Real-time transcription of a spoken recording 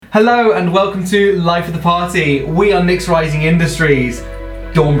Hello and welcome to Life of the Party. We are Nyx Rising Industries,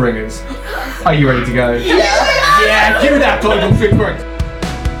 Dawnbringers. Are you ready to go? Yeah, cue that title sequence.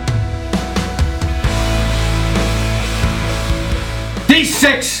 These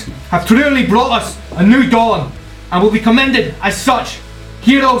six have truly brought us a new dawn and will be commended as such,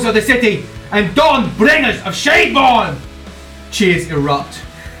 heroes of the city and Dawnbringers of Shadeborn. Cheers erupt.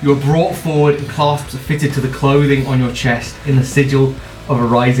 You are brought forward and clasps are fitted to the clothing on your chest in the sigil of a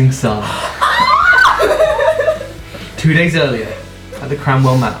rising sun. 2 days earlier at the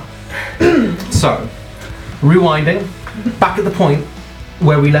Cranwell Manor. So, rewinding, back at the point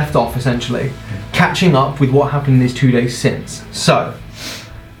where we left off essentially, catching up with what happened in these 2 days since. So,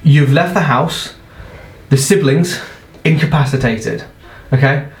 you've left the house, the siblings incapacitated,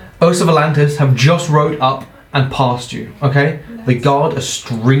 okay? Ursa Volantis have just rode up and past you, okay? The guard are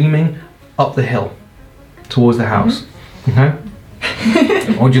streaming up the hill towards the house, okay?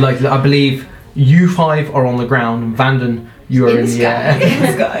 Or would you like to, I believe you five are on the ground and Vanden, you are in the air. In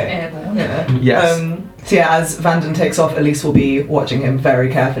the sky. Yeah. Yes. So yeah, as Vanden takes off, Elise will be watching him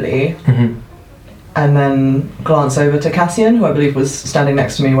very carefully. Mm-hmm. And then glance over to Cassian, who I believe was standing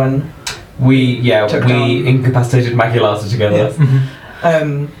next to me when We Took down. incapacitated Maculata together. Yes.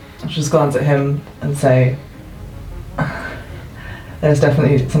 Mm-hmm. Just glance at him and say, there's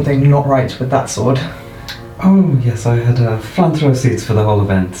definitely something not right with that sword. Oh yes, I had philanthro seats for the whole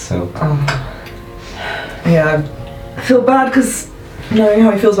event, so... Yeah, I feel bad because knowing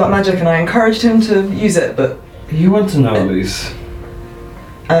how he feels about magic and I encouraged him to use it, but You want to know, Elise?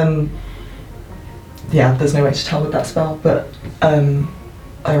 yeah, there's no way to tell with that spell, but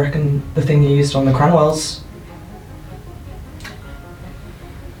I reckon the thing you used on the Cranwells.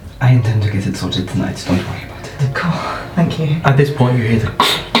 I intend to get it sorted tonight, don't worry about it. Cool, thank you. At this point you hear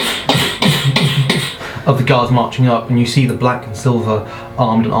the of the guards marching up and you see the black and silver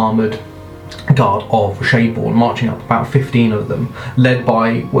armed and armoured guard of Shadeborn marching up, about 15 of them, led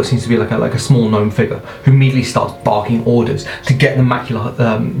by what seems to be like a small gnome figure who immediately starts barking orders to get the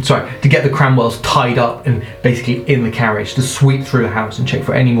to get the Cranwells tied up and basically in the carriage to sweep through the house and check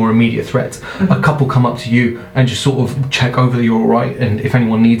for any more immediate threats. A couple come up to you and just sort of check over that you're alright and if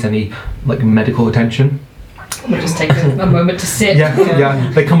anyone needs any like medical attention. We'll just take a moment to sit.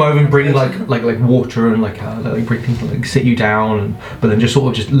 Yeah. They come over and bring like water and like bring things like sit you down, but then just sort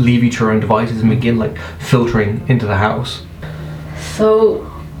of just leave you to your own devices and begin like filtering into the house. So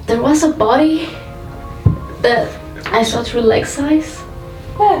there was a body that I saw through leg size.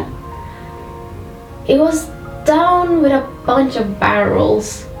 Where? It was down with a bunch of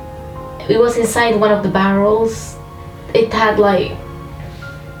barrels. It was inside one of the barrels. It had like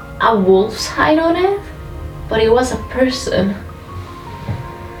a wolf's hide on it, but it was a person.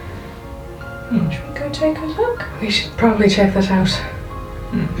 Should we go take a look? We should probably check that out.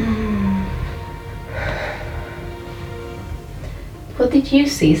 What did you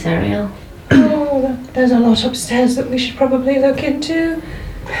see, Zariel? Oh, there's a lot upstairs that we should probably look into.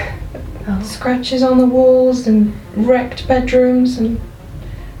 Scratches on the walls and wrecked bedrooms, and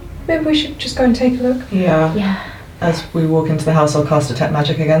maybe we should just go and take a look. Yeah. Yeah. As we walk into the house, I'll cast Detect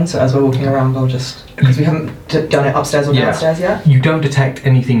Magic again, so as we're walking around, I'll just... Because we haven't done it upstairs or downstairs yet. You don't detect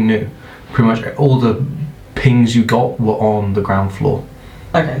anything new. Pretty much all the pings you got were on the ground floor.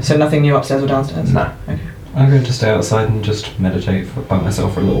 Okay, so nothing new upstairs or downstairs? No. Okay. I'm going to stay outside and just meditate by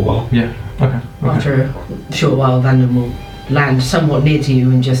myself for a little while. Yeah. Okay. After a short while, Vanden will land somewhat near to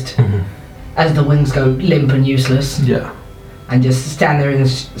you and just, as the wings go limp and useless, Yeah. and just stand there in the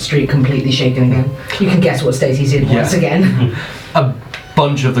street completely shaken again. You can guess what state he's in once again. A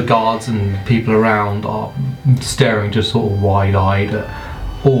bunch of the guards and people around are staring just sort of wide-eyed at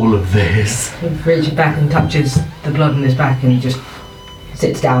all of this. He reaches back and touches the blood on his back and just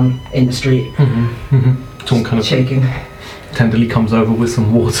sits down in the street, Someone kind of shaking. tenderly comes over with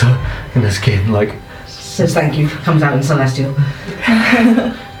some water in their skin, like Says thank you, comes out in Celestial.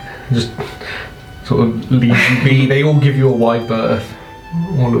 just sort of leaves you be. They all give you a wide berth,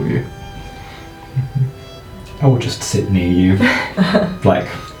 all of you. I will just sit near you, like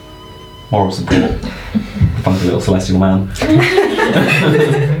moral support. Funky little celestial man.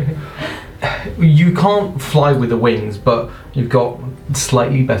 You can't fly with the wings, but you've got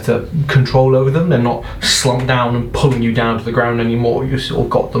slightly better control over them. They're not slumped down and pulling you down to the ground anymore. You've sort of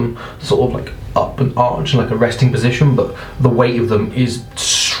got them sort of like up and arched in like a resting position, but the weight of them is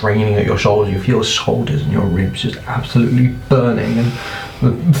straining at your shoulders. You feel your shoulders and your ribs just absolutely burning, and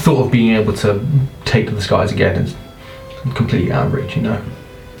the thought of being able to take to the skies again is completely out of reach, you know.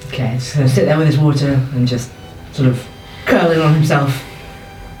 Okay, so sit there with his water and just sort of curling on himself.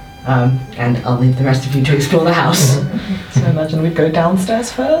 And I'll leave the rest of you to explore the house. So I imagine we'd go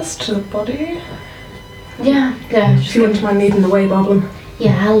downstairs first to the body. Yeah. If you wouldn't mind leading the way, Boblin.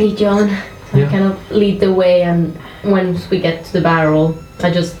 Yeah, I'll lead you on. So Yeah. I kind of lead the way, and once we get to the barrel,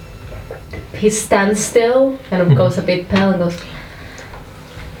 he stands still, kind of goes a bit pale and goes,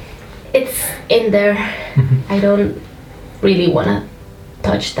 "It's in there. I don't really want to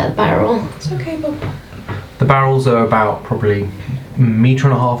touch that barrel." It's okay, Bob. The barrels are about probably a metre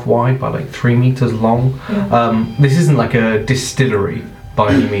and a half wide by like 3 meters long. This isn't like a distillery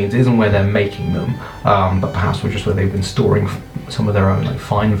by any means. It isn't where they're making them, but perhaps just where they've been storing some of their own like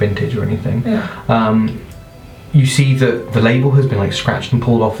fine vintage or anything. Yeah. You see that the label has been like scratched and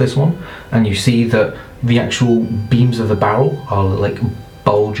pulled off this one, and you see that the actual beams of the barrel are like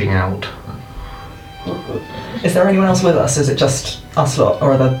bulging out. Is there anyone else with us? Is it just us lot,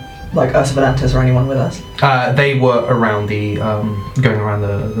 or are there like Ursa Valentis or anyone with us? They were around the going around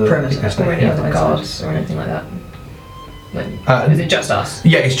the Perimeter. estate, Or any yeah. other guards or anything like that? Like, is it just us?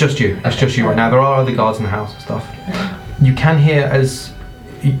 Yeah, it's just you. It's just you right now. There are other guards in the house and stuff. You can hear as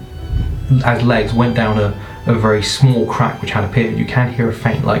legs went down a very small crack which had appeared. You can hear a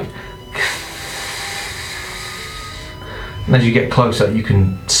faint like. And as you get closer, you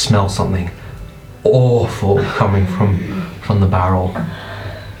can smell something awful coming from the barrel.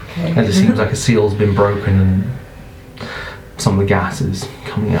 Okay. And it seems like a seal's been broken and some of the gas is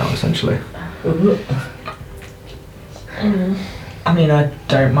coming out essentially. I mean, I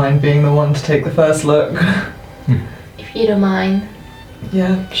don't mind being the one to take the first look. If you don't mind.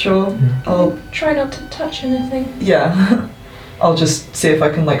 Yeah, sure. I'll Try not to touch anything. yeah. I'll just see if I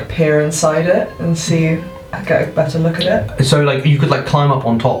can like peer inside it and see. Get a better look at it. So like you could like climb up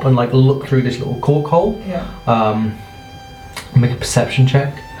on top and like look through this little cork hole. Yeah. Make a perception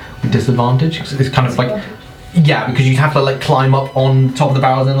check with disadvantage. 'Cause it's kind of like yeah, because you'd have to like climb up on top of the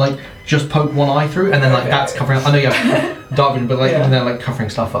barrel and like just poke one eye through, and then like that's covering. I know you have Darwin, but like Yeah. they're like covering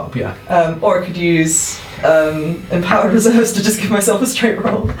stuff up. Yeah. Or I could use empowered reserves to just give myself a straight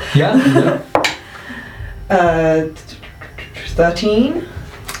roll. Yeah. 13.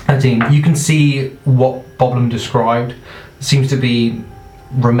 13. You can see what Boblin described. Seems to be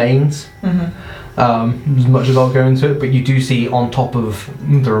remains. As much as I'll go into it, but you do see on top of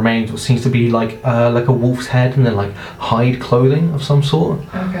the remains what seems to be like a wolf's head and then like hide clothing of some sort.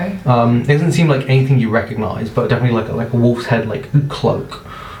 Okay. It doesn't seem like anything you recognise, but definitely like a wolf's head like cloak.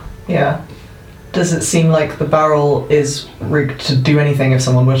 Yeah. Does it seem like the barrel is rigged to do anything if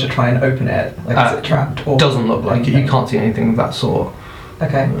someone were to try and open it? Like, is it trapped? Or Doesn't look like it. You anything? can't see anything of that sort.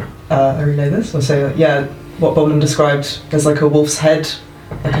 Okay. I relay this. I'll say, yeah, what Boblin described as like a wolf's head,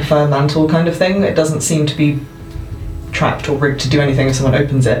 like a fur mantle kind of thing. It doesn't seem to be trapped or rigged to do anything if someone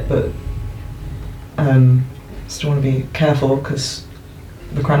opens it, but still want to be careful because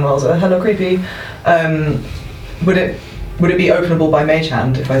the Cranwells are hella creepy. Would it be openable by mage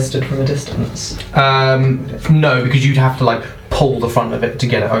hand if I stood from a distance? No, because you'd have to like pull the front of it to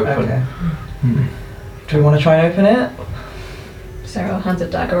get it open. Okay. Do we want to try and open it? Sarah hands a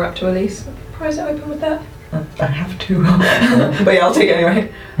dagger up to Elise. Prise it open with that. I have to. But yeah, I'll take it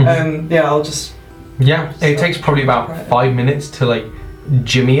anyway. Yeah, I'll just... Yeah, it takes probably about 5 minutes to like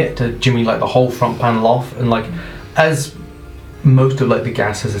jimmy like the whole front panel off, and like as most of like the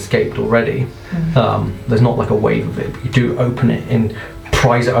gas has escaped already, there's not like a wave of it, but you do open it and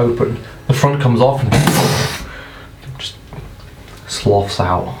prise it open. The front comes off and just sloughs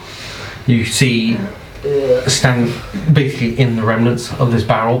out. You see standing basically in the remnants of this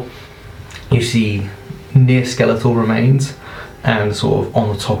barrel, you see near skeletal remains, and sort of on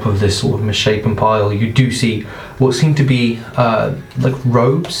the top of this sort of misshapen pile you do see what seem to be like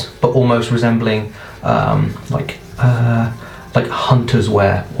robes, but almost resembling like hunter's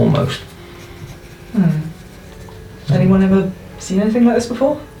wear almost. Anyone ever seen anything like this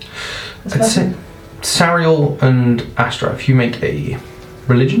before? This I'd say person? Sariel and Astra, if you make a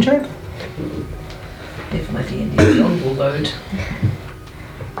religion check. If my D&D song will load.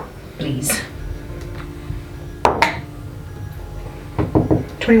 Please.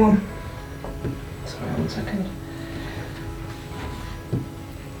 21. Sorry, 1 second.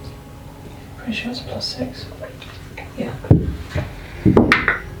 Pretty sure it's a +6. Yeah.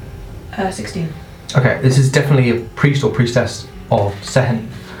 16. Okay, this is definitely a priest or priestess of Sehen.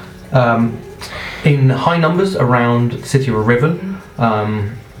 In high numbers around the city of Riven,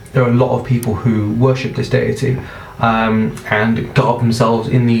 there are a lot of people who worship this deity. and garb themselves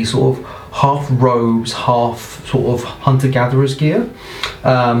in these sort of half robes, half sort of hunter-gatherers gear,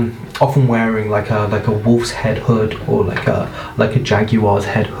 often wearing like a wolf's head hood or like a jaguar's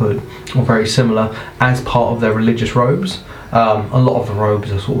head hood, or very similar, as part of their religious robes. A lot of the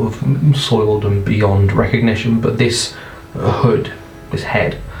robes are sort of soiled and beyond recognition, but this hood, this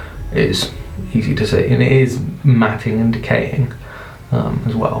head, is easy to see, and it is matting and decaying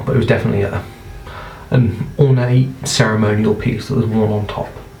as well. But it was definitely an ornate ceremonial piece that was worn on top.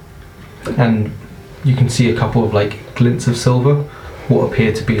 And you can see a couple of like glints of silver, what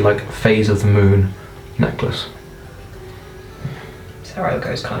appear to be like phase of the moon necklace. Sariel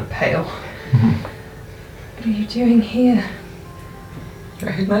goes kind of pale. Mhm. What are you doing here?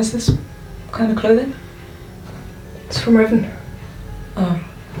 Recognise this kind of clothing? It's from Riven. Oh.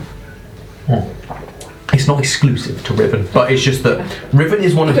 It's not exclusive to Riven, but it's just that Riven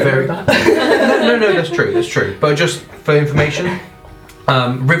is one of very... no, that's true. But just for information,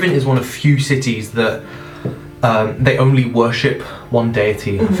 Riven is one of few cities that they only worship one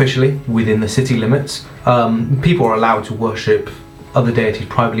deity officially within the city limits. People are allowed to worship other deities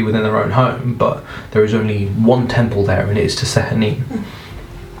privately within their own home, but there is only one temple there, and it is to Sehanine.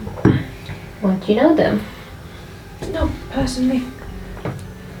 Well, do you know them? Not personally.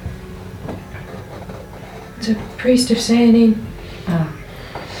 It's a priest of Sehanine. Ah.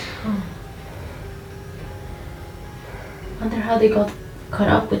 Wonder how they got caught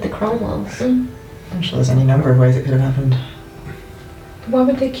up with the Cromwells. I'm sure there's any number of ways it could have happened. Why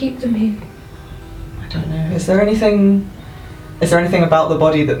would they keep them here? I don't know. Is there anything about the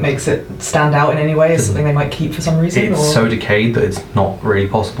body that makes it stand out in any way? Is something they might keep for some reason? It's or? so decayed that it's not really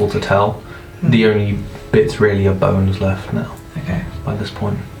possible to tell. The only bits really are bones left now Okay. by this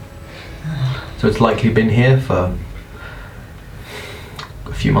point. So it's likely been here for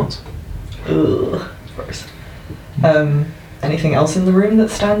a few months. Ugh. Gross. Anything else in the room that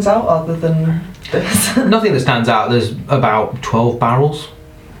stands out other than this? Nothing that stands out. There's about 12 barrels.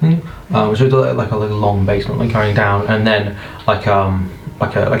 So it's like a long basement, like going down, and then like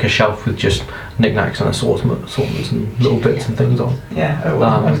a shelf with just knickknacks and assortments and little bits and things on. Yeah. Oh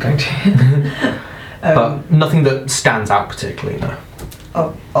well, I was going to. But nothing that stands out particularly. No.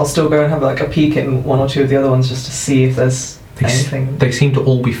 I'll still go and have like a peek in one or two of the other ones just to see if there's anything. They seem to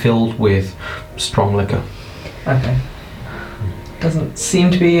all be filled with strong liquor. Okay. Doesn't seem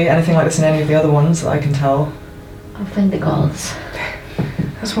to be anything like this in any of the other ones that I can tell. I'll thank the gods.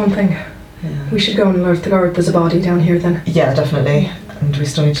 That's one thing. Yeah. We should go and alert the guard there's a body down here then. Yeah, definitely. And we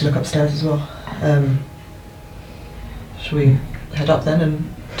still need to look upstairs as well. Should we head up then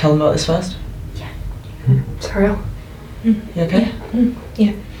and tell them about this first? Sariel, You okay? do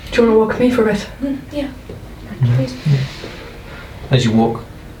you want to walk with me for a bit? Yeah. Please. As you walk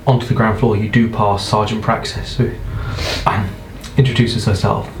onto the ground floor, you do pass Sergeant Praxis, who introduces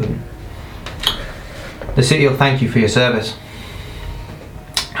herself. And the city will thank you for your service.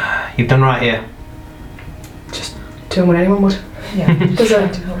 You've done right here. Just doing what anyone would. Yeah.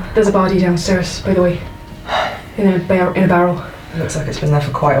 There's a body downstairs, by the way, in a barrel. It looks like it's been there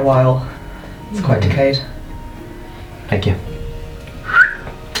for quite a while. It's quite decayed. Thank you.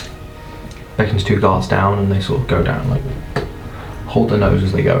 Beckons two guards down, and they sort of go down, like hold their nose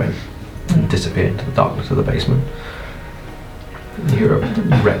as they go in, and disappear into the darkness of the basement. You hear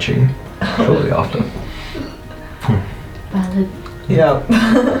a retching shortly after. Valid. Yeah.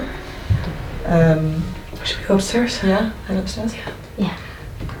 Should we go upstairs? Yeah, head upstairs.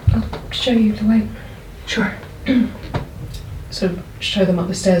 I'll show you the way. Sure. So show them up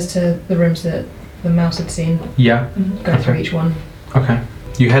the stairs to the rooms that the mouse had seen. Yeah. Go through each one. Okay.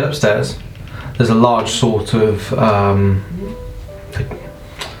 You head upstairs. There's a large sort of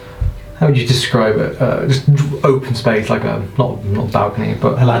how would you describe it? Just open space, like a not balcony,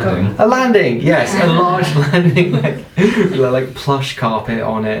 but A landing. A landing, yes, a large landing, like plush carpet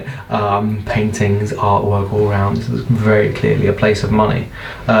on it, paintings, artwork all around. This is very clearly a place of money.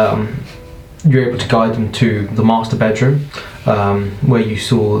 You're able to guide them to the master bedroom, where you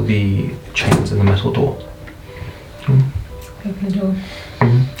saw the chains in the metal door. Open the door.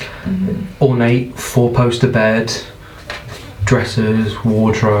 Ornate four-poster bed, dressers,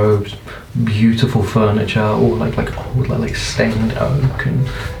 wardrobes, beautiful furniture, all like old, like stained oak, and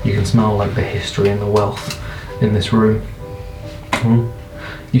you can smell like the history and the wealth in this room.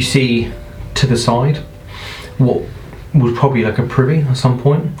 You see to the side what was probably like a privy at some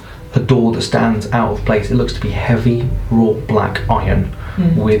point, a door that stands out of place. It looks to be heavy, wrought black iron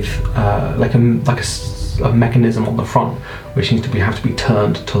with like a mechanism on the front, which seems to have to be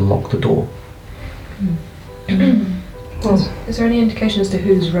turned to lock the door. Well, is there any indication as to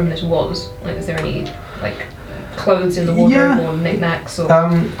whose room this was? Like, is there any clothes in the wardrobe or knickknacks or?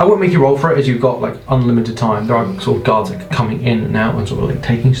 I won't make you roll for it, as you've got like unlimited time. There are sort of guards that are coming in and out and sort of like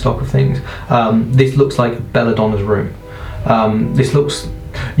taking stock of things. This looks like Belladonna's room. This looks.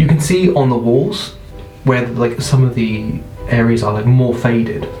 You can see on the walls where like some of the areas are like more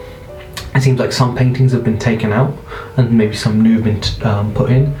faded. It seems like some paintings have been taken out and maybe some new have been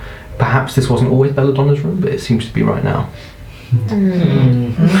put in. Perhaps this wasn't always Belladonna's room, but it seems to be right now.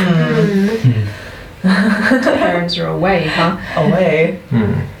 Parents are away, huh? Away.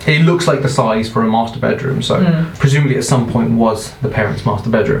 It looks like the size for a master bedroom, so presumably at some point was the parents' master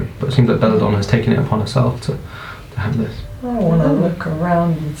bedroom, but it seems like Belladonna has taken it upon herself to have this. I want to look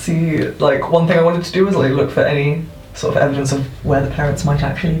around and see. Like, one thing I wanted to do was like look for any sort of evidence of where the parents might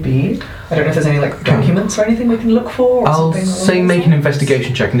actually be. I don't know if there's any like documents or anything we can look for. Or I'll something say along make those an lines.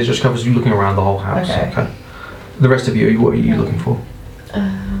 investigation check, and it just covers you looking around the whole house. Okay. The rest of you, what are you looking for?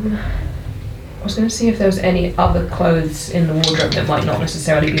 I was going to see if there was any other clothes in the wardrobe that might not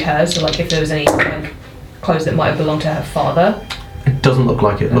necessarily be hers. So, like, if there was any like clothes that might have belonged to her father. It doesn't look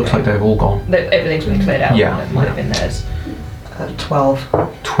like it. It looks Okay. like they've all gone. That everything's been cleared out. Yeah. That might have been theirs. 12.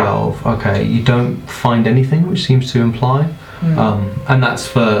 12. Okay, you don't find anything which seems to imply. And that's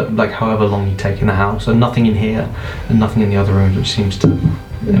for like however long you take in the house. So nothing in here and nothing in the other rooms which seems to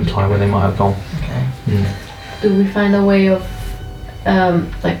imply where they might have gone. Okay. Do we find a way of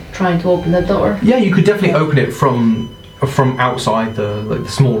like trying to open the door? Yeah, you could definitely open it from outside the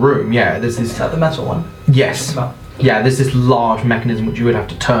small room. Yeah, there's Is this. that the metal one? Yes. About- Yeah, there's this large mechanism which you would have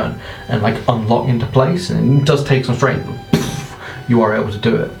to turn and like unlock into place, and it does take some strength, but you are able to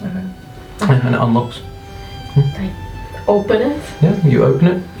do it, and it unlocks. Open it? Yeah, you open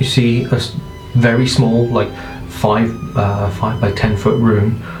it. You see a very small, like 5 by 10 foot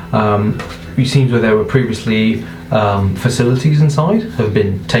room. It seems where there were previously facilities inside have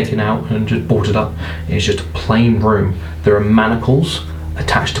been taken out and just boarded up. It's just a plain room. There are manacles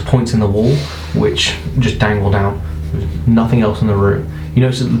attached to points in the wall which just dangle down. There's nothing else in the room. You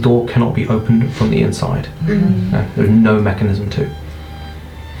notice that the door cannot be opened from the inside. No, there's no mechanism to.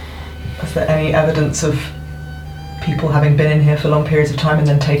 Is there any evidence of people having been in here for long periods of time and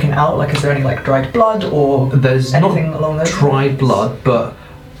then taken out? Like, is there any like dried blood or There's anything not along those dried lines? blood, but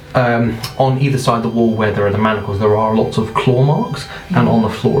on either side of the wall where there are the manacles, there are lots of claw marks, and on the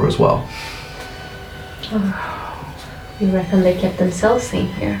floor as well. You reckon they kept themselves in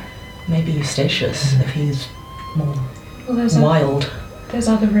here? Maybe Eustachius, if he's more Well, wild. there's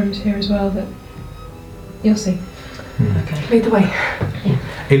other rooms here as well that you'll see. Okay. Lead the way.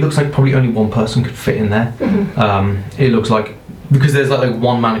 It looks like probably only one person could fit in there. It looks like, because there's like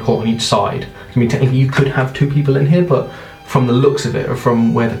one manacle on each side. I mean, technically you could have 2 people in here, but from the looks of it, or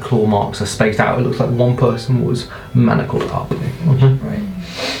from where the claw marks are spaced out, it looks like one person was manacled up. Right.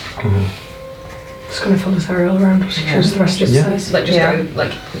 Just gonna follow her all around. She shows the rest of the Yeah. size. Like just Yeah. go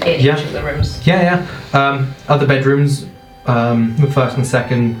like in Yeah. each of the rooms. Yeah. Other bedrooms, the first and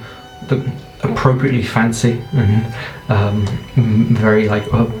second, appropriately fancy and very like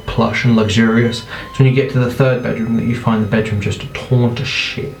plush and luxurious. So when you get to the third bedroom, that you find the bedroom just torn to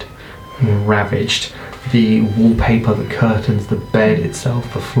shit and ravaged. The wallpaper, the curtains, the bed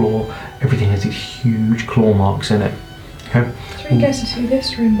itself, the floor, everything has these huge claw marks in it. Okay. 3 guesses who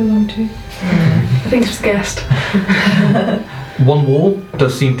this room belonged to. I think it's guessed. One wall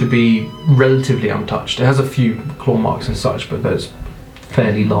does seem to be relatively untouched. It has a few claw marks and such, but there's a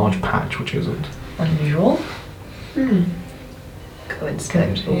fairly large patch which isn't. Unusual.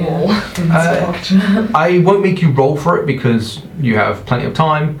 Coincidence. The Yeah. wall. I won't make you roll for it because you have plenty of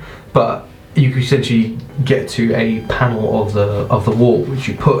time, but you can essentially get to a panel of the wall which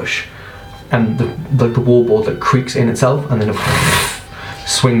you push, and the wall board that creaks in itself, and then it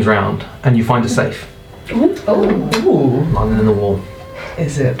swings round, and you find a safe Ooh. lying in the wall.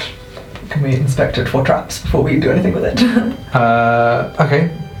 Is it? Can we inspect it for traps before we do anything with it? Okay.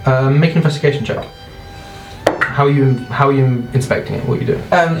 Make an investigation check. How are you inspecting it? What are you doing?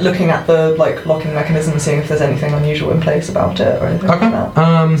 Looking at the like locking mechanism, seeing if there's anything unusual in place about it or anything Okay. like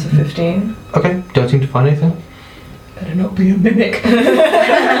that. So 15. Okay. Don't seem to find anything. Better not be a mimic.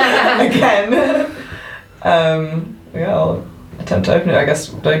 Again. Yeah, I'll attempt to open it. I guess,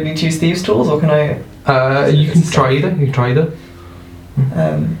 do I need to use thieves' tools or can I? You can try either. You can try either.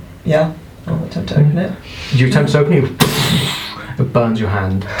 Yeah, I'll attempt to open it. You attempt to open it. It burns your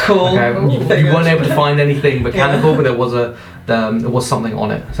hand. Cool. Okay. You weren't able to find anything mechanical, Yeah. but there was something on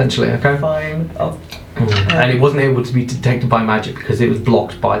it essentially. Okay. Fine. I'll, And it wasn't able to be detected by magic because it was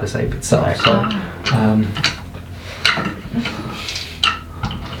blocked by the safe itself. Right. So.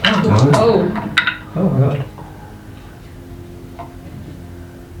 Oh. oh my god.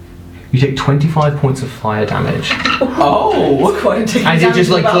 You take 25 points of fire damage. Oh! Quite taking As it just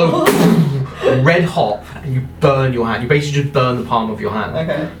like damage glows red hot, and you burn your hand. You basically just burn the palm of your hand.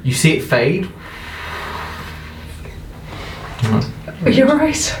 Okay. You see it fade. Are you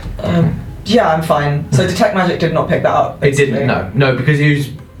alright? Yeah, I'm fine. So detect magic did not pick that up. It basically. didn't. No, because it was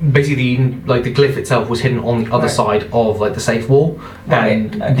basically like the glyph itself was hidden on the other Right. side of like the safe wall, Right,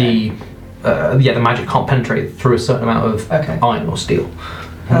 and okay. the magic can't penetrate through a certain amount of Okay. iron or steel.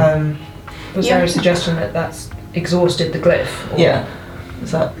 Was there a suggestion that that's exhausted the glyph? Or- Yeah.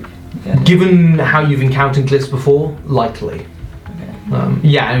 Is that? Yeah. Given how you've encountered glyphs before, likely. Okay.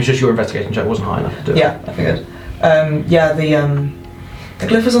 Yeah, and it was just your investigation check wasn't high enough to do it. Yeah, I figured. Yeah, the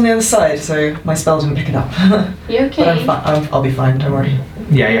glyph was on the other side, so my spell didn't pick it up. You But I'm okay? fine. I'll be fine. Don't worry.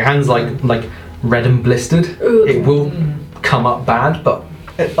 Yeah, your hand's like red and blistered. It will come up bad, but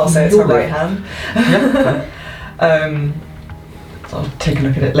I'll say it's my You'll right live. hand. So I'll take a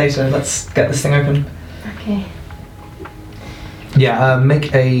look at it later. Let's get this thing open. Okay. yeah,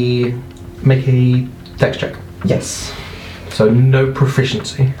 make a dex check. Yes. So no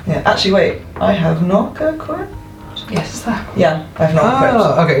proficiency. Yeah. Actually, wait. I have knock equipped. Yes, that. Yeah, I have knock equipped.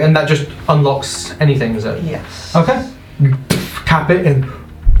 Ah, okay, and that just unlocks anything, is it? Yes. Okay. You tap it and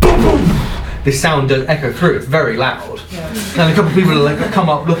this sound does echo through. It's very loud. Yeah. And a couple of people are like come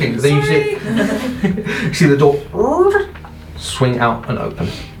up looking. Then you see the door swing out and open.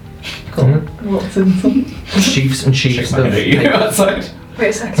 Cool. Mhm. What's inside? Sheafs and sheafs of you papers. outside. Wait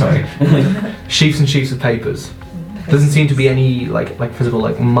a second. Sorry. Sheafs and sheafs of papers. Doesn't seem to be any like physical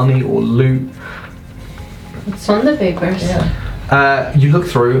like money or loot. It's on the papers. Yeah. You look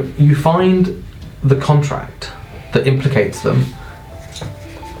through. You find the contract that implicates them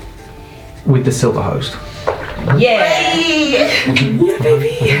with the Silver Host.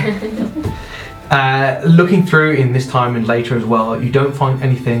 Looking through in this time and later as well, you don't find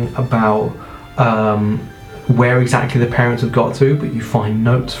anything about where exactly the parents have got to, but you find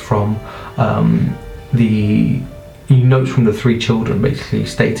notes from the three children, basically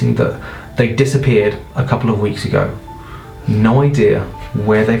stating that they disappeared a couple of weeks ago. No idea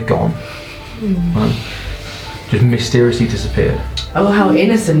where they've gone. Just mysteriously disappeared. Oh, how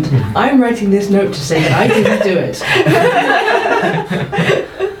innocent. I'm writing this note to say that I didn't do it.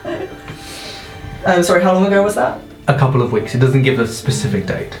 Sorry, how long ago was that? A couple of weeks. It doesn't give a specific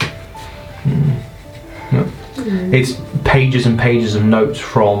date. No. It's pages and pages of notes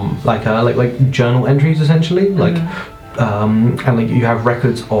from like journal entries essentially, and like you have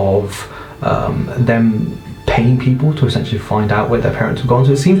records of them paying people to essentially find out where their parents have gone.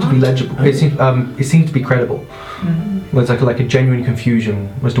 So it seems to be legible. It seems to be credible. There's like a genuine confusion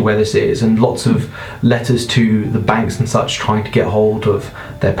as to where this is, and lots of letters to the banks and such trying to get hold of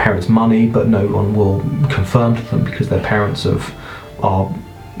their parents' money, but no one will confirm to them because their parents are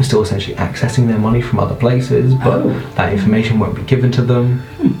still essentially accessing their money from other places, but that information won't be given to them.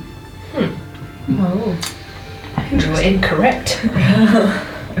 Oh. You were incorrect.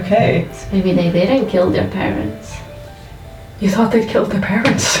 Okay. So maybe they didn't kill their parents. You thought they'd killed their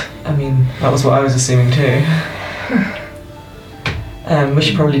parents? I mean, that was what I was assuming too. We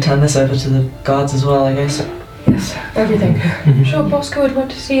should probably turn this over to the guards as well, I guess. Yes, everything. I'm sure Bosco would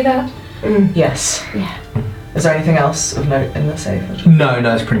want to see that. Yes. Yeah. Is there anything else of note in the safe? No,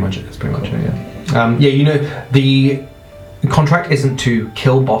 that's pretty much it. That's pretty much it. Yeah. The contract isn't to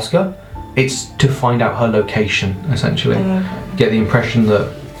kill Bosca. It's to find out her location, essentially. Get the impression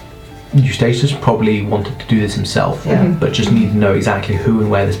that Eustace probably wanted to do this himself, but just need to know exactly who and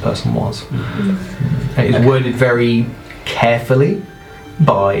where this person was. It is worded very carefully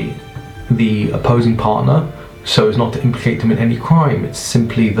by the opposing partner, so as not to implicate them in any crime. It's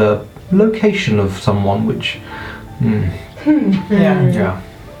simply the location of someone, which... Yeah.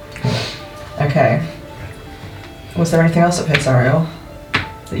 Okay. Was there anything else up here, Sariel,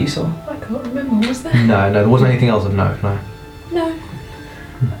 that you saw? I can't remember, was there? No, there wasn't anything else of note, no. No,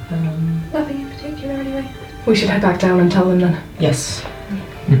 nothing in particular anyway. We should head back down and tell them then. Yes.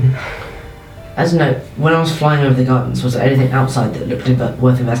 As a note, when I was flying over the gardens, was there anything outside that looked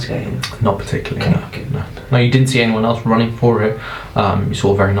worth investigating? Not particularly, Okay. no. No, you didn't see anyone else running for it. You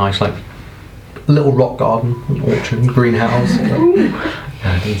saw a very nice, little rock garden, orchard, greenhouse. No,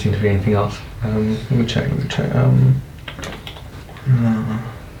 there didn't seem to be anything else. Let me check.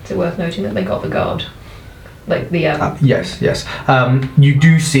 Is it worth noting that they got the guard? Like the Yes. You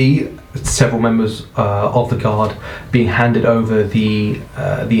do see several members of the guard being handed over the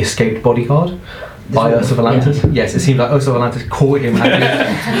escaped bodyguard by Ursa Volantis. Yes, it seemed like Ursa Volantis caught him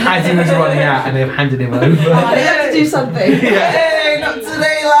as he was running out, and they've handed him over. I have to do something. Hey, not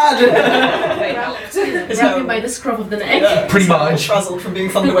today, lad! Is that by the scruff of the neck. Pretty much. Frazzled from being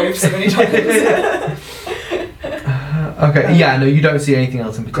thunderwaved so many times. Okay, yeah, no, you don't see anything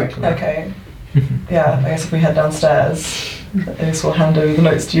else in particular. Okay. Yeah, I guess if we head downstairs, I guess we'll hand over the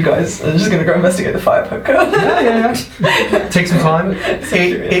notes to you guys. I'm just gonna go investigate the fire poker. Yeah. Take some time.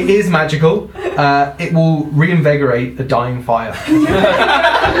 It is magical. It will reinvigorate a dying fire. I'm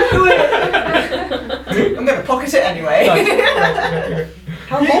gonna pocket it anyway.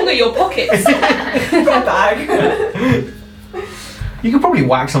 How long are your pockets? Got a bag. You could probably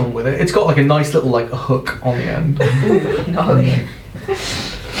whack someone with it. It's got like a nice little like hook on the end. Gnarly.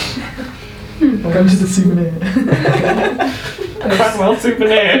 Go to the souvenir. Cranwell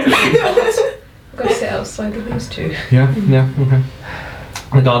souvenir. I've got to sit outside with these two. Yeah, okay.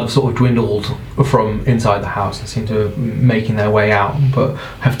 The guard have sort of dwindled from inside the house and seem to be making their way out, but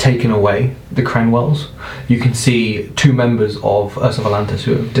have taken away the Cranwells. You can see two members of Ursa Volantis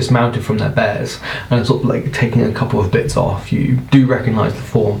who have dismounted from their bears and are sort of like taking a couple of bits off. You do recognise the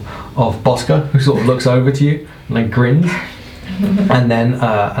form of Bosca, who sort of looks over to you and like grins. And then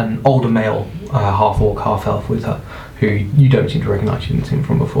an older male, half orc, half elf with her, who you don't seem to recognise. You didn't see him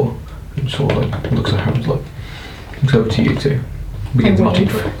from before. And sort of like looks at her and looks over to you two. Begins marching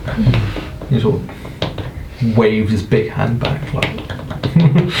through. He sort of waves his big hand back like.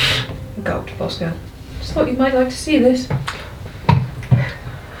 Go up to Bosco. Just thought you might like to see this.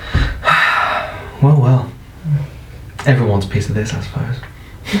 Well. Everyone's piece of this, I suppose.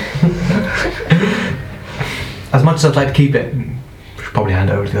 As much as I'd like to keep it, we should probably hand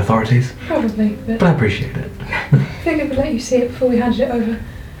it over to the authorities. Probably, But I appreciate it. I figured we'd let you see it before we handed it over.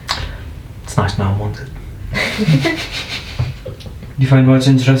 It's nice to know I'm wanted. You find much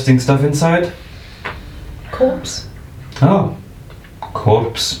interesting stuff inside? Corpse. Oh,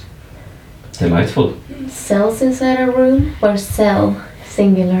 corpse. Delightful. Cells inside a room, or cell,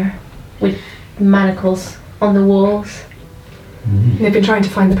 singular, with manacles on the walls. They've been trying to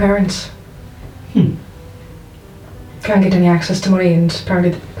find the parents. Can't get any access to money, and apparently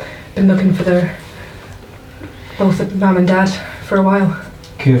they've been looking for both the mum and dad for a while.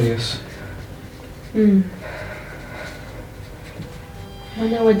 Curious.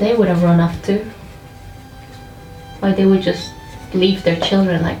 Wonder what they would have run off to. Why they would just leave their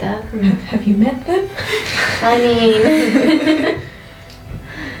children like that. Have you met them? I mean,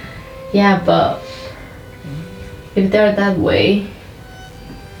 yeah, but if they're that way,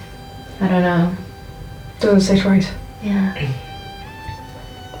 I don't know. Doesn't sit right. Yeah.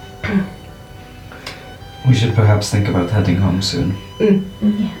 We should perhaps think about heading home soon.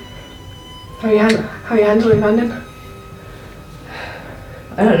 Yeah. How are you handling London?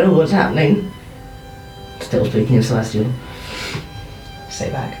 I don't know what's happening. Still speaking of Celestial. Say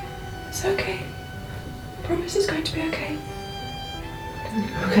back. It's okay. Promise it's going to be okay.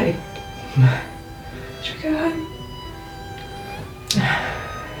 Okay. Should we go home?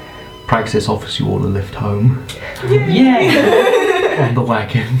 Praxis offers you all a lift home Yay! on the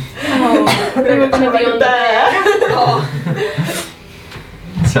wagon. Oh, we were gonna be on the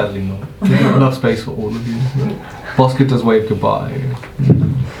Sadly not. There's not enough space for all of you. Bosca does wave goodbye.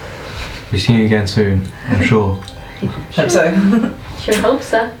 We'll see you again soon, I'm sure. Hope so. Sure hope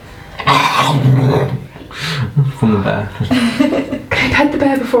so. From the bear. Pet the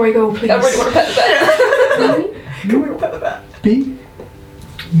bear before we go, please. I really want to pet the bear. Can we pet the bear?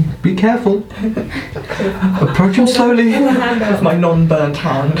 Be careful. Approach him slowly. With my non-burnt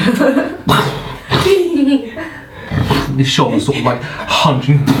hand. His shoulders sort of like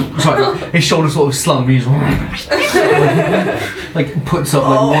hunching. Sorry, his shoulders sort of slump. He's like puts up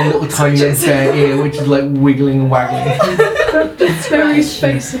like one little tiny bare ear, which is like wiggling and waggling. It's very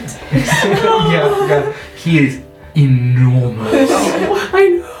space intense. Yeah. He is enormous. I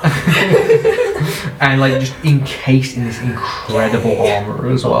know. And like just encased in this incredible armor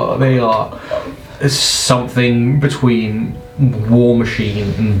as well. They are something between War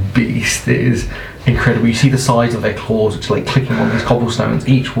Machine and Beast. It is incredible. You see the size of their claws, which are like clicking on these cobblestones,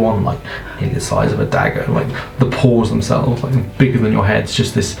 each one like in the size of a dagger. Like the paws themselves, like bigger than your head. It's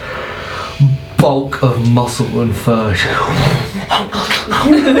just this bulk of muscle and fur.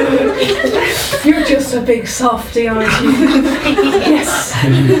 You're just a big softy, aren't you? Yes.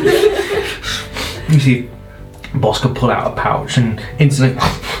 You see Bosca pull out a pouch and instantly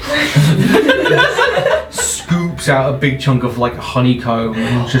scoops out a big chunk of like honeycomb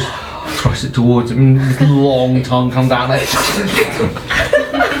and just thrusts it towards him, and this long tongue comes out like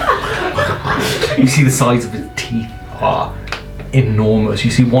you see the size of his teeth are enormous.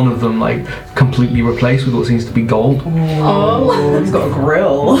 You see one of them like completely replaced with what seems to be gold. Oh, it's got a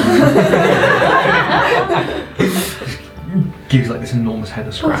grill. Gives like this enormous head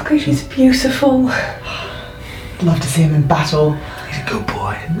of scrap. Bosco, she's beautiful. love to see him in battle. He's a good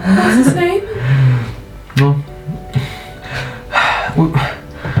boy. What's his name? Well,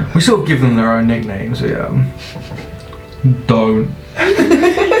 we sort of give them their own nicknames. Don't.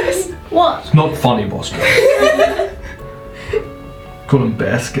 What? It's not funny, Bosco. Call him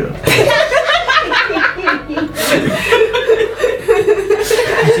Bearsker.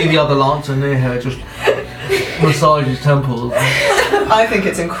 You see the other Lancer near her just massage his temples. I think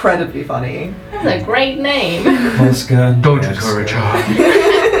it's incredibly funny. That's a great name. Oscar. Don't encourage her.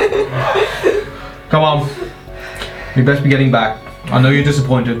 Come on. We best be getting back. I know you're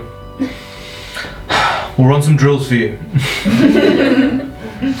disappointed. We'll run some drills for you.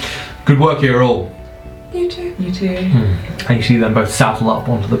 Good work here, all. You too. You too. And you see them both saddle up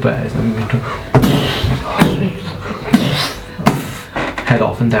onto the bears and begin to head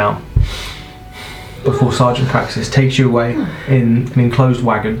off and down. Before Sergeant Praxis takes you away in an enclosed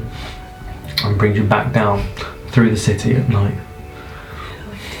wagon and brings you back down through the city at night.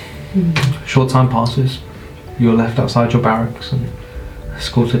 Short time passes. You're left outside your barracks and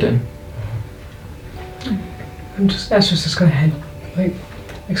escorted in. Esther's just gonna head,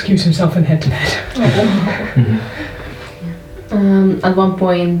 excuse himself and head to bed. At one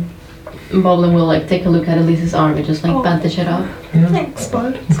point, Boblin will take a look at Elise's arm and just bandage it up. Thanks,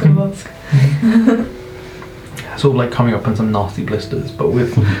 bud. It's good ask. Sort of coming up on some nasty blisters, but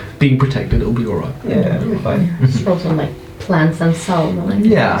with being protected, it'll be alright. Yeah, it'll be fine. Just roll some plants and salt and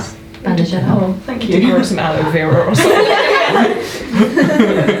Yeah. just bandage it up. Oh, thank You you. grow some aloe vera or something.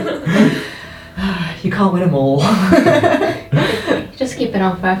 You can't win them all. Just keep it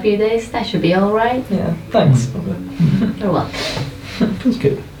on for a few days. That should be all right. Yeah, thanks. You're welcome. Feels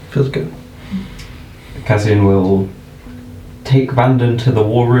good. Feels good. Cassian will take Bandon to the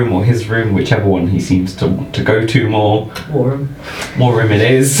war room or his room, whichever one he seems to want to go to more. Warm. War room it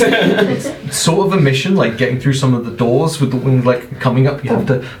is. Sort of a mission, getting through some of the doors with the wings coming up. You have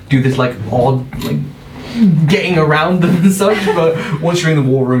to do this odd getting around them and such. But once you're in the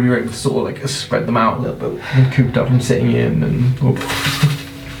war room, you're able to sort of spread them out a little bit, and cooped up and sitting in and.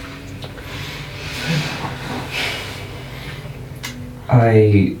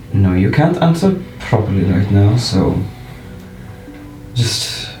 I know you can't answer properly right now, so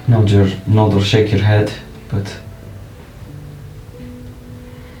just nod or shake your head, but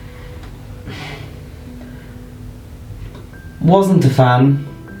wasn't a fan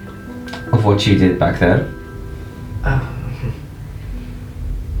of what you did back there.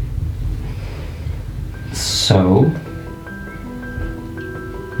 So,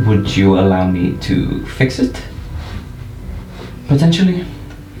 would you allow me to fix it? Potentially?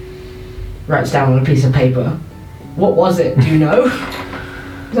 Writes down on a piece of paper. What was it? Do you know?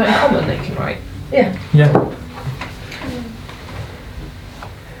 Is that in common they can write? Yeah. Yeah.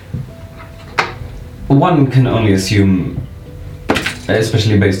 One can only assume,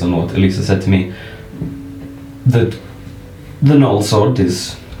 especially based on what Elisa said to me, that the Null Sword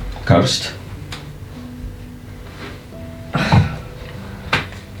is cursed.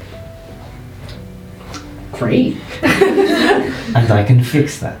 Great. And I can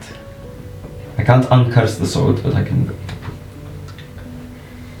fix that. I can't uncurse the sword, but I can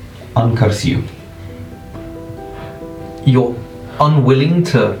uncurse you. You're unwilling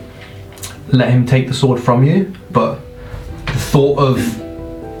to let him take the sword from you, but the thought of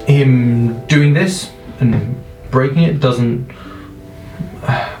him doing this and breaking it doesn't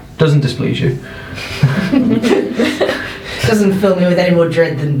displease you. Doesn't fill me with any more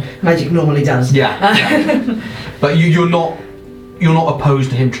dread than magic normally does. Yeah. But you're not opposed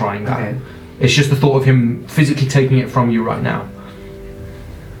to him trying that. Okay. It's just the thought of him physically taking it from you right now.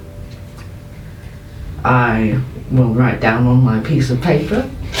 I will write down on my piece of paper.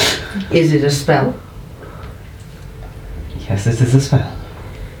 Is it a spell? Yes, it is a spell.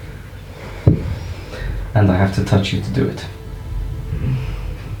 And I have to touch you to do it.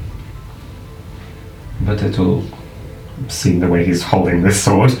 But it will, seeing the way he's holding this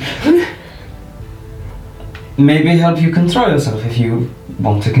sword, maybe help you control yourself if you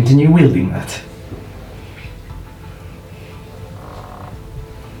want to continue wielding that.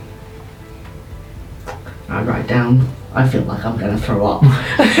 I write down, I feel like I'm gonna throw up.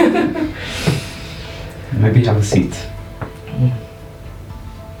 Maybe have a seat.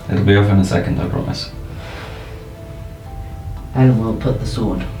 It'll be over in a second, I promise. And we'll put the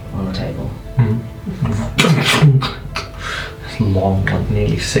sword on the table. It's long,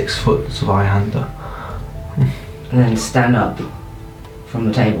 nearly 6 foot Zweihander. And then stand up from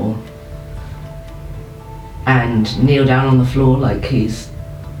the table and kneel down on the floor like he's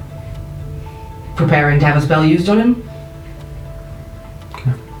preparing to have a spell used on him.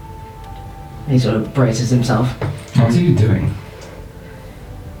 Okay. He sort of braces himself. What are you doing?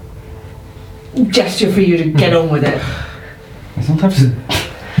 Gesture for you to get on with it. You don't have to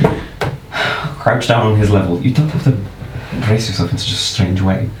crouch down on his level. You don't have to brace yourself in such a strange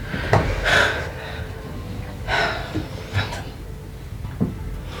way.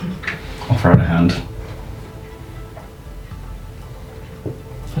 Offer out a hand.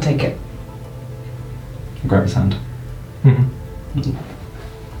 I'll take it. Grab his hand. Mm-hmm.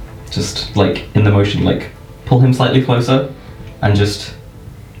 Just like in the motion, like pull him slightly closer and just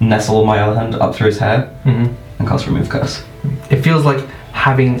nestle my other hand up through his hair Mm-hmm. and cast Remove Curse. It feels like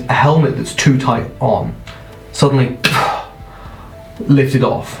having a helmet that's too tight on suddenly lifted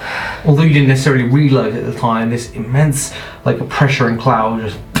off. Although you didn't necessarily realize it at the time, this immense like pressure and cloud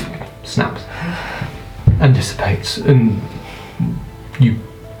just snaps and dissipates, and you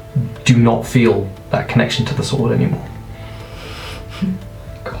do not feel that connection to the sword anymore.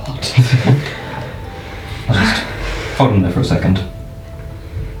 God. I'll just hold him there for a second.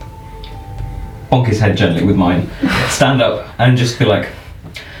 Bonk his head gently with mine. Stand up and just be like,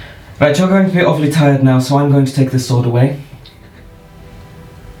 right, you're going to be awfully tired now, so I'm going to take this sword away.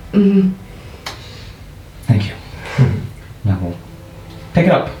 Mm-hmm. Thank you. Now we'll pick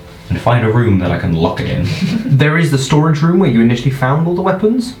it up and find a room that I can lock it in. There is the storage room where you initially found all the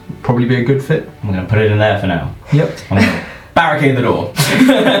weapons. Probably be a good fit. I'm going to put it in there for now. Yep. I'm going to barricade the door.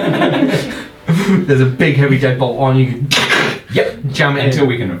 There's a big heavy deadbolt on. You can jam it Until in.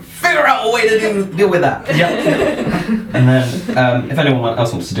 we can figure out a way to deal with that. Yep. And then, if anyone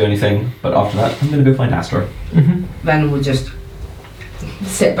else wants to do anything, but after that, I'm going to go find Astra. Mm-hmm. Then we'll just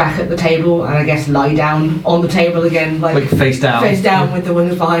sit back at the table and I guess lie down on the table again, Like face down. face down with the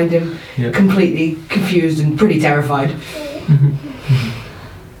wings behind him, Yeah. completely confused and pretty terrified.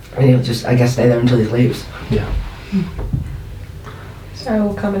 Mm-hmm. And he'll just, I guess, stay there until he leaves. Yeah. Sarah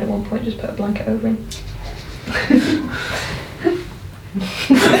will come in at one point, just put a blanket over him.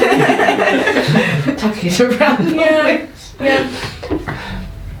 Tuck it around. Yeah. Yeah.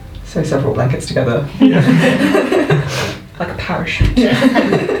 So several blankets together. Like a parachute.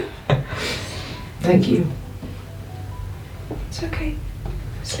 Thank you. It's okay.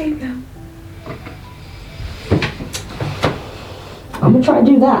 Sleep now. I'm gonna try to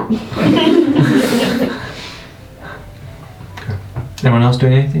do that. Anyone else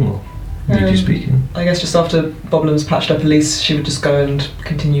doing anything, or you two speaking? I guess just after Boblin's patched up Elise, she would just go and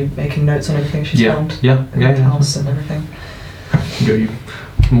continue making notes on everything she's found. Yeah. In the house and everything.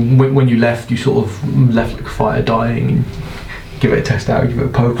 When you left, you sort of left like fire dying, and give it a test out, give it a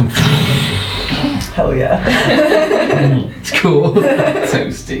poke, and Hell yeah. it's cool.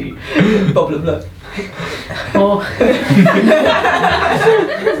 Toasty. Boblin, look. Oh.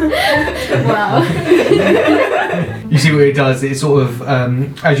 Wow. You see what it does? It sort of,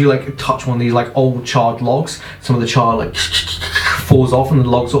 as you like touch one of these like old charred logs, some of the char like falls off, and the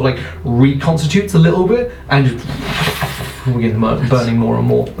log sort of like reconstitutes a little bit, and just begin burning more and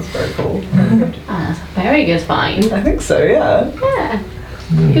more. That's very cool. That's a very good find. I think so, yeah. Yeah.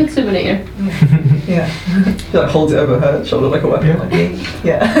 Good souvenir. Yeah. She like holds it over her shoulder like a weapon. Yeah. Like,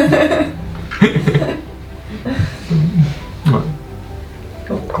 yeah. Right.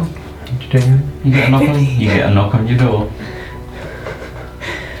 Cool, cool. You get a knock on your door.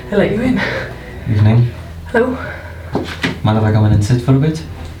 I'll let you in. Evening. Hello. Mind if I come in and sit for a bit?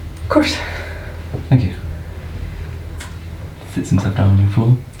 Of course. Thank you. Sits himself down on your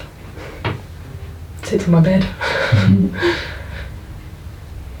floor. Sits on my bed.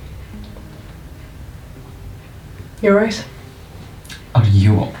 You alright? Are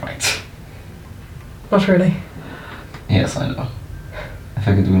you alright? Not really. Yes, I know. I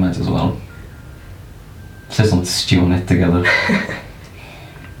figured we might as well. Sit and stew on it together. I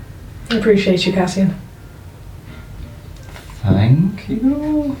appreciate you, Cassian. Thank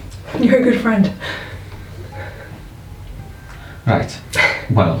you. You're a good friend. Right.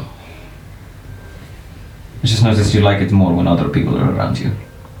 Well. I just noticed you like it more when other people are around you.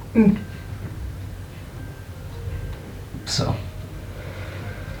 Mm. So.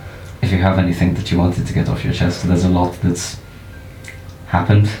 If you have anything that you wanted to get off your chest, there's a lot that's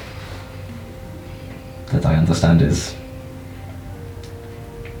happened that I understand is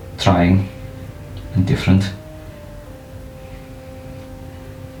trying and different.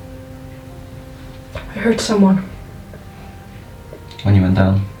 I heard someone. When you went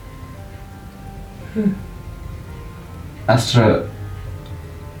down. Hmm. Astra,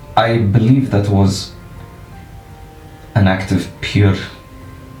 I believe that was an act of pure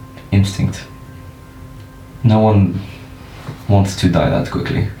instinct. No one wants to die that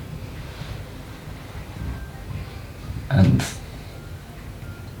quickly. And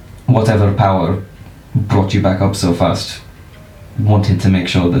whatever power brought you back up so fast wanted to make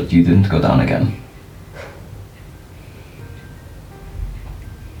sure that you didn't go down again.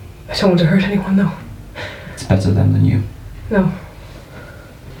 I don't want to hurt anyone, though. It's better them than you. No.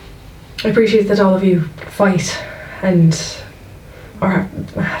 I appreciate that all of you fight and are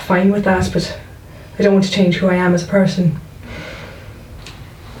fine with that, but I don't want to change who I am as a person.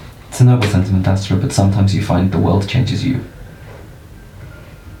 It's a noble sentiment, Astra, but sometimes you find the world changes you.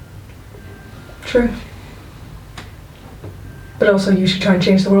 True. But also you should try and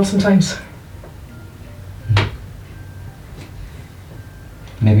change the world sometimes.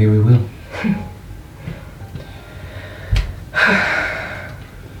 Maybe we will.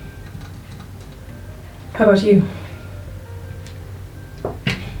 How about you?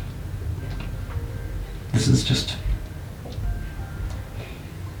 This is just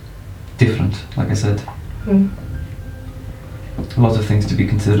different, like I said. Hmm. A lot of things to be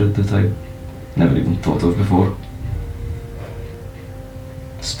considered that I never even thought of before.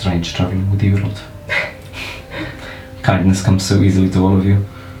 Strange traveling with you lot. Kindness comes so easily to all of you.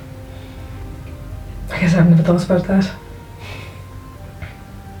 I guess I've never thought about that.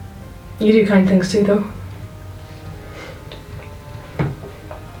 You do kind things too, though.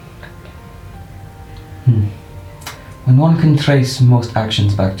 When one can trace most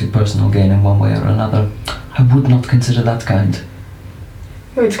actions back to personal gain in one way or another, I would not consider that kind.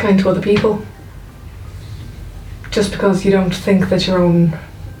 Well, it's kind to other people. Just because you don't think that your own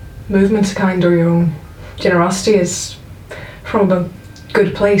movement's kind or your own generosity is from a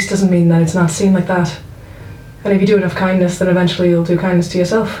good place doesn't mean that it's not seen like that. And if you do enough kindness, then eventually you'll do kindness to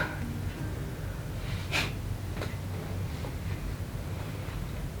yourself.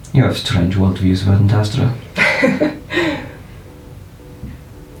 You have strange worldviews, verdant Astra.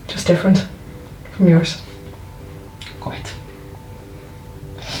 Just different from yours. Quite.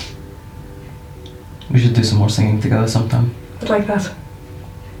 We should do some more singing together sometime. I'd like that.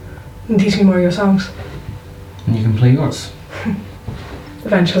 And teach me more of your songs. And you can play yours.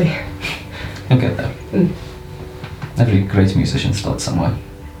 Eventually. You'll get there. Every great musician starts somewhere.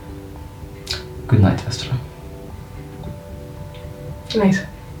 Good night, Astra. Good night.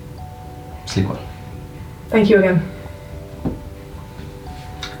 Sleep well. Thank you again.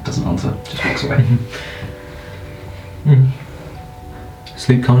 Doesn't answer, just walks away.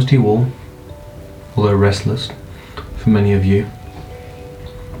 Sleep comes to you all, although restless for many of you.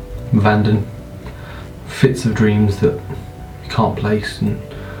 Vanden, fits of dreams that you can't place and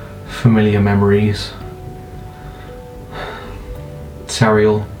familiar memories.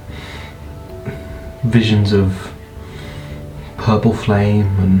 Sariel, visions of purple flame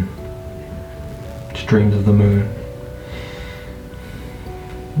and just dreams of the moon,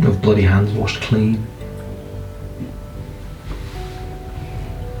 of bloody hands washed clean.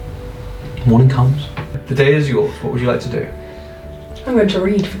 Morning comes. The day is yours. What would you like to do? I'm going to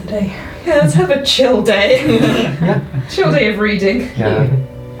read for the day. Yeah, let's have a chill day. Chill day of reading. Yeah.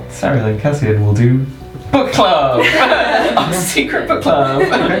 Sariel and Cassian will do book club! Our secret book club!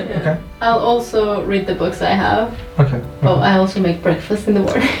 Okay. I'll also read the books I have. Okay. Oh, I also make breakfast in the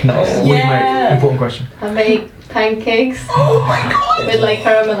morning. Nice. What do you make? Important question. I make pancakes. Oh my god! With like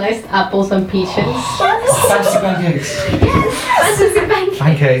caramelized apples and peaches. Fancy pancakes! Yes!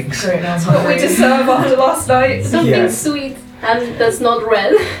 Pancakes. Great, now I'm What we hungry. deserve after last night. Something Yeah. sweet and that's not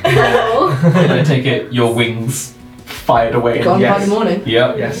red at all. And I take it your wings fired away. Gone by Yes. the morning.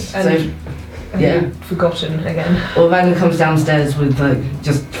 Yep. Yes. So, And yeah. we'd forgotten again. Well, Vanden comes downstairs with like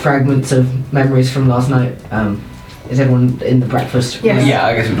just fragments of memories from last night. Is everyone in the breakfast? Yes. Yeah,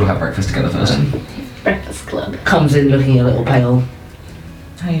 I guess we'll have breakfast together first. Breakfast club. Comes in looking a little pale.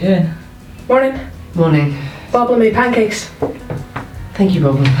 How you doing? Morning. Morning. Bobla made pancakes. Thank you,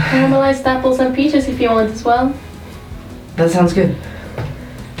 Bob. Caramelized apples and peaches if you want as well. That sounds good.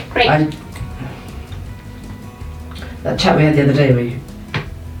 Great. That chat we had the other day where you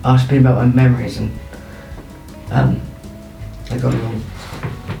asked me about my memories and I got a little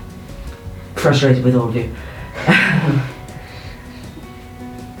frustrated with all of you.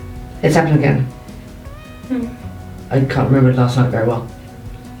 It's happened again. I can't remember it last night very well.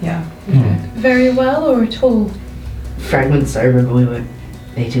 Yeah. Very well or at all? Fragments, I remember we were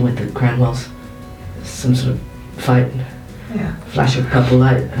eating with the Cranwells. Some sort of fight, Yeah. flash of purple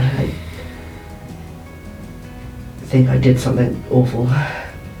light. I think I did something awful.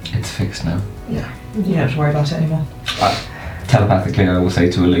 It's fixed now. You don't have to worry about it anymore. Telepathically, I will say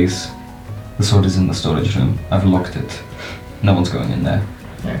to Elise, the sword is in the storage room. I've locked it. No one's going in there.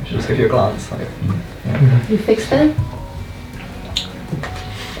 Yeah, she'll just give you a glance. Like, You fixed it?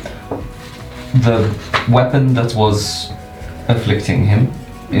 The weapon that was afflicting him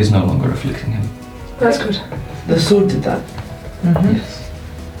is no longer afflicting him. That's good. The sword did that. Mm-hmm. Yes.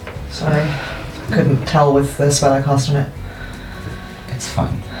 Sorry. Couldn't tell with the spell I cast on it. It's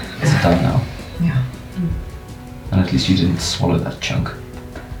fine. It's done now. Yeah. And at least you didn't swallow that chunk.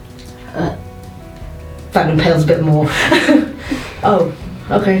 That impales a bit more. Oh,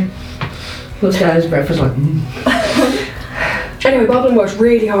 okay. Looks down at his breakfast like, Anyway, Boblin worked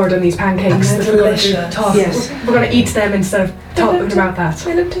really hard on these pancakes. They're that we're gonna do delicious. toss. Yes. We're going to eat them instead of talking about that.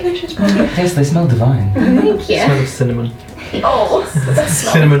 They look delicious. Yes, they smell divine. Thank you. Smell of cinnamon. Oh,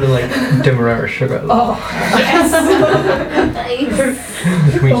 Cinnamon and like demerara sugar. Oh, yes.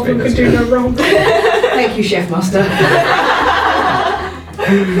 Nice. Which means Boblin made could do no wrong. thank you, Chef Master.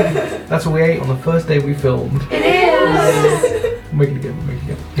 That's what we ate on the first day we filmed. It is. Make it again, make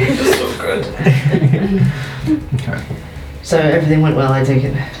it again. so good. Okay. So everything went well, I take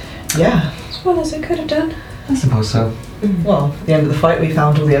it. Yeah. As well as it could have done. I suppose so. Well, at the end of the fight, we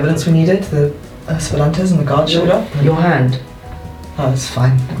found all the evidence we needed. The Speluntas and the guards showed up. Your hand. Oh, it's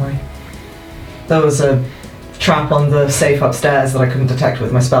fine, don't worry. There was a trap on the safe upstairs that I couldn't detect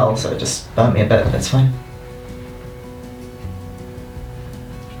with my spell, so it just burnt me a bit, but it's fine.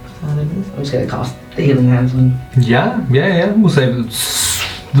 I'm just gonna cast the healing hands on. Yeah. We'll say that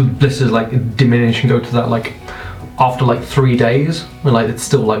the blisters like diminish and go to that like after like 3 days, and like it's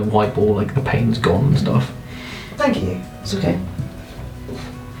still like white ball, like the pain's gone and stuff. Thank you. It's okay.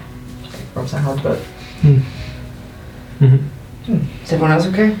 Rubs my hand, but Is everyone else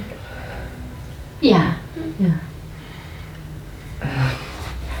okay? Yeah.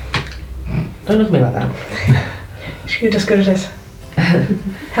 Don't look at me like that. You're just good at it.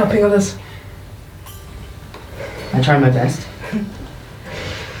 Helping others. I try my best.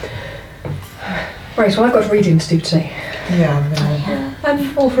 Right, well I've got reading to do today. yeah, I'm gonna,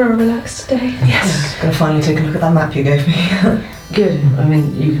 I'm all for a relaxed day. Yes. gonna finally take a look at that map you gave me. Good. I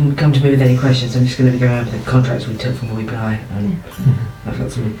mean, you can come to me with any questions. I'm just going to be going over the contracts we took from the Weeping Eye. And I've got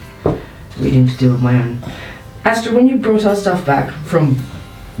some reading to do of my own. Astra, when you brought our stuff back from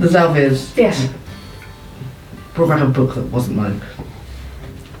the Zalvirs, Yes. brought back a book that wasn't mine.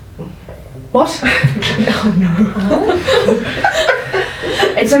 What?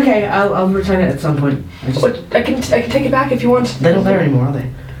 It's okay. I'll return it at some point. But I can take it back if you want. They're not there anymore, are they?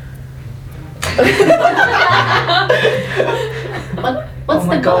 What's oh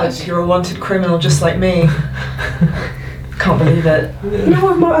my the god, book? you're a wanted criminal just like me. Can't believe it.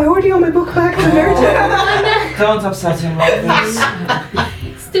 No, I already own my book back from Meredith. Don't upset him like this.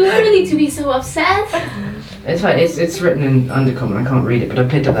 It's too early to be so upset. It's fine. It's written in Undercommon. I can't read it, but I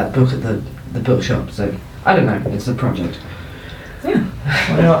picked up that book at the bookshop. So I don't know. It's a project.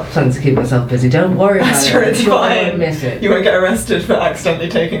 Why not? Something to keep myself busy. Don't worry about That's it. right, it's I'm sure I fine. won't miss it. You won't get arrested for accidentally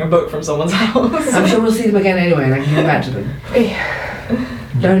taking a book from someone's house. I'm sure we'll see them again anyway, and I can get back to them. Okay.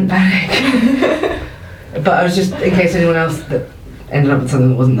 Don't panic. But I was just in case anyone else that ended up with something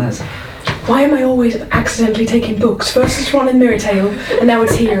that wasn't theirs. Why am I always accidentally taking books? First it's one in Mirrortail, and now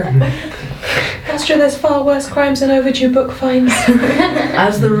it's here. Astra, there's far worse crimes than overdue book fines.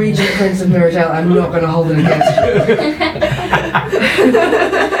 As the Regent Prince of Mirrodale, I'm not going to hold it against you. You're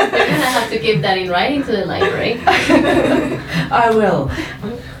gonna have to give that in writing to the library. I will.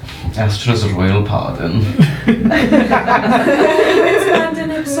 Astra's royal pardon. Expand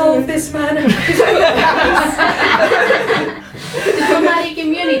and absolve this man. Diplomatic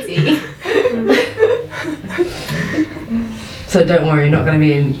immunity. So don't worry, you're not going to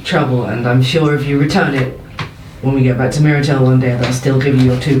be in trouble, and I'm sure if you return it when we get back to Mirrodale one day, they'll still give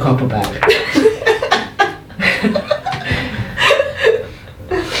you your 2 copper back.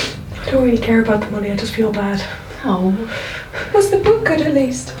 I don't really care about the money, I just feel bad. Oh. Was the book good at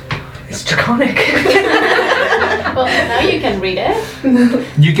least? It's draconic. Well, now you can read it.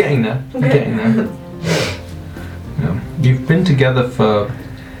 You're getting there. You're getting there. Yeah. You've been together for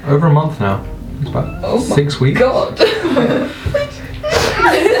over a month now. It's about 6 weeks. God.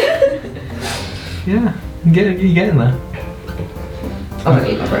 Yeah, you're getting there. I'm going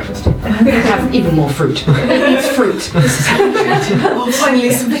to eat my breakfast. I'm going to have even more fruit. It's fruit. Oh,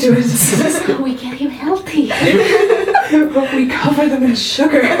 finally some vitamins. This is how we get him healthy. We cover them in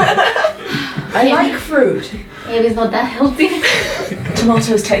sugar. I like fruit. Maybe it's not that healthy.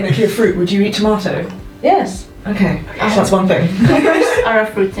 Tomato is technically a fruit. Would you eat tomato? Yes. Okay, that's one thing. Peppers are a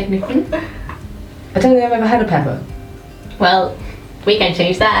fruit technically. I don't think I've ever had a pepper. Well, we can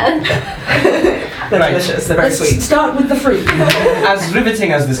change that. They're Right. delicious. They're very Let's sweet. start with the fruit. As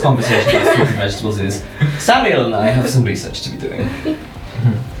riveting as this conversation about fruit and vegetables is, Samuel and I have some research to be doing.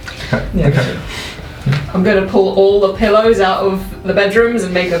 Yeah. Okay. I'm gonna pull all the pillows out of the bedrooms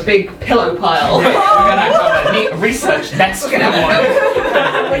and make a big pillow pile. We're gonna have a neat research desk for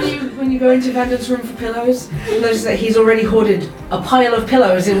everyone. go into Vandal's room for pillows, you'll notice that he's already hoarded a pile of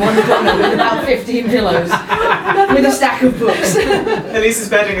pillows in one corner with about 15 pillows, with a stack of books. Elise's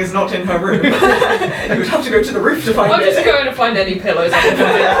bedding is not in her room. You would have to go to the roof to find I'm just it. going to find any pillows I can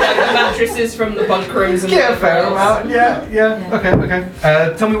find, like the mattresses from the bunk rooms and Yeah, whatever fair else. amount. Yeah.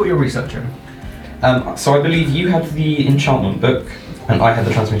 Okay. Tell me what you're researching. So I believe you had the enchantment book, and I had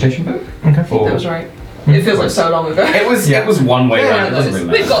the transmutation book. Okay. I think that was right. It feels like so long ago. It was. Yeah. It was one way Yeah, round. It doesn't really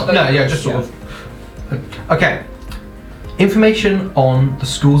matter. We've got them. No, yeah, just sort of. Okay. Information on the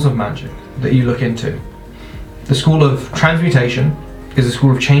schools of magic that you look into. The school of transmutation is a school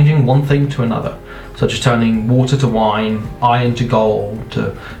of changing one thing to another, such as turning water to wine, iron to gold,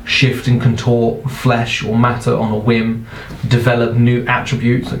 to shift and contort flesh or matter on a whim, develop new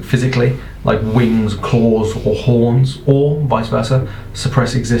attributes like physically, like wings, claws, or horns, or vice versa,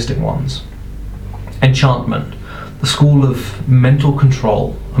 suppress existing ones. Enchantment, the school of mental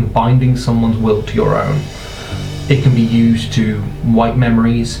control and binding someone's will to your own. It can be used to wipe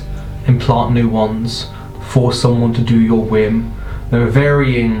memories, implant new ones, force someone to do your whim. There are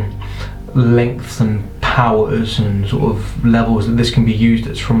varying lengths and powers and sort of levels that this can be used.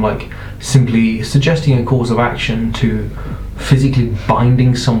 It's from like simply suggesting a course of action to physically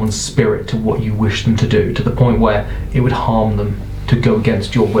binding someone's spirit to what you wish them to do, to the point where it would harm them to go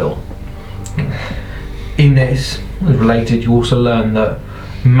against your will. In this, as related, you also learn that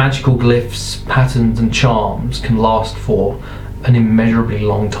magical glyphs, patterns and charms can last for an immeasurably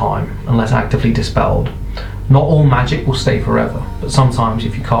long time unless actively dispelled. Not all magic will stay forever, but sometimes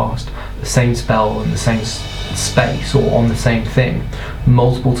if you cast the same spell in the same space or on the same thing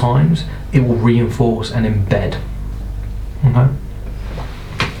multiple times, it will reinforce and embed. Okay?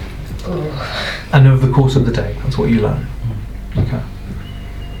 And over the course of the day, that's what you learn. Okay.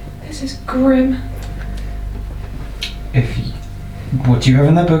 This is grim. If what you have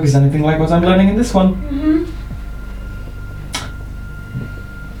in that book is anything like what I'm learning in this one.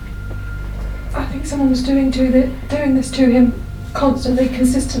 I think someone was doing this to him constantly,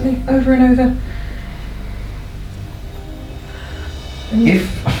 consistently, over and over. And If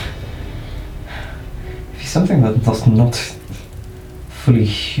he's something that was not fully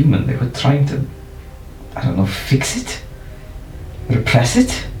human, they were trying to, I don't know, fix it? Repress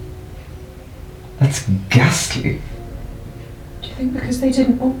it? That's ghastly. do you think because they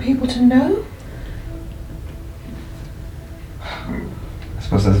didn't want people to know? I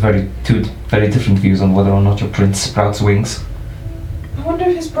suppose there's two very different views on whether or not your prince sprouts wings. I wonder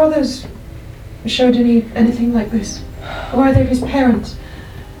if his brothers showed anything like this, or either of his parents.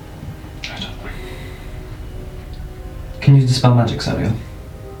 I don't know. Can you dispel magic, Samuel?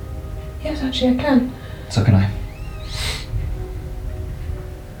 Yes, actually, I can. So can I.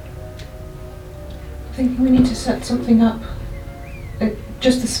 I'm thinking we need to set something up.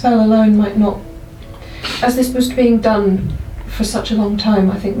 Just the spell alone might not. As this was being done for such a long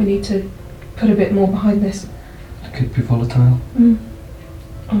time, I think we need to put a bit more behind this. It could be volatile.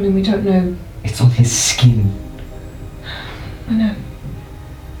 I mean, we don't know. It's on his skin. I know.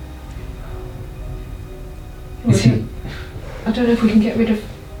 Is he? I don't know if we can get rid of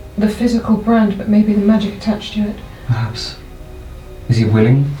the physical brand, but maybe the magic attached to it. Perhaps. Is he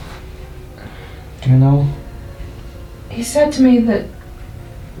willing? Do you know? He said to me that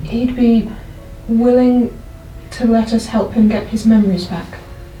he'd be willing to let us help him get his memories back.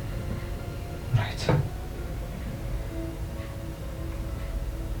 Right.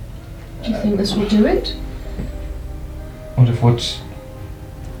 Do you think this will do it? If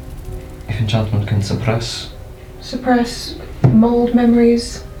enchantment can suppress, Suppress, mold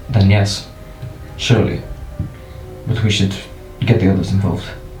memories? then yes. Surely. But we should get the others involved.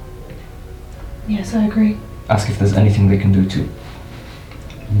 Yes, I agree. Ask if there's anything they can do to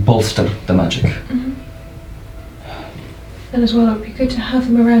bolster the magic. And as well, it would be good to have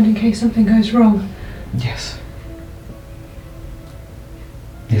them around in case something goes wrong. Yes.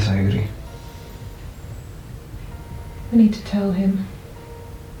 Yes, I agree. We need to tell him.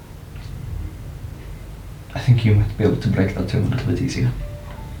 I think you might be able to break that to him a little bit easier.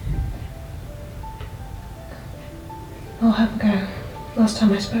 I'll have a go. Last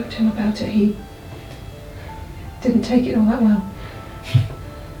time I spoke to him about it, he didn't take it all that well.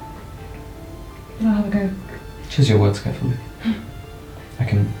 But I'll have a go. Choose your words carefully. I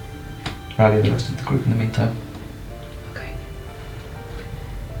can rally the rest of the group in the meantime. Okay.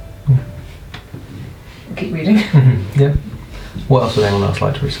 I'll keep reading. Yeah. What else would anyone else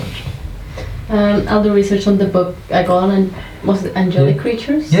like to research? I'll do research on the book I got on, and was it angelic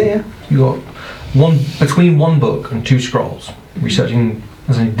creatures? Yeah. You got between one book and 2 scrolls, researching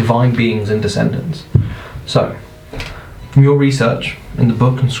as in divine beings and descendants. So, from your research, in the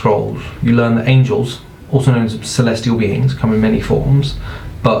book and scrolls, you learn that angels, also known as celestial beings, come in many forms,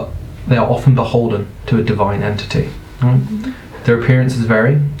 but they are often beholden to a divine entity. Right? Their appearances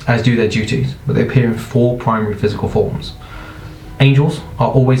vary, as do their duties, but they appear in 4 primary physical forms. Angels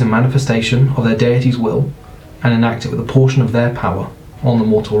are always a manifestation of their deity's will and enact it with a portion of their power on the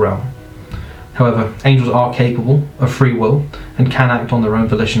mortal realm. However, angels are capable of free will and can act on their own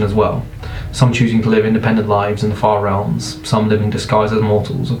volition as well, some choosing to live independent lives in the far realms, some living disguised as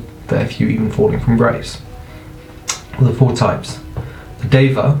mortals, a fair few even falling from grace. The 4 types. The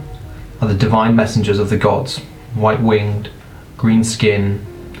Deva are the divine messengers of the gods, white-winged, green skin,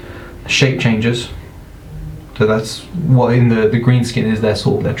 shape changers. So that's what in the green skin is their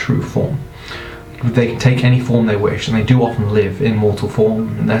sort of their true form. They can take any form they wish, and they do often live in mortal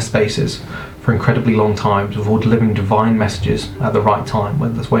form in their spaces for incredibly long times before delivering divine messages at the right time,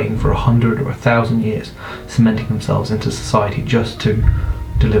 whether that's waiting for 100 or 1,000 years, cementing themselves into society just to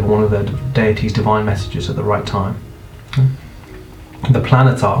deliver one of their deity's divine messages at the right time. The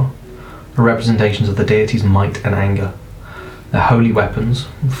Planetar are representations of the deity's might and anger. They're holy weapons,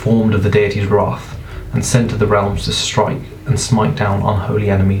 formed of the deity's wrath, and sent to the realms to strike and smite down unholy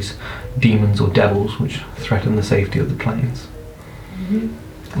enemies, demons or devils which threaten the safety of the planes.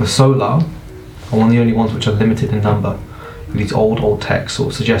 The Solar are one of the only ones which are limited in number, with these old texts sort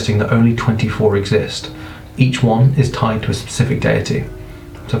of suggesting that only 24 exist. Each one is tied to a specific deity.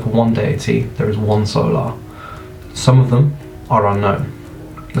 So for one deity, there is one Solar. Some of them are unknown.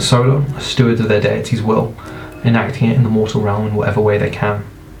 The Solar are stewards of their deity's will, enacting it in the mortal realm in whatever way they can.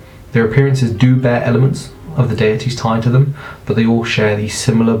 Their appearances do bear elements of the deities tied to them, but they all share these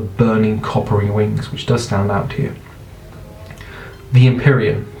similar burning coppery wings, which does stand out to you. The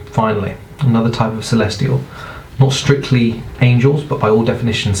Empyrean, finally, another type of celestial, not strictly angels, but by all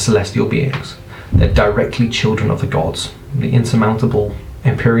definitions celestial beings. They're directly children of the gods. The insurmountable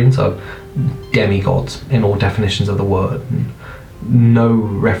Empyreans are demigods in all definitions of the word. No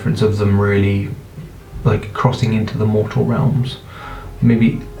reference of them really like crossing into the mortal realms.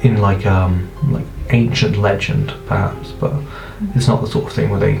 Maybe in like ancient legend perhaps, but it's not the sort of thing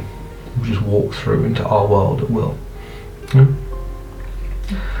where they just walk through into our world at will.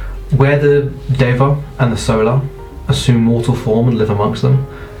 Where the Deva and the Solar assume mortal form and live amongst them,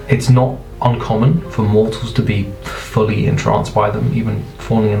 it's not uncommon for mortals to be fully entranced by them, even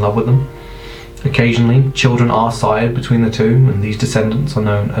falling in love with them. Occasionally, children are sired between the two, and these descendants are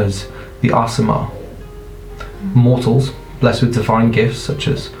known as the Asimar. Mortals, blessed with divine gifts such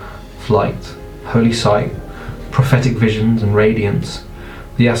as flight, holy sight, prophetic visions and radiance,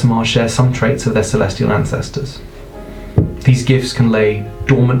 the Asimar share some traits of their celestial ancestors. These gifts can lay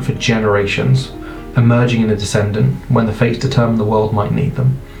dormant for generations, emerging in a descendant when the fates determine the world might need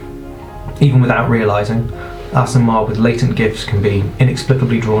them. Even without realising, Asimar with latent gifts can be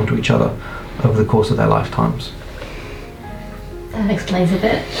inexplicably drawn to each other over the course of their lifetimes. That explains a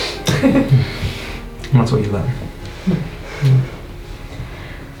bit. And that's what you learn.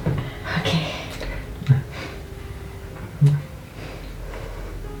 Okay.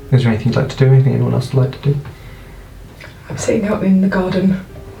 Is there anything you'd like to do? Anything anyone else would like to do? I'm sitting out in the garden.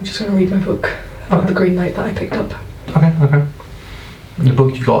 I'm just going to read my book about the Green Knight that I picked up. Okay. The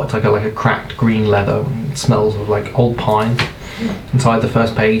book you got, it's like a cracked green leather, and it smells of like old pine. Inside the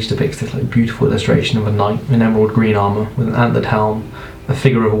first page depicts this like beautiful illustration of a knight in emerald green armour with an antlered helm, a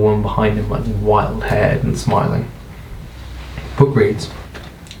figure of a woman behind him, like wild haired and smiling. The book reads,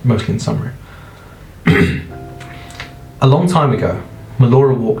 mostly in summary. A long time ago,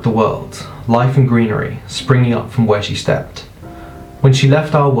 Melora walked the world, life and greenery springing up from where she stepped. When she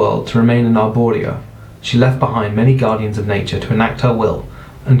left our world to remain in Arborea, she left behind many guardians of nature to enact her will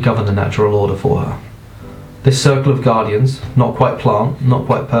and govern the natural order for her. This circle of guardians, not quite plant, not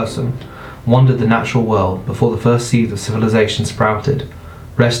quite person, wandered the natural world before the first seeds of civilization sprouted,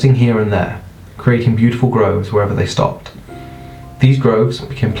 resting here and there, creating beautiful groves wherever they stopped. These groves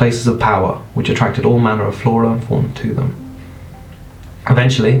became places of power which attracted all manner of flora and fauna to them.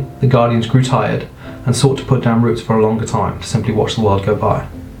 Eventually, the guardians grew tired and sought to put down roots for a longer time to simply watch the world go by.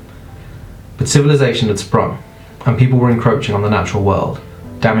 But civilization had sprung, and people were encroaching on the natural world,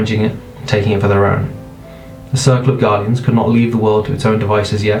 damaging it and taking it for their own. The circle of guardians could not leave the world to its own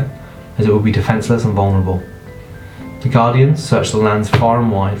devices yet, as it would be defenceless and vulnerable. The guardians searched the lands far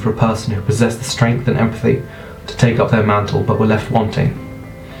and wide for a person who possessed the strength and empathy to take up their mantle, but were left wanting.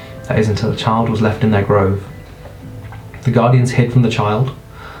 That is, until a child was left in their grove. The guardians hid from the child,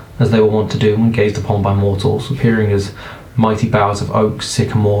 as they were wont to do when gazed upon by mortals, appearing as mighty boughs of oak,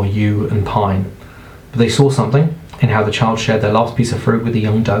 sycamore, yew, and pine. But they saw something in how the child shared their last piece of fruit with the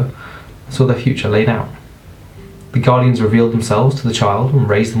young doe, and saw their future laid out. the guardians revealed themselves to the child and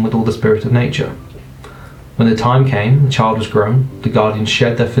raised them with all the spirit of nature. When the time came, the child was grown, the guardians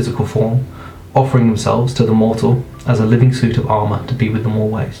shed their physical form, offering themselves to the mortal as a living suit of armour to be with them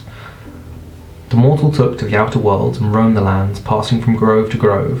always. The mortal took to the outer worlds and roamed the lands, passing from grove to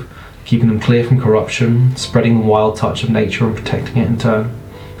grove, keeping them clear from corruption, spreading the wild touch of nature and protecting it in turn.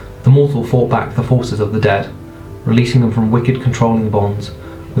 The mortal fought back the forces of the dead, releasing them from wicked controlling bonds,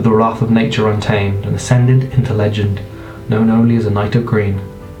 with the wrath of nature untamed, and ascended into legend, known only as a Knight of Green.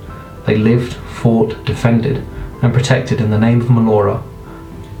 They lived, fought, defended, and protected in the name of Melora,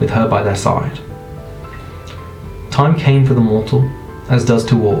 with her by their side. Time came for the mortal, as does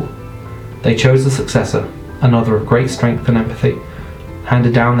to all. They chose a successor, another of great strength and empathy,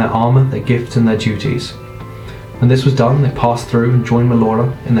 handed down their armour, their gifts, and their duties. When this was done, they passed through and joined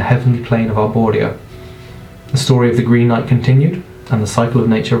Melora in the heavenly plane of Arborea. The story of the Green Knight continued, and the cycle of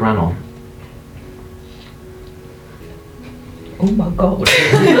nature ran on. Oh my god.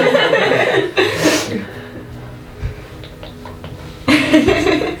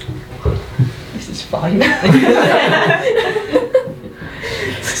 This is fine.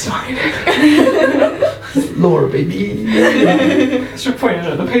 This is fine. Laura, baby. She's pointing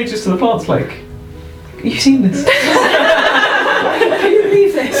at the pages to the plants like, you've seen this. Can you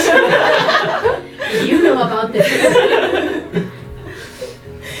believe this? You know about this.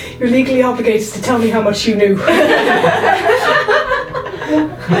 You're legally obligated to tell me how much you knew.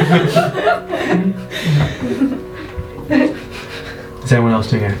 Is anyone else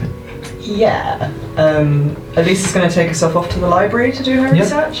doing anything? Yeah. Elise is going to take herself off to the library to do her Yeah.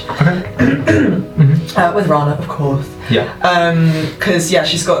 research. Okay. With Rana, of course. Yeah. Because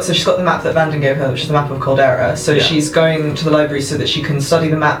she's got the map that Vanden gave her, which is the map of Caldera. So Yeah. she's going to the library so that she can study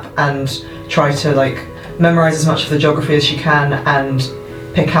the map and try to memorize as much of the geography as she can and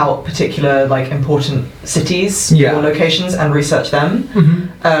pick out particular important cities Yeah. or locations and research them.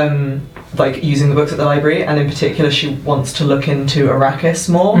 Using the books at the library, and in particular she wants to look into Arrakis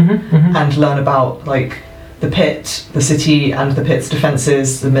more and learn about the pit, the city and the pit's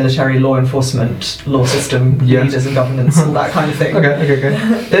defences, the military, law enforcement, law system, Yeah. leaders and governance, all that kind of thing.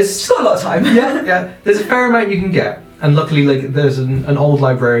 Okay. She's got a lot of time. Yeah. There's a fair amount you can get, and luckily, there's an old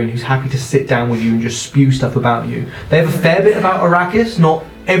librarian who's happy to sit down with you and just spew stuff about you. They have a fair bit about Arrakis, not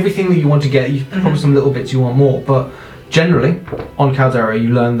everything that you want to get. You probably some little bits you want more, but generally, on Caldera, you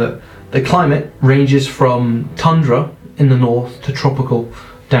learn that the climate ranges from tundra in the north to tropical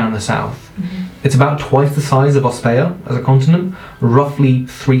down in the south. It's about twice the size of Ospeia as a continent, roughly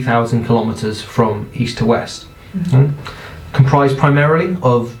 3,000 kilometres from east to west. Comprised primarily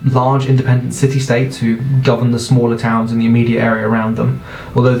of large independent city-states who govern the smaller towns in the immediate area around them,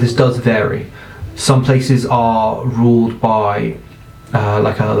 although this does vary. Some places are ruled by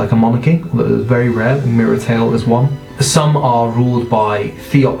like a monarchy, that is very rare, and Mirrortail is one. Some are ruled by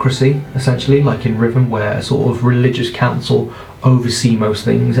theocracy, essentially, like in Riven, where a sort of religious council oversee most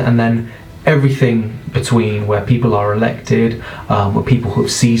things, and then everything between, where people are elected, where people who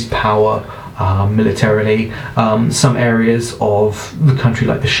have seized power militarily. Some areas of the country,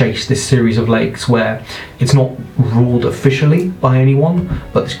 like the Chase, this series of lakes, where it's not ruled officially by anyone,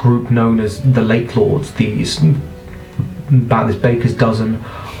 but this group known as the Lake Lords, about this baker's dozen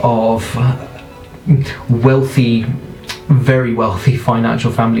of very wealthy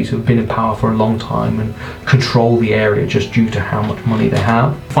financial families who have been in power for a long time and control the area just due to how much money they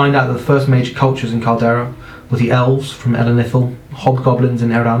have. Find out that the first major cultures in Caldera were the elves from Elenithal, hobgoblins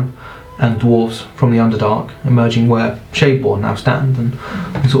in Eran, and dwarves from the Underdark, emerging where Shadeborn now stand, and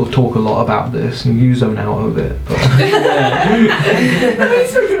we sort of talk a lot about this, and you zone out of it. But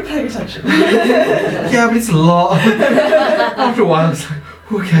It's really good at paying attention. yeah, but it's a lot. After a while, it's like,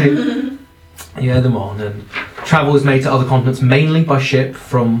 okay. Yeah, them on, and travel is made to other continents mainly by ship,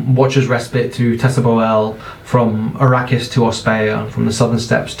 from Watcher's Respite to Tessaboel, from Arrakis to Ospeia, from the southern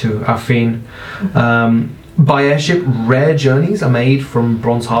steppes to Affine. By airship, rare journeys are made from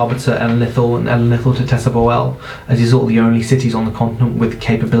Bronze Harbour to Elenithal and Elenithal to Tessaboel, as these are all the only cities on the continent with the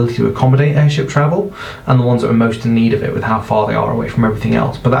capability to accommodate airship travel, and the ones that are most in need of it with how far they are away from everything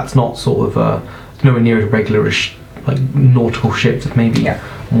else. But that's not sort of nowhere near as regular as nautical ships. It's maybe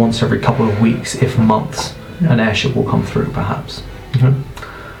once every couple of weeks, if months, an airship will come through, perhaps.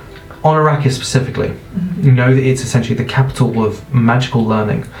 On Arrakis specifically, you know that it's essentially the capital of magical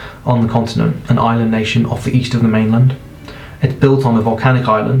learning on the continent, an island nation off the east of the mainland. It's built on a volcanic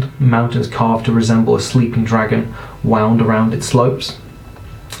island, mountains carved to resemble a sleeping dragon wound around its slopes.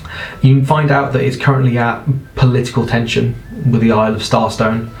 You can find out that it's currently at political tension with the Isle of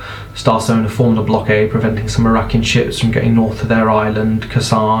Starstone. Starstone have formed a blockade preventing some Arakian ships from getting north to their island,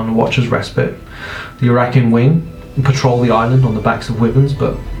 Kasan, Watcher's Respite. The Arakian wing patrol the island on the backs of wyverns,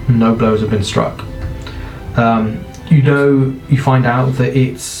 but no blows have been struck. You find out that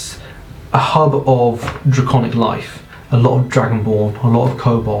it's a hub of draconic life. A lot of dragonborn, a lot of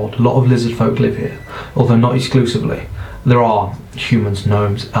kobold, a lot of lizard folk live here, although not exclusively. There are humans,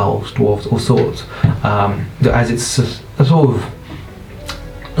 gnomes, elves, dwarves, all sorts. As it's a sort of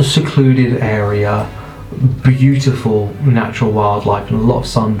a secluded area, beautiful natural wildlife, and a lot of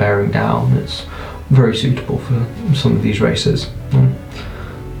sun bearing down. It's very suitable for some of these races.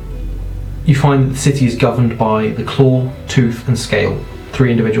 You find that the city is governed by the Claw, Tooth, and Scale,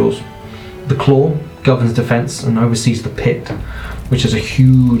 3 individuals. The Claw governs defence and oversees the Pit, which is a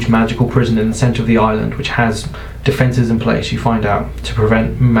huge magical prison in the centre of the island, which has defences in place, you find out, to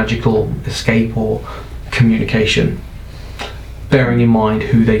prevent magical escape or communication, bearing in mind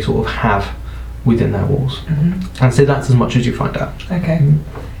who they sort of have within their walls. And so that's as much as you find out. Okay.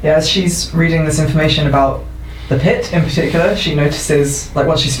 Yeah, as she's reading this information about the Pit in particular, she notices, like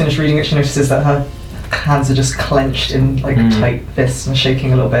once she's finished reading it, she notices that her hands are just clenched in like tight fists and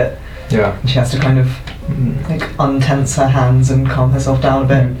shaking a little bit. Yeah. And she has to kind of like untense her hands and calm herself down a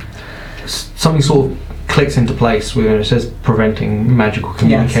bit. Something sort of clicks into place when it says preventing magical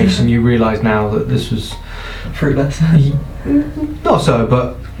communication. You realise now that this was fruitless. Not so,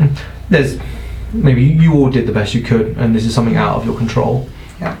 but there's maybe you all did the best you could, and this is something out of your control.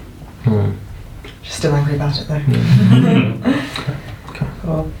 Yeah. She's still angry about it though. Okay.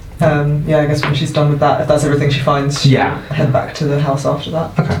 Cool. Yeah, I guess when she's done with that, if that's everything she finds, she'll head back to the house after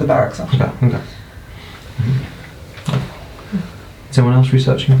that, to the barracks after that. Okay. Is anyone else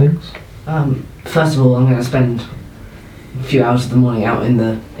researching things? First of all, I'm going to spend a few hours of the morning out in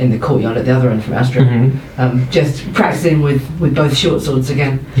the courtyard at the other end from Astra, just practicing with both short swords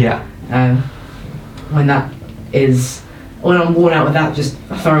again. Yeah. When I'm worn out with that, just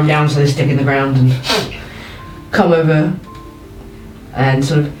throw them down so they stick in the ground and come over and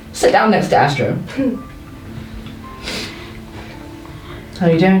sort of sit down next to Astro. How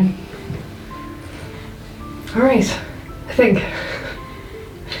are you doing? Alright, I think.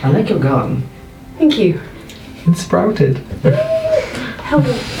 I like your garden. Thank you. It's sprouted. Help.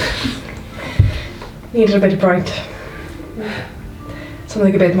 Needed a bit bright.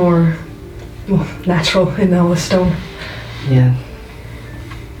 Something a bit more, well, natural in all the stone. Yeah.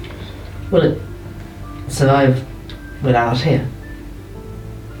 Will it survive without here?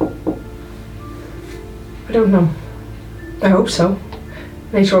 I don't know. I hope so.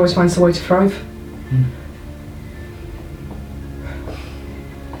 Nature always finds the way to thrive.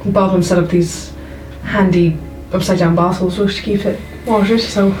 Bodlum set up these handy upside down bottles to keep it watered,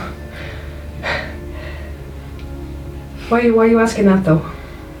 so... Why are you asking that though?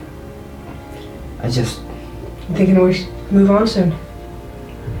 I'm thinking we should move on soon.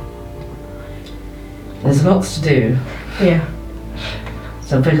 There's lots to do. Yeah.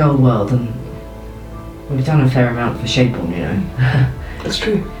 It's a big old world, and we've done a fair amount for Shapeon, you know. That's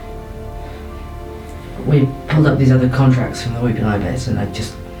true. We pulled up these other contracts from the Weeping Eye base, and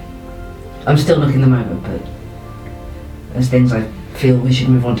I'm still looking them over, but there's things I feel we should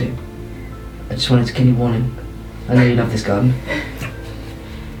move on to. I just wanted to give you warning. I know you love this garden.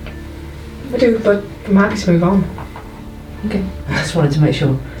 I do, but I'm happy to move on. Okay. I just wanted to make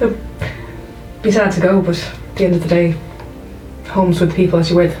sure. Be sad to go, but at the end of the day, home's with the people that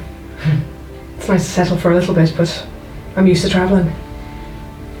you're with. It's nice to settle for a little bit, but I'm used to travelling.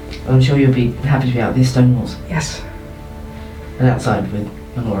 I'm sure you'll be happy to be out of these stone walls. Yes. And outside with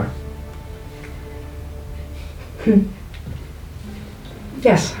Melora.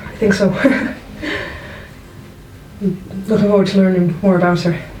 Yes, I think so. Looking forward to learning more about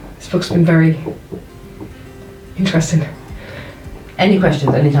her. This book's been very interesting. Any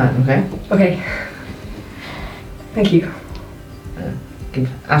questions, anytime, okay? Okay. Thank you. Give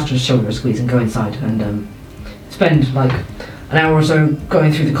Astra's shoulder a squeeze and go inside and spend like an hour or so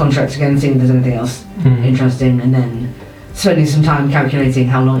going through the contracts again, seeing if there's anything else interesting, and then spending some time calculating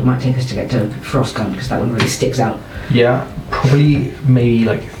how long it might take us to get to Frostgun, because that one really sticks out. Yeah, probably maybe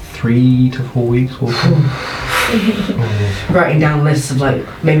like 3 to 4 weeks or so. Writing down lists of like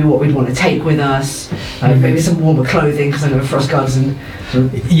maybe what we'd want to take with us, maybe some warmer clothing, because I know Frostguard's in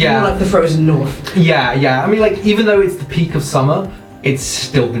more like the frozen north. Yeah. I mean, like, even though it's the peak of summer, it's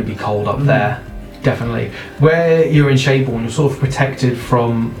still going to be cold up there. Definitely. Where you're in Shapeon, you're sort of protected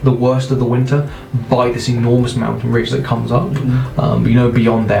from the worst of the winter by this enormous mountain ridge that comes up. But you know,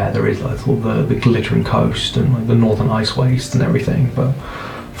 beyond there is like sort of the glittering coast and like the northern ice waste and everything. But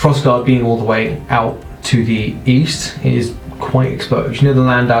Frostguard being all the way out to the east is quite exposed. You know, the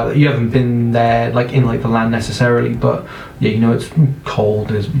land out, you haven't been there like in like the land necessarily, but yeah, you know, it's cold.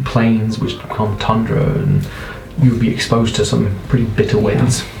 There's plains which become tundra, and you would be exposed to some pretty bitter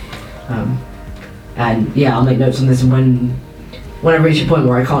winds. And yeah, I'll make notes on this, and when I reach a point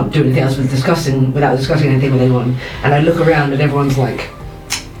where I can't do anything else without discussing anything with anyone, and I look around and everyone's like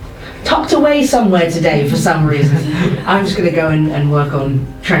tucked away somewhere today for some reason, I'm just gonna go and work on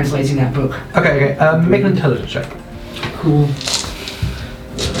translating that book. Okay. Make an intelligence check. Cool.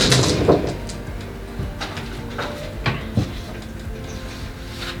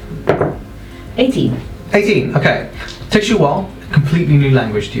 $18. 18. Okay. Takes you a while. Completely new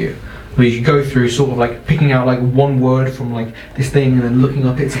language to you. Where you go through sort of like picking out like one word from like this thing and then looking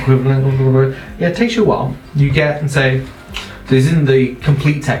up its equivalent. Yeah, it takes you a while. You get and say, so this isn't the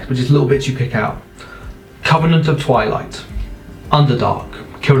complete text, but just little bits you pick out. Covenant of Twilight, Underdark,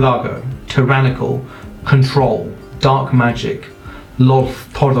 Kirago, Tyrannical, Control, Dark Magic,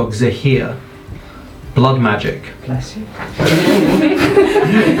 Lolth Tordog Zehir, Blood Magic, Bless you.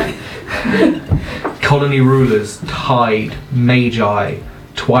 Colony Rulers, Tide, Magi,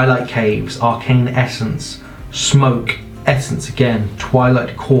 Twilight Caves, Arcane Essence, Smoke, Essence again,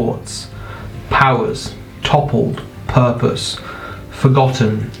 Twilight Quartz, Powers, Toppled, Purpose,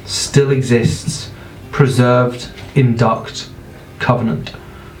 Forgotten, Still Exists, Preserved, Induct, Covenant.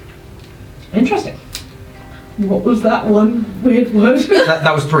 Interesting. What was that one weird word?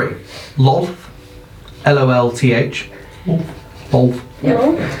 That was 3. Lolth, Lolth, Lolth,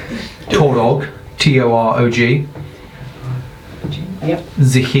 Torog, Torog, Yep.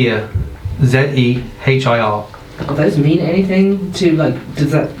 Zehir, Zehir. Do those mean anything to, like,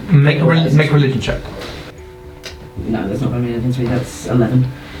 does that... Make a religion check. No, that's not going to mean anything to me. That's 11.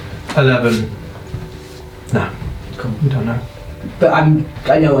 11. No, Cool. we don't know. But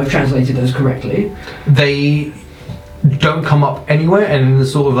I know I've translated those correctly. They don't come up anywhere, and in the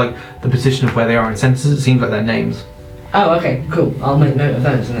sort of like the position of where they are in sentences, it seems like they're names. Oh, okay, cool. I'll make note of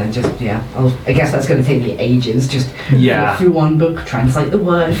those and then just, yeah. I guess that's going to take me ages. Just Yeah. look through one book, translate the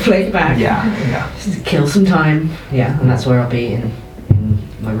word, play it back. Yeah. Just kill some time. Yeah, and that's where I'll be in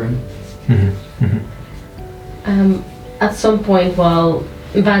my room. At some point while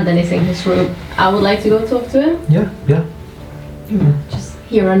Vanden is in his room, I would like to go talk to him. Yeah. Just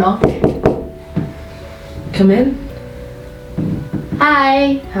hear a knock. Come in.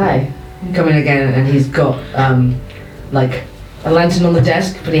 Hi. Hi. Come in again, and he's got like a lantern on the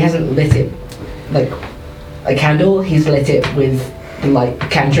desk, but he hasn't lit it like a candle. He's lit it with the light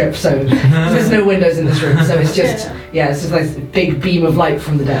cantrip, so there's no windows in this room. So it's just it's just like a big beam of light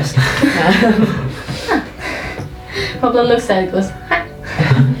from the desk. Pablo looks at it, goes, hi.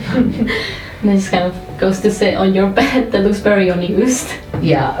 And then just kind of goes to sit on your bed that looks very unused.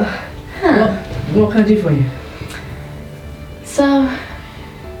 Yeah. Huh. What can I do for you? So,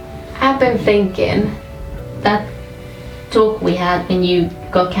 I've been thinking that talk we had when you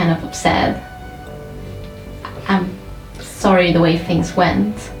got kind of upset. I'm sorry the way things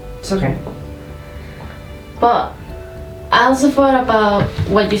went. It's okay. But I also thought about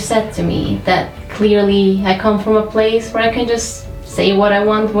what you said to me, that clearly I come from a place where I can just say what I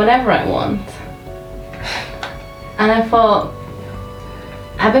want whenever I want. And I thought,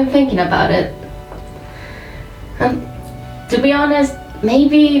 I've been thinking about it. And to be honest,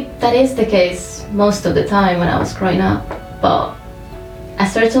 maybe that is the case most of the time when I was growing up. But I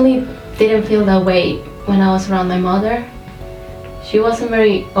certainly didn't feel that way when I was around my mother. She wasn't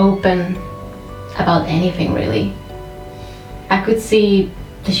very open about anything really. I could see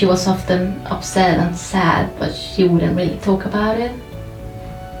that she was often upset and sad, but she wouldn't really talk about it.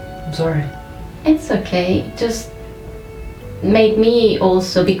 I'm sorry. It's okay, it just made me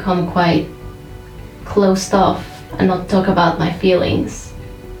also become quite closed off and not talk about my feelings.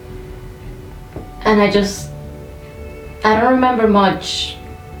 And I don't remember much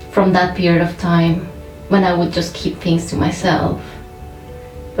from that period of time when I would just keep things to myself,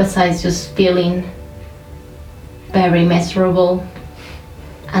 besides just feeling very miserable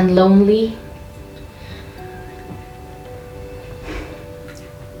and lonely.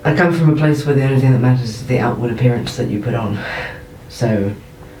 I come from a place where the only thing that matters is the outward appearance that you put on. So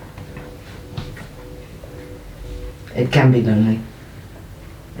it can be lonely.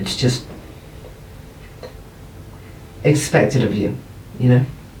 It's just expected of you, you know?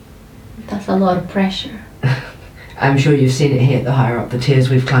 That's a lot of pressure. I'm sure you've seen it here, the higher up the tiers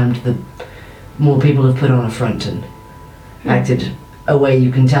we've climbed, the more people have put on a front and acted a way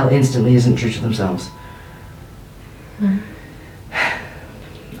you can tell instantly isn't true to themselves.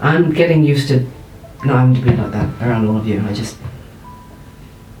 I'm getting used to not having to be like that around all of you.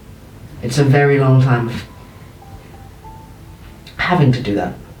 It's a very long time of having to do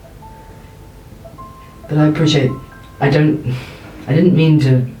that. But I appreciate, I didn't mean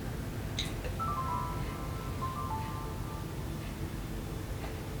to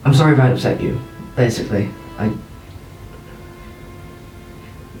I'm sorry if I upset you, basically. I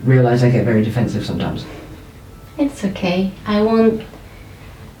realise I get very defensive sometimes. It's okay. I won't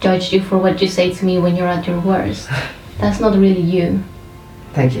judge you for what you say to me when you're at your worst. That's not really you.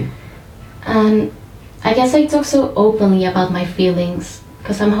 Thank you. And I guess I talk so openly about my feelings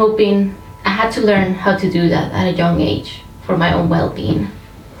because I'm hoping I had to learn how to do that at a young age for my own well-being.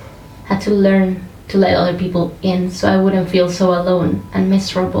 Had to learn to let other people in so I wouldn't feel so alone and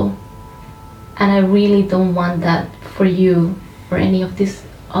miserable. And I really don't want that for you or any of these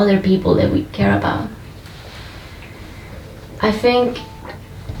other people that we care about. I think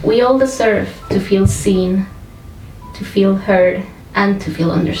we all deserve to feel seen, to feel heard, and to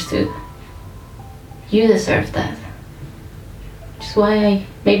feel understood. You deserve that. Which is why I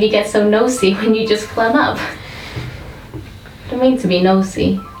maybe get so nosy when you just climb up. I don't mean to be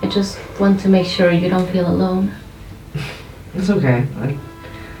nosy. I just want to make sure you don't feel alone. It's okay.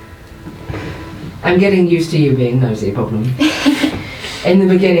 I'm getting used to you being nosy, problem. In the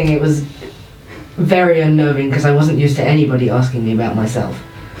beginning it was very unnerving because I wasn't used to anybody asking me about myself.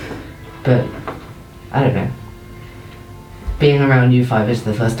 But, I don't know. Being around you five is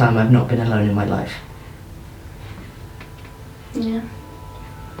the first time I've not been alone in my life. Yeah.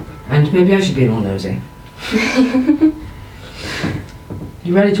 And maybe I should be more nosy.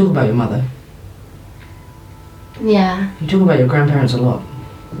 You rarely talk about your mother. Yeah. You talk about your grandparents a lot.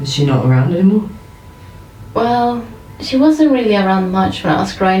 Is she not around anymore? Well, she wasn't really around much when I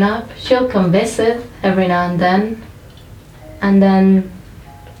was growing up. She'll come visit every now and then. And then,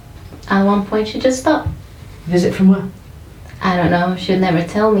 at one point, she just stopped. Visit from where? I don't know, she'd never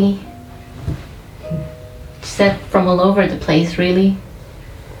tell me. She said from all over the place, really.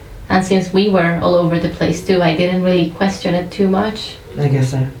 And since we were all over the place too, I didn't really question it too much. I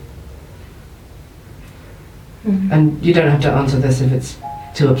guess so. Mhm. And you don't have to answer this if it's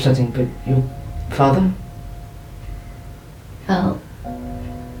too upsetting, but your father? Well,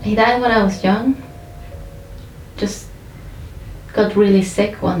 he died when I was young. Just got really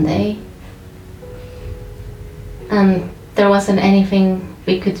sick one day. And there wasn't anything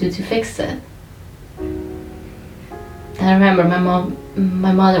we could do to fix it. I remember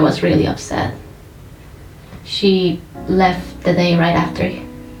my mother was really upset. She left the day right after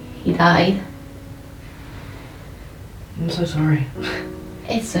he died. I'm so sorry.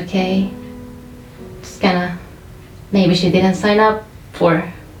 It's okay. Just kinda, maybe she didn't sign up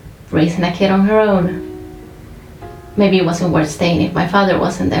for raising a kid on her own. Maybe it wasn't worth staying if my father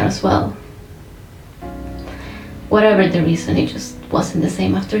wasn't there as well. Whatever the reason, it just wasn't the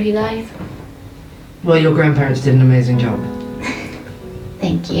same after he died. Well, your grandparents did an amazing job.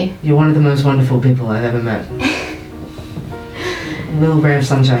 Thank you. You're one of the most wonderful people I've ever met. A little ray of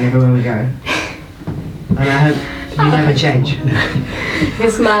sunshine everywhere we go. And I hope you never change. He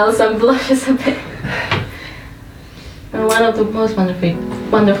smiles and blushes a bit. And one of the most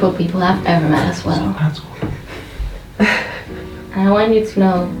wonderful people I've ever met as well. And I want you to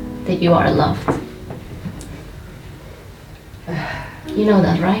know that you are loved. You know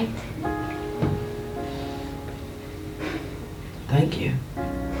that, right? Thank you.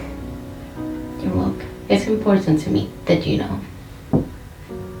 You're welcome. It's important to me that you know.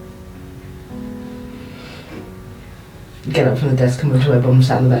 Get up from the desk, come over to where Bum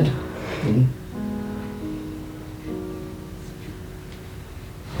sat on the bed.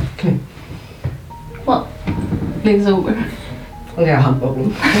 Come here. What? Leans over. I'll get a hug, Bubble.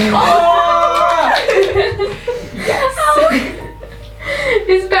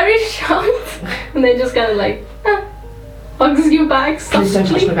 He's very shocked. And then just kind of like, hugs you back Please don't touch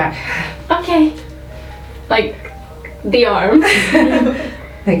softly. my back. Okay. Like, the arm.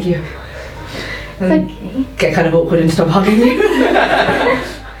 Thank you. It's okay. Get kind of awkward and stop hugging you.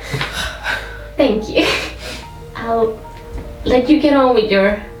 Thank you. I'll let you get on with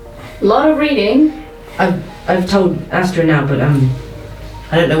your lot of reading. I've told Astra now, but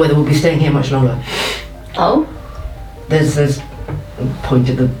I don't know whether we'll be staying here much longer. Oh? There's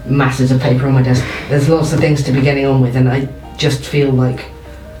pointed the masses of paper on my desk. There's lots of things to be getting on with, and I just feel like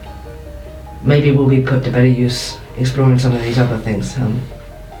maybe we'll be put to better use exploring some of these other things.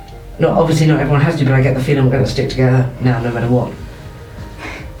 Obviously not everyone has to, but I get the feeling we're going to stick together now, no matter what.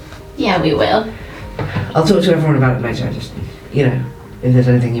 Yeah, we will. I'll talk to everyone about it later. Just, if there's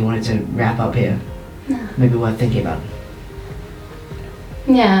anything you wanted to wrap up here, maybe worth thinking about.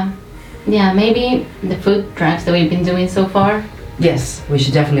 Yeah, maybe the food drives that we've been doing so far. Yes, we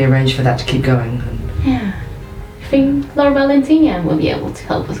should definitely arrange for that to keep going. Yeah. I think Lord Valentinian will be able to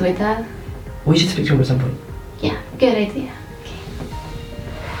help us with that. We should speak to him at some point. Yeah, good idea. Okay.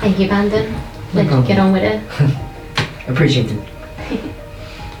 Thank you, Bandon. Let you problem. get on with it. Appreciate it.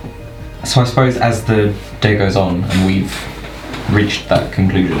 So I suppose as the day goes on and we've reached that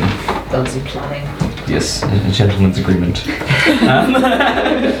conclusion, Done some planning. yes, a gentleman's agreement.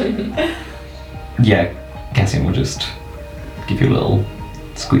 Yeah, Cassian will just give you a little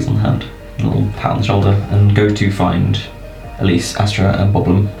squeeze on the hand, a little pat on the shoulder, and go to find Elise, Astra, and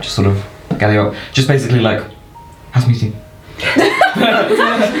Boblum. Just sort of gather you up. Just basically like, house meeting.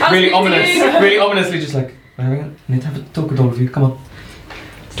 Really ominously, just like, I need to have a talk with all of you. Come on.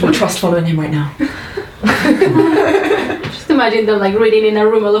 Don't trust following him right now. Just imagine them like reading in a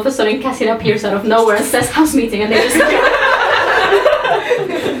room, all of a sudden Cassian appears out of nowhere and says house meeting, and they just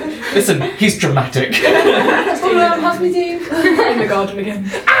Listen, he's dramatic. House meeting. In the garden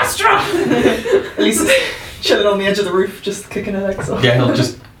again. Astra! Elisa's chilling on the edge of the roof, just kicking her legs off. Yeah, he'll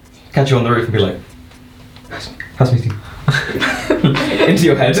just catch you on the roof and be like, house meeting. Into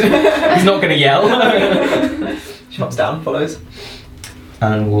your head. He's not gonna yell. She hops down, follows.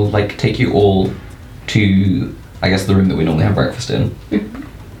 And we'll like take you all to, I guess, the room that we normally have breakfast in.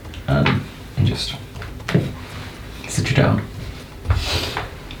 And just sit you down.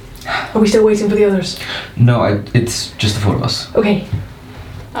 Are we still waiting for the others? No, it's just the four of us. Okay.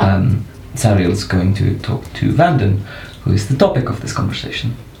 Sariel's going to talk to Vanden, who is the topic of this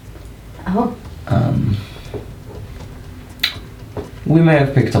conversation. oh, We may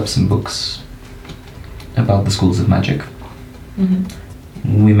have picked up some books about the schools of magic.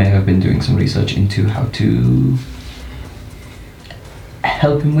 We may have been doing some research into how to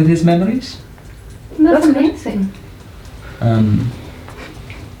help him with his memories. that's amazing.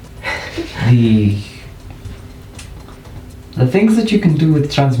 The things that you can do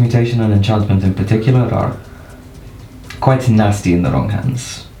with transmutation and enchantment in particular are quite nasty in the wrong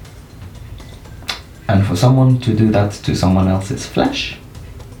hands. And for someone to do that to someone else's flesh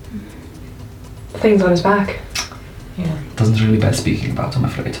Things on his back. Yeah. doesn't really bear speaking about, I'm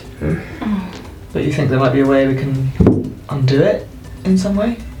afraid. But you think there might be a way we can undo it in some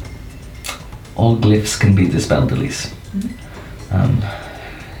way? All glyphs can be dispelled, Elise.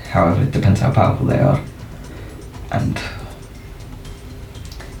 However, it depends how powerful they are. And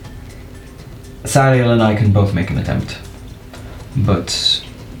Sariel and I can both make an attempt. But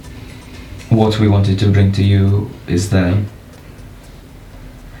what we wanted to bring to you is there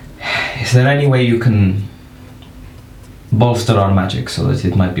any way you can bolster our magic so that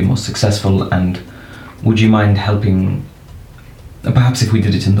it might be more successful, and would you mind helping, perhaps if we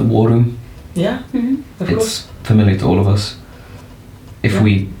did it in the war room? Yeah, of course. It's familiar to all of us. If Yeah.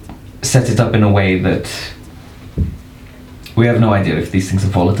 we set it up in a way that we have no idea if these things are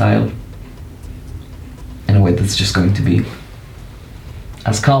volatile, in a way that's just going to be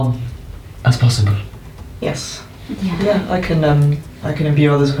as calm as possible. Yes. Yeah. Yeah, I can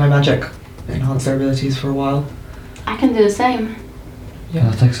imbue others with my magic, enhance their abilities for a while. I can do the same. Yeah,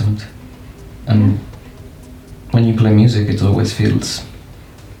 that's excellent. And when you play music, it always feels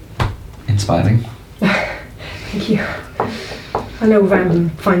inspiring. Thank you. I know Vanden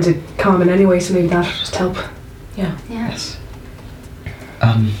finds it calming anyway, so maybe that'll just help. Yeah. Yes.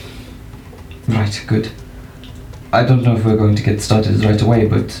 Right, good. I don't know if we're going to get started right away,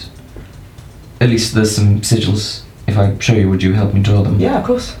 but at least there's some sigils. If I show you, would you help me draw them? Yeah, of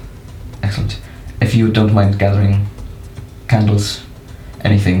course. Excellent. If you don't mind gathering candles,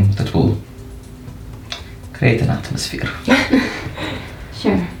 anything that will create an atmosphere.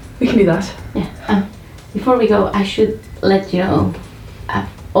 Sure. We can do that. Yeah. Before we go, I should let you know, I've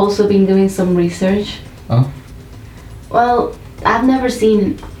also been doing some research. Oh? Well, I've never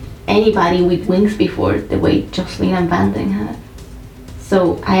seen anybody with wings before the way Jocelyn and Vanden had.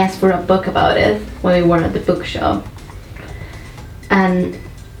 So I asked for a book about it when we were at the bookshop. And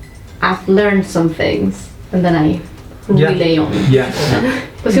I've learned some things, and then I relay on. Yeah.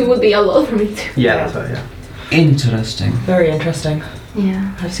 Because it would be a lot for me to. Yeah, that's right, yeah. Interesting. Very interesting.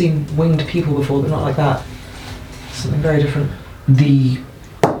 Yeah. I've seen winged people before, but not like that. Something very different. The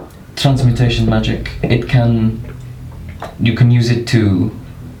transmutation magic, you can use it to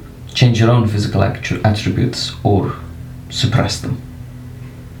change your own physical attributes or suppress them.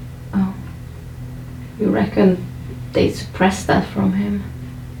 Oh. You reckon they suppressed that from him?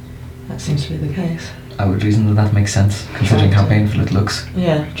 That seems to be the case. I would reason that makes sense, considering how painful it looks.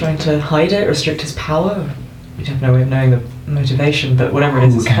 Yeah, trying to hide it, restrict his power. We have no way of knowing the motivation, but whatever it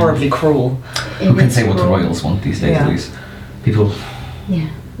is, Who it's can? horribly cruel. Who can It say is what the wrong. royals want these days, Yeah. at least? People. Yeah.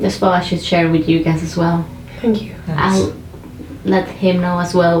 That's what I should share with you guys as well. Thank you. I'll let him know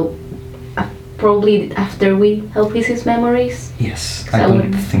as well. Probably after we help with his memories. Yes, So I I don't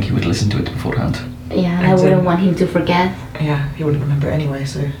wouldn't- think he would listen to it beforehand. Yeah, and I And, wouldn't want him to forget. Yeah, he wouldn't remember it anyway,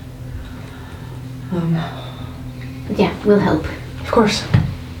 so. Yeah, we'll help. Of course.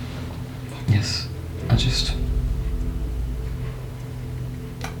 Yes, I just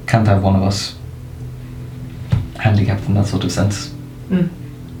can't have one of us handicapped in that sort of sense.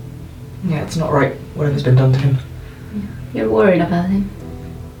 Yeah, it's not right, whatever's been done to him. You're worried about him.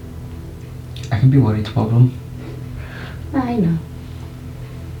 I can be worried, problem. I know.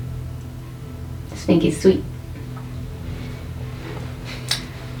 Just think it's sweet.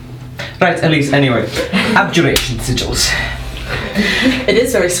 Right, Elise, anyway. Abjuration sigils. It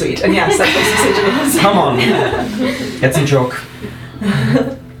is very sweet, and yes, that's what the sigil is. Come on. Get some joke.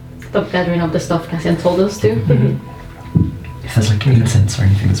 Stop gathering up the stuff Cassian told us to. If there's like incense or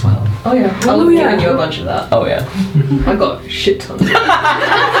anything as well. Oh yeah. Oh, I'll yeah. give you a bunch of that. Oh yeah. I got a shit ton.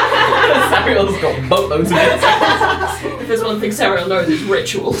 Sariel's got boatloads of incense. If there's one thing Sarah knows, it's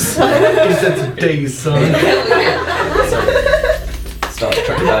rituals. Incense of days, son.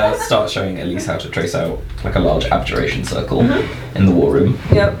 Start showing Elise how to trace out like a large abjuration circle in the war room.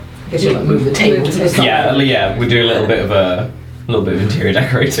 Yep. Guess you'll like move the table to the side. Yeah, we do a little bit of interior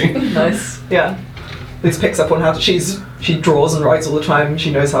decorating. Nice. Yeah. Liz picks up on how to, she draws and writes all the time. She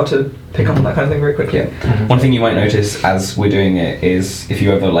knows how to pick up on that kind of thing very quickly. One thing you might notice as we're doing it is if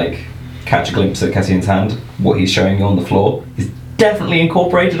you ever like catch a glimpse of Cassian's hand, what he's showing you on the floor is definitely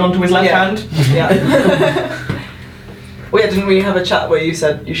incorporated onto his left hand. Yeah. Well, yeah, didn't we have a chat where you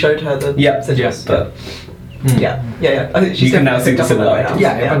said you showed her the Yep, sigils? yes, but Yeah. I think she's You can now definitely see the picked up on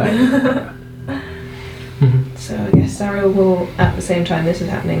that silhouette. now. So I guess Sarah will, at the same time this is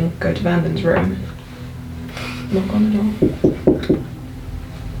happening, go to Vanden's room. Knock on the door.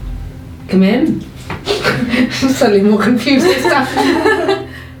 Come in. I'm suddenly more confused this time.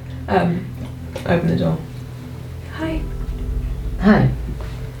 Open the door. Hi. Hi.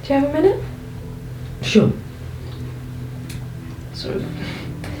 Do you have a minute? Sure. Sort of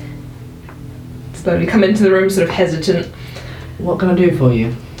slowly come into the room, sort of hesitant. What can I do for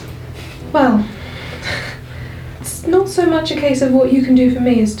you? Well, it's not so much a case of what you can do for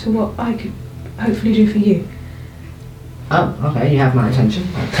me as to what I could hopefully do for you. Oh, okay, you have my attention.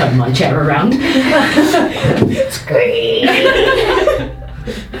 I'll turn my chair around. Scream!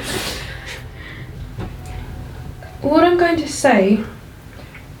 What I'm going to say,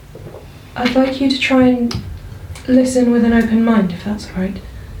 I'd like you to try and listen with an open mind, if that's alright.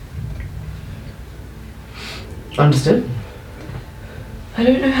 Understood. I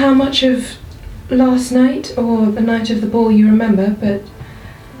don't know how much of last night or the night of the ball you remember, but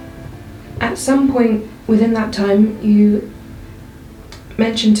at some point within that time you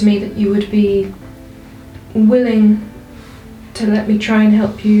mentioned to me that you would be willing to let me try and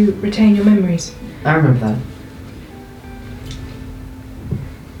help you retain your memories. I remember that.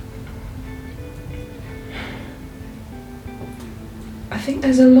 I think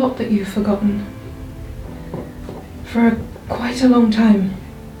there's a lot that you've forgotten. For quite a long time.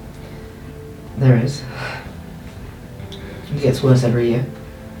 There is. It gets worse every year.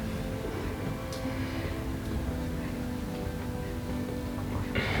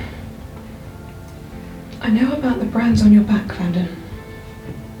 I know about the brands on your back, Vanden.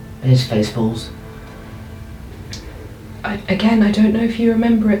 His face falls. Again, I don't know if you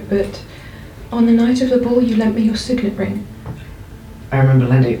remember it, but on the night of the ball you lent me your signet ring. I remember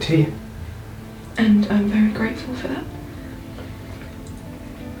lending it to you. And I'm very grateful for that.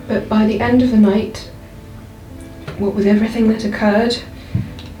 But by the end of the night, what with everything that occurred,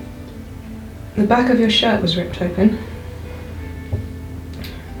 the back of your shirt was ripped open.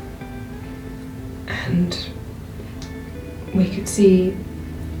 And we could see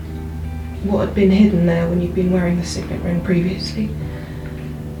what had been hidden there when you'd been wearing the signet ring previously.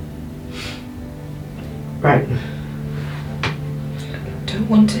 Right. Don't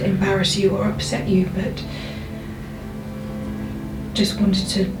want to embarrass you or upset you, but just wanted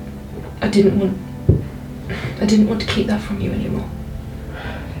to. I didn't want to keep that from you anymore.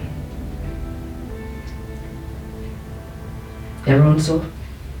 Everyone saw?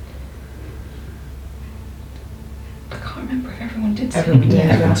 I can't remember if everyone did. Everyone did.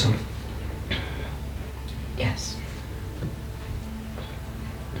 Yeah. Everyone saw. Yes.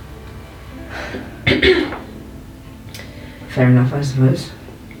 Fair enough, I suppose.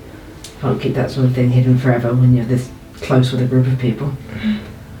 Can't keep that sort of thing hidden forever when you're this close with a group of people.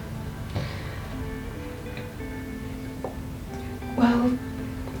 Well,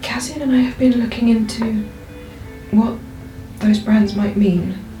 Cassian and I have been looking into what those brands might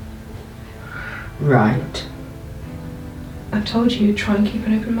mean. Right. I've told you, try and keep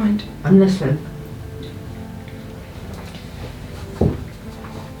an open mind. I'm listening.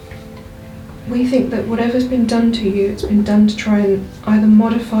 We think that whatever's been done to you, it's been done to try and either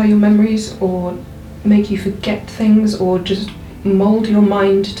modify your memories or make you forget things or just mould your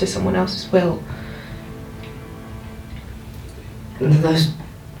mind to someone else's will. Those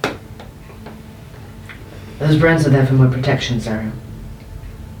brands are there for my protection, Sarah.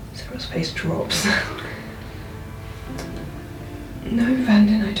 Sarah's face drops. No,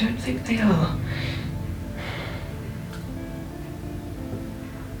 Vanden, I don't think they are.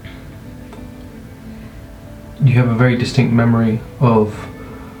 You have a very distinct memory of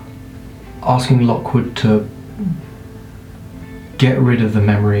asking Lockwood to get rid of the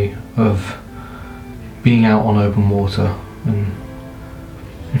memory of being out on open water, and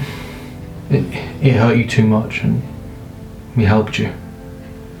it hurt you too much, and we helped you.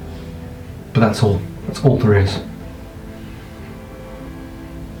 But that's all. That's all there is.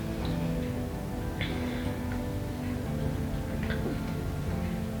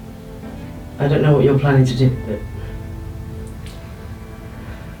 I don't know what you're planning to do, but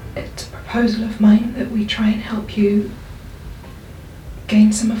It's a proposal of mine that we try and help you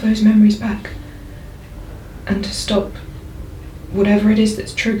gain some of those memories back and to stop whatever it is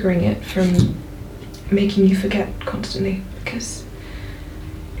that's triggering it from making you forget constantly, because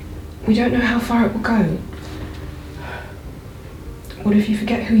we don't know how far it will go. What if you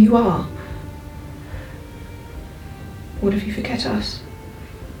forget who you are? What if you forget us?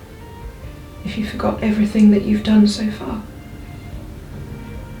 If you forgot everything that you've done so far?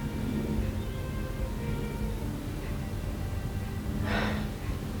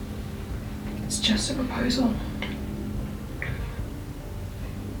 It's just a proposal.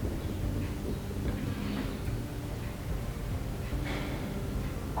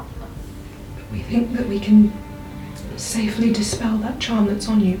 We think that we can safely dispel that charm that's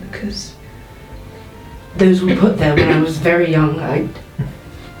on you because those were put there when I was very young.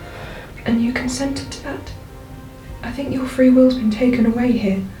 and you consented to that. I think your free will's been taken away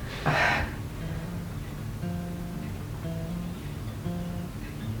here.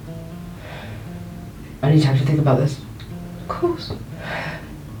 I need time to think about this. Of course.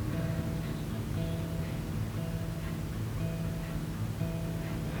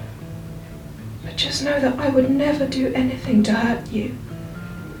 But just know that I would never do anything to hurt you.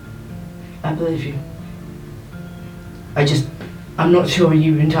 I believe you. I'm not sure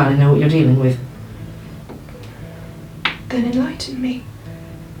you entirely know what you're dealing with. Then enlighten me.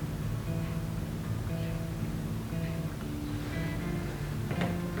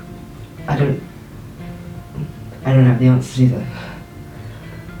 I don't have the answers either.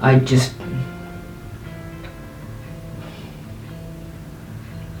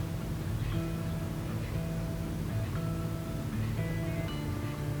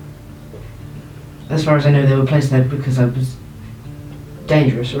 As far as I know, they were placed there because I was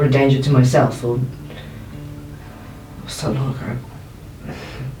dangerous, or a danger to myself, or something like that.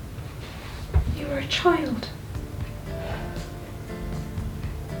 You were a child.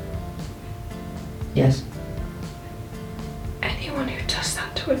 Yes. Anyone who does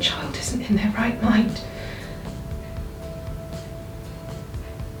that to a child isn't in their right mind.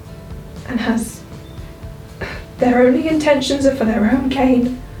 And has their only intentions are for their own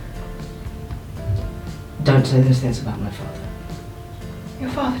gain. Don't say those things about my father.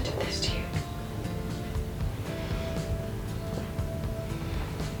 Your father did this to you.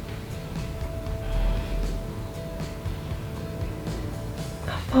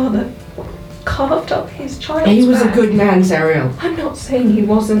 Our father carved up his child. He was a good man, Sariel. I'm not saying he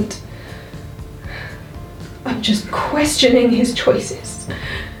wasn't. I'm just questioning his choices.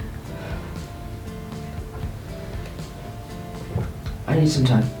 I need some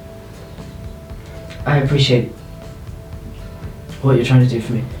time. I appreciate what you're trying to do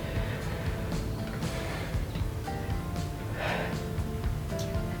for me.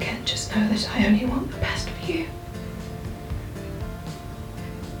 Again, just know that I only want the best for you.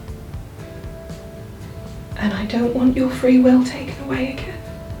 And I don't want your free will taken away again.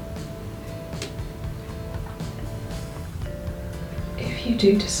 If you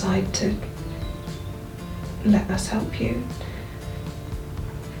do decide to let us help you,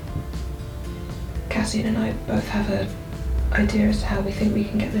 Cassian and I both have an idea as to how we think we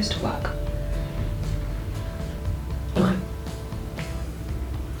can get this to work. Okay.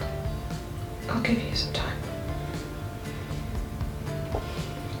 I'll give you some time.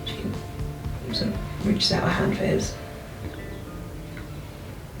 She sort of reaches out a hand for his.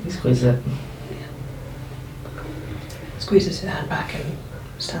 He squeezes it. Squeezes his hand back and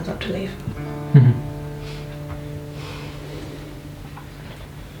stands up to leave.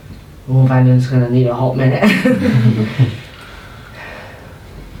 Oh, Vanden's gonna need a hot minute.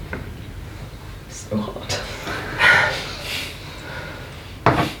 So hot.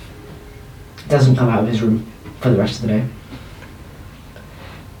 Doesn't come out of his room for the rest of the day.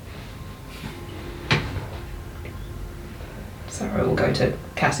 Sarah will go to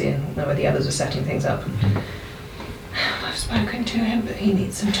Cassie and know where the others are setting things up. I've spoken to him, but he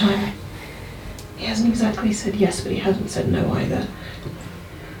needs some time. He hasn't exactly said yes, but he hasn't said no either.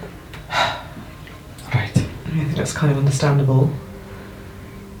 Right. I think that's kind of understandable.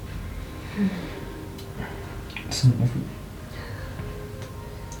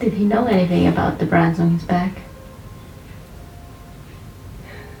 Did he know anything about the brands on his back?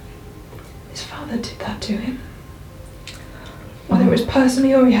 His father did that to him. Whether it was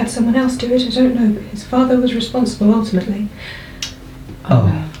personally or he had someone else do it, I don't know, but his father was responsible ultimately.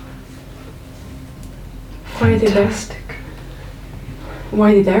 Oh. Why are they there?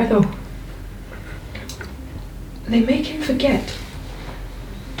 Why are they there though? They make him forget.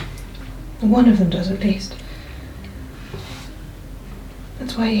 One of them does at least.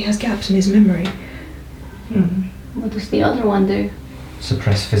 That's why he has gaps in his memory. What does the other one do?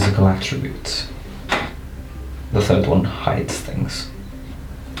 Suppress physical attributes. The third one hides things.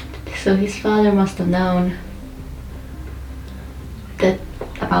 So his father must have known that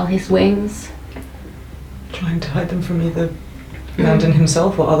about his wings. Trying to hide them from either Landon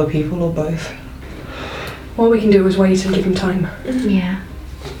himself or other people or both. All we can do is wait and give him time. Yeah.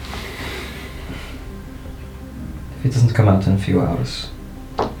 If it doesn't come out in a few hours,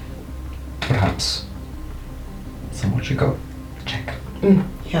 perhaps someone should go check.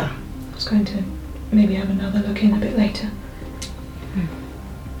 Yeah. I was going to maybe have another look in a bit later.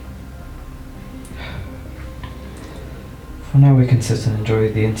 For now we can sit and enjoy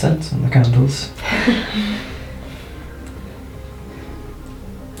the incense and the candles.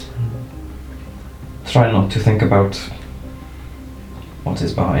 Try not to think about what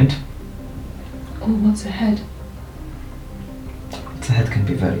is behind. Or what's ahead. What's ahead can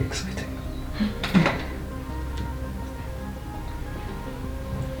be very exciting.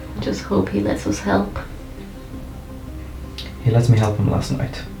 Just hope he lets us help. He let me help him last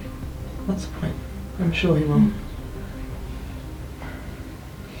night. That's the point. I'm sure he will.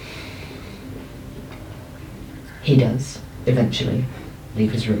 He does, eventually,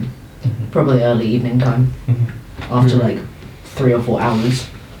 leave his room. Probably early evening time, after like 3 or 4 hours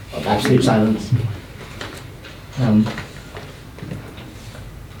of absolute silence.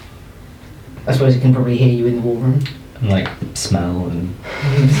 I suppose he can probably hear you in the war room. And like smell and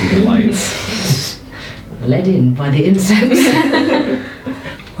see the lights. Led in by the incense.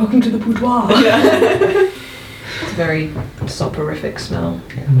 Welcome to the boudoir. It's a very soporific smell.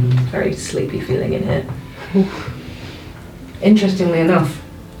 Very sleepy feeling in here. Interestingly enough,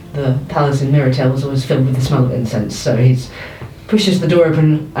 the palace in Mirrortail was always filled with the smell of incense, so he pushes the door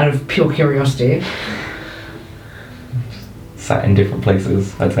open out of pure curiosity. Sat in different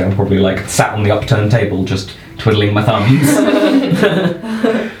places. I'd say I'm probably like sat on the upturned table just twiddling my thumbs.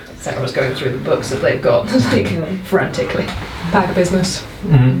 Sarah was going through the books that they've got, like, frantically. Bag of business.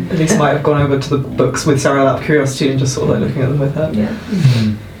 At least might have gone over to the books with Sarah out of curiosity and just sort of like looking at them with her. Yeah.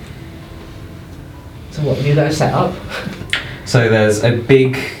 So what have you guys set up? So there's a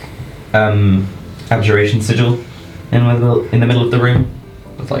big abjuration sigil in the middle of the room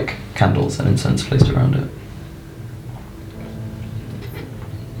with like candles and incense placed around it.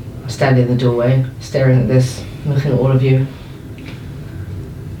 I stand in the doorway, staring at this, looking at all of you.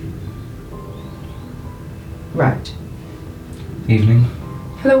 Right. Evening.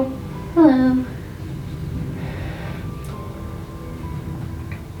 Hello. Hello.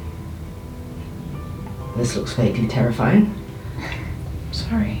 This looks vaguely terrifying.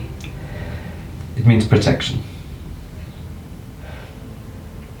 Sorry. It means protection.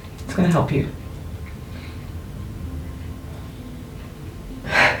 It's going to help you.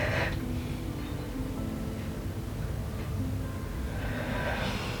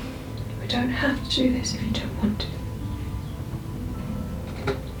 We don't have to do this if you don't want to.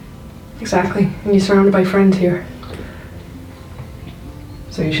 Exactly. And you're surrounded by friends here.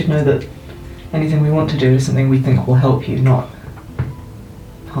 So you should know that anything we want to do is something we think will help you, not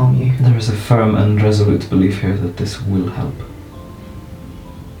harm you. There is a firm and resolute belief here that this will help.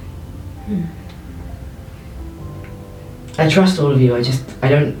 I trust all of you, I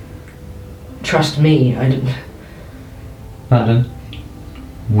don't trust me. Landon,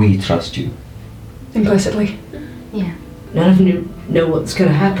 we trust you. Implicitly. Yeah. None of you know what's going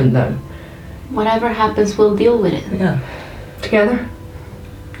to happen though. Whatever happens, we'll deal with it. Yeah. Together?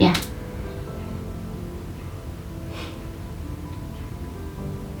 Yeah.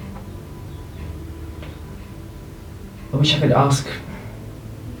 I wish I could ask.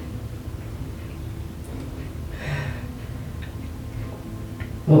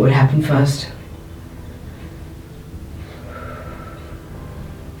 What would happen first?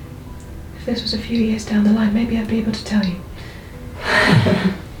 If this was a few years down the line, maybe I'd be able to tell you.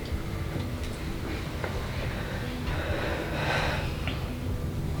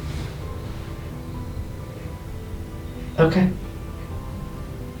 Okay,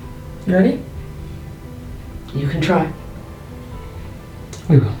 You ready? you can try.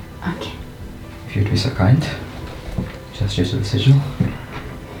 We will. Okay. If you'd be so kind. Gesture to the sigil.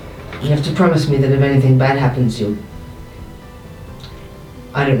 You have to promise me that if anything bad happens, you'll,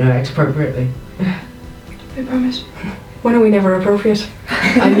 I don't know, act appropriately. I promise. When are we never appropriate?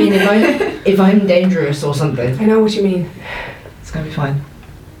 I mean, if I'm dangerous or something. I know what you mean. It's gonna be fine.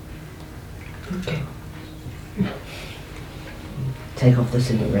 Okay. Take off the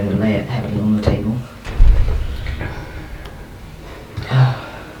signet ring and lay it heavily on the table.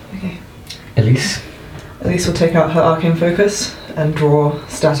 Okay. Elise? Elise will take out her arcane focus and draw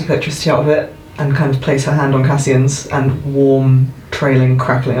static electricity out of it and kind of place her hand on Cassian's, and warm, trailing,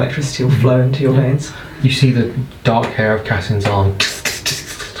 crackling electricity will flow into your veins. You see the dark hair of Cassian's arm,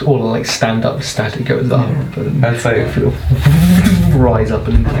 all like stand up static goes up, and I'd say rise up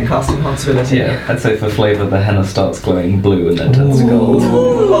and And I cast Enhanceability. yeah, I'd say for flavour the henna starts glowing blue and then turns to gold.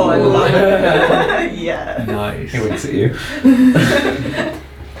 Oh, I love it. Yeah. nice. He winks at you.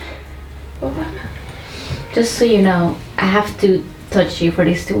 Just so you know, I have to touch you for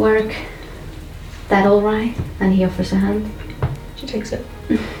this to work. That all right? And he offers a hand. She takes it.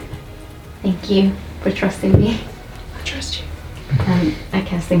 Thank you for trusting me. I trust you. And I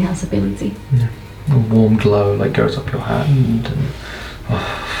cast Enhanceability. A warm glow like goes up your hand, and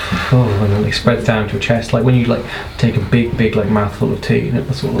and then it spreads down to your chest, like when you like take a big like mouthful of tea, and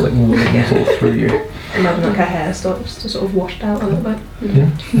it sort of like warms sort of through you. Imagine like her hair starts to sort of wash out a little bit. Yeah.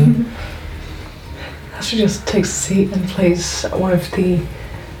 Astrid just takes a seat and plays one of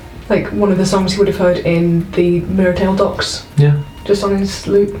the songs he would have heard in the Mirrortail docks. Yeah. Just on his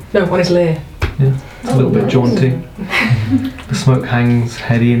lute. No, on his lyre. Yeah. A little bit nice. jaunty. The smoke hangs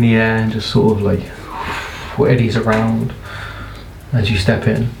heady in the air and just sort of like eddies around as you step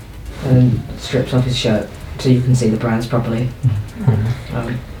in. And then strips off his shirt so you can see the brands properly.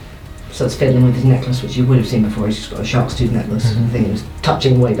 Starts fiddling with his necklace, which you would have seen before. He's just got a shark's tooth necklace. Mhm. I think it was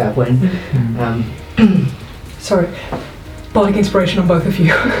touching way back when. Sorry. Bardic inspiration on both of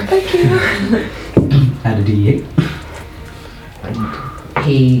you. Thank you. Add a D8. And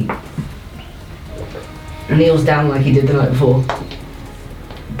he kneels down like he did the night before,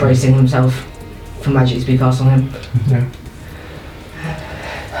 bracing himself for magic to be cast on him. Yeah.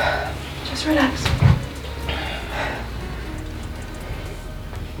 Just relax.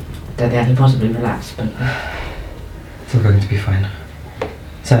 Don't think I can possibly relax, but It's all going to be fine.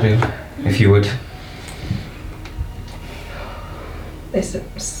 Zariel, if you would. They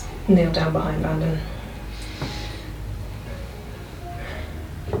kneel down behind Bandon.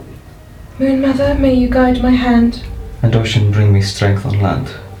 Moon Mother, may you guide my hand. And ocean bring me strength on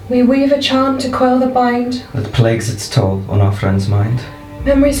land, We weave a charm to quell the bind. that plagues its toll on our friend's mind.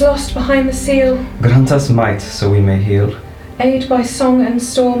 Memories lost behind the seal. Grant us might so we may heal. Aid by song and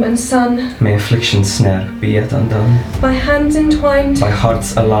storm and sun. May affliction's snare be yet undone. By hands entwined. By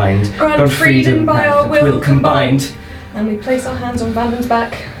hearts aligned, Grant freedom by our will combined. And we place our hands on Bandon's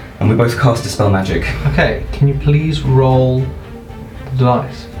back. And we both cast Dispel Magic. Okay, can you please roll the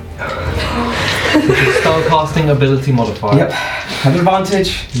dice? Which is spellcasting ability modifier. Yep. Have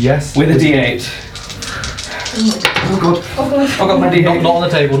advantage Yes. with a D8. Oh god. Oh god. Oh god, my D8. Not on the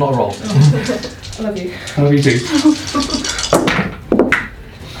table, not a roll. I love you. I love you too.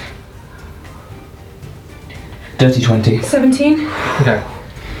 Dirty 20. 17. Okay.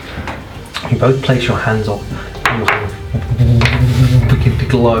 You both place your hands on, and your hands begin to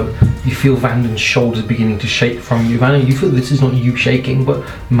glow. You feel Vandon's shoulders beginning to shake from you. Vandon, you feel this is not you shaking, but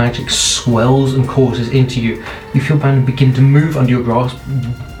magic swells and courses into you. You feel Vandon begin to move under your grasp,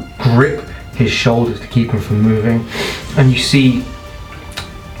 grip his shoulders to keep him from moving, and you see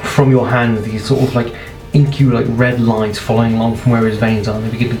from your hands these sort of like inky like red lines following along from where his veins are, and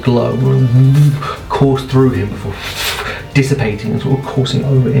they begin to glow, course through him before dissipating and sort of coursing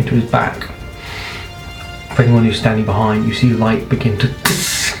over into his back. For anyone who's standing behind, you see light begin to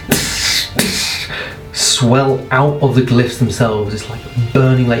swell out of the glyphs themselves. It's like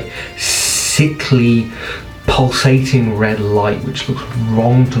burning, like sickly, pulsating red light, which looks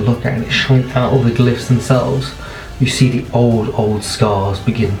wrong to look at, and it's shining out of the glyphs themselves. You see the old scars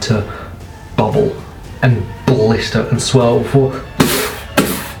begin to bubble and blister and swell before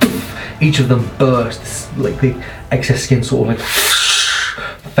each of them bursts, like the excess skin sort of like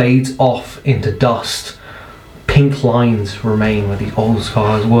fades off into dust. Pink lines remain where these old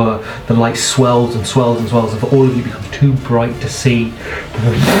scars were. The light swells and swells and swells, and for all of you becomes too bright to see.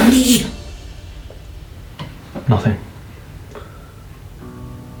 Nothing.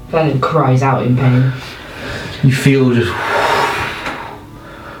 Brandon cries out in pain. You feel just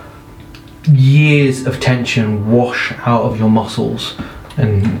years of tension wash out of your muscles,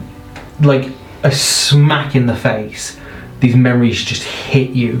 and like a smack in the face, these memories just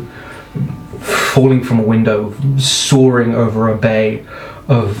hit you, falling from a window, soaring over a bay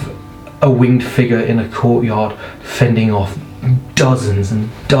of a winged figure in a courtyard, fending off dozens and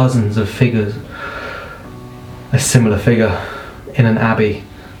dozens of figures. A similar figure in an abbey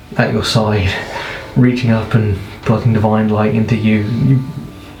at your side, reaching up and plugging divine light into you,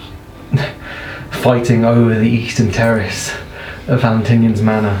 fighting over the eastern terrace of Valentinian's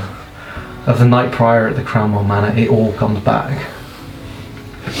Manor, of the night prior at the Cranwell Manor. It all comes back.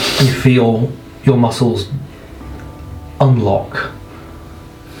 You feel your muscles unlock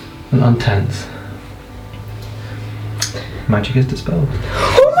and untense. Magic is dispelled.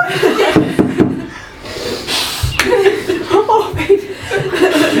 Oh, baby.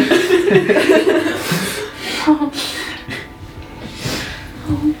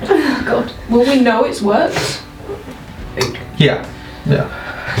 Oh God. Will we know it's worked? Yeah.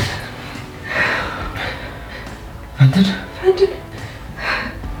 Brandon.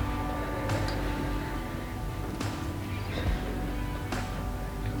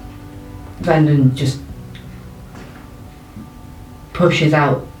 Brandon just pushes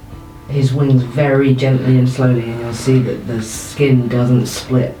out his wings very gently and slowly, and you'll see that the skin doesn't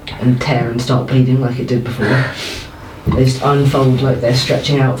split and tear and start bleeding like it did before. They just unfold like they're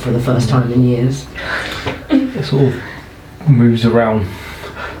stretching out for the first time in years. It sort of moves around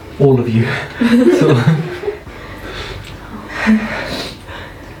all of you. Sort of.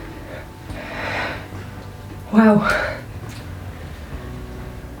 Wow.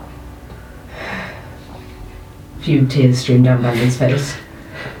 A few tears stream down Brandon's face.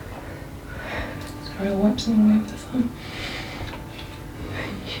 Sorry, I'll wipe some away with the thumb.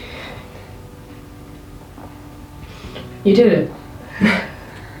 You did it.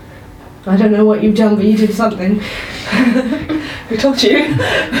 I don't know what you've done, but you did something. Who told you?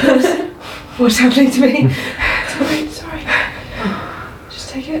 What's happening to me? Sorry. Just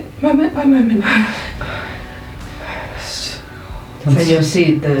take it moment by moment. And you'll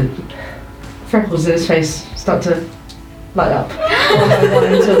see the freckles in his face start to light up one by one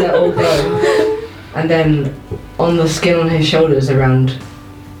until they're all glowing. And then on the skin on his shoulders around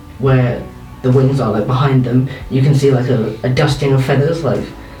where the wings are, like behind them, you can see like a dusting of feathers like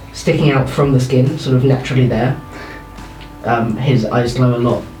sticking out from the skin, sort of naturally there. His eyes glow a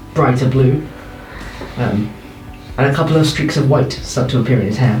lot brighter blue. And a couple of streaks of white start to appear in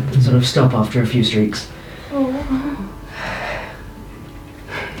his hair and sort of stop after a few streaks.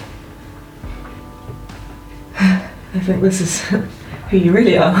 I think this is who you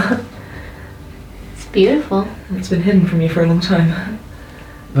really are. It's beautiful. It's been hidden from you for a long time.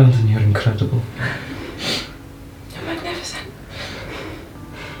 Brandon, you're incredible. You're magnificent.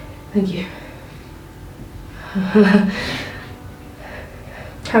 Thank you.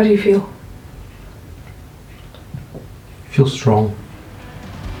 How do you feel? Feel strong.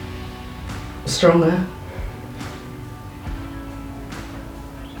 Stronger.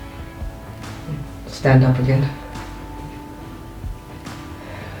 Stand up again.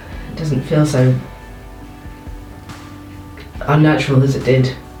 It doesn't feel so unnatural as it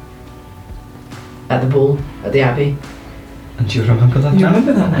did at the ball, at the Abbey. And do you remember that You now?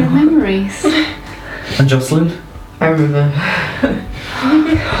 remember that Your now? memories. And Jocelyn? I remember.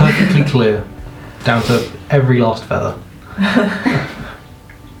 Perfectly clear, down to every last feather.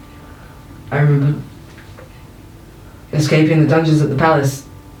 I remember escaping the dungeons at the palace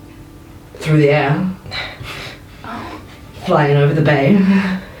through the air, flying over the bay.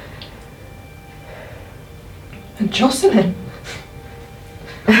 And Jocelyn.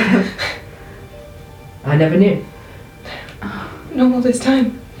 I never knew. Not all this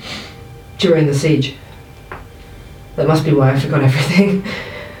time. During the siege. That must be why I forgot everything.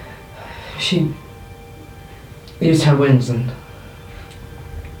 She used her wings and...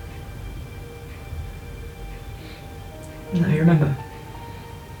 No, you remember.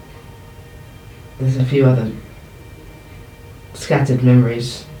 There's a few other scattered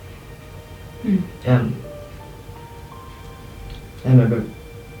memories. I remember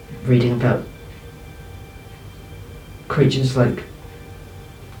reading about creatures like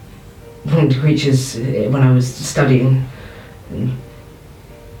winged creatures when I was studying. And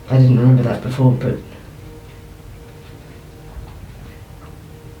I didn't remember that before, but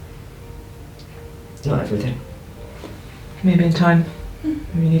not everything. Maybe in time. You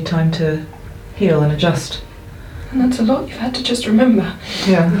need time to heal and adjust. And that's a lot you've had to just remember.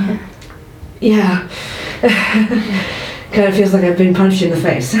 Yeah. Yeah. Kind of feels like I've been punched in the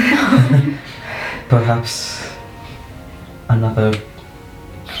face. Perhaps another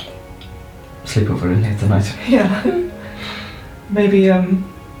sleepover in here tonight. Yeah. Maybe, do you want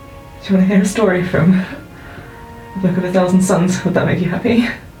to hear a story from The Book of a Thousand Suns? Would that make you happy?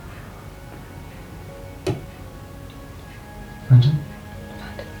 Imagine.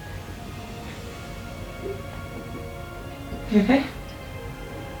 You okay?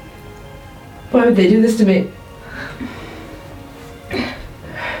 Why would they do this to me?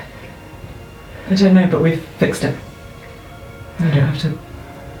 I don't know, but we've fixed it. You don't have to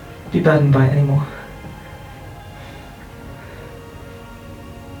be burdened by it anymore.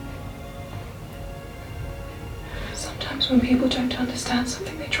 Sometimes when people don't understand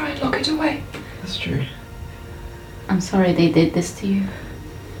something, they try and lock it away. That's true. I'm sorry they did this to you.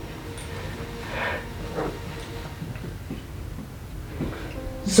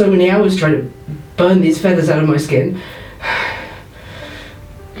 So many hours trying to burn these feathers out of my skin.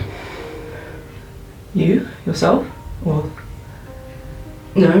 You? Yourself? Or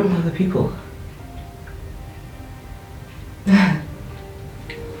No. other people?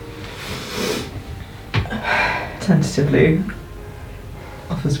 Tentatively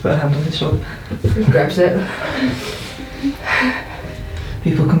offers to put a hand on his shoulder. Grabs it.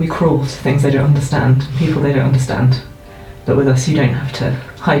 People can be cruel to things they don't understand, people they don't understand. But with us, you don't have to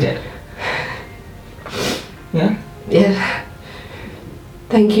hide it. Yeah? Yeah.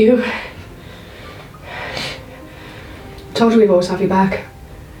 Thank you. Told you we've always have you back.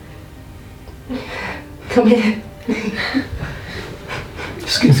 Come here.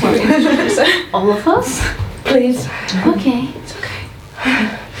 Just gonna smile. All of us? Please. Okay. It's okay.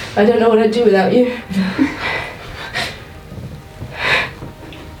 I don't know what I'd do without you.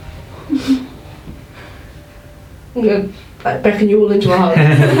 I'm gonna beckon you all into a hug.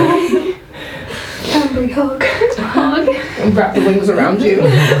 Family hug. Hug. And wrap the wings around you.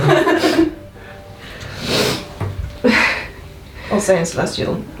 I'll say in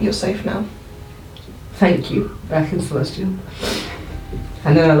Celestial, you're safe now. Thank you, back in Celestial.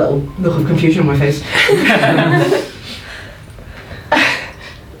 And then a little look of confusion on my face.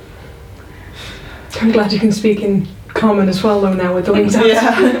 I'm glad you can speak in common as well, though, now with the wings out.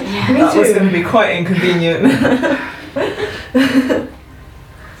 Yeah. Yeah. That was going to be quite inconvenient.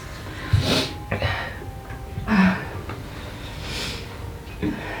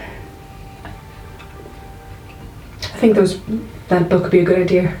 I think that book would be a good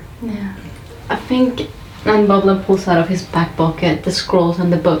idea. Yeah. I think Boblin pulls out of his back pocket the scrolls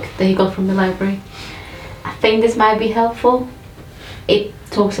and the book that he got from the library. I think this might be helpful. It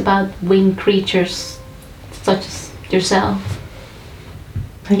talks about winged creatures such as yourself.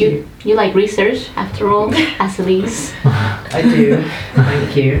 Thank you. You like research, after all, as Elise. I do.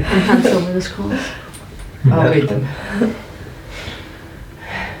 Thank you. And hands over the scrolls. I'll read them.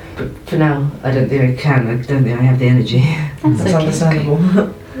 But for now, I don't think I can. I don't think I have the energy. That's That's okay.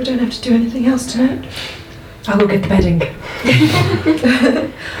 understandable. We don't have to do anything else tonight. I'll go get the bedding.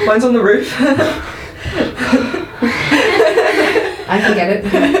 Mine's on the roof. I can get it.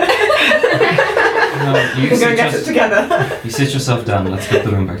 No, you We're going to sit, get it together. you sit yourself down. Let's get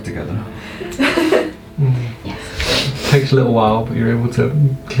the room back together. Yes. Takes a little while, but you're able to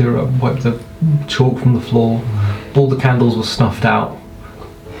clear up, wipe the chalk from the floor. All the candles were snuffed out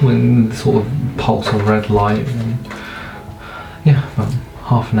when the sort of pulse of red light. And yeah, about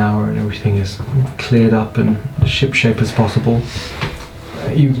half an hour and everything is cleared up and ship shape as possible.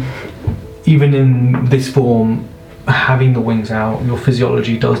 You, even in this form, having the wings out, your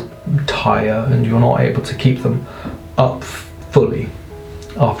physiology does tire and you're not able to keep them up fully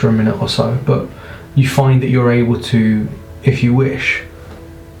after a minute or so, but you find that you're able to, if you wish,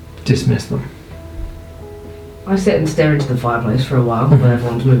 dismiss them. I sit and stare into the fireplace for a while when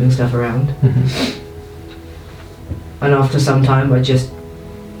everyone's moving stuff around. And after some time, I just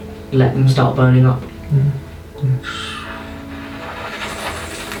let them start burning up.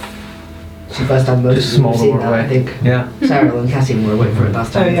 It's the first time most Just of them have smolder seen that, away. I think. Yeah. Cyril and Cassie were away for it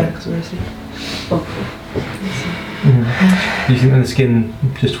last Oh time. yeah, because we're asleep. You think the skin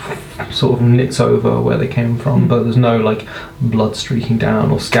just sort of knits over where they came from, but there's no like blood streaking down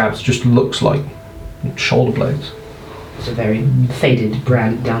or scabs, just looks like shoulder blades. It's a very faded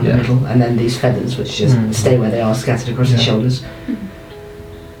brand down the Yeah. middle, and then these feathers which just stay where they are, scattered across the Yeah. shoulders.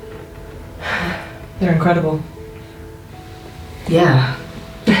 They're incredible. Yeah,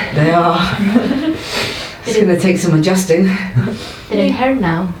 they are. It's going to take some adjusting. Did it hurt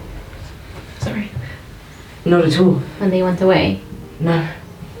now Sorry. Not at all. when they went away? No.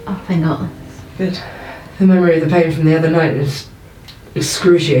 Oh, thank God. Good. The memory of the pain from the other night is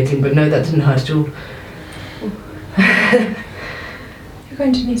excruciating, but no, that didn't hurt at all. You're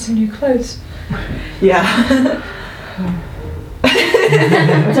going to need some new clothes. Yeah.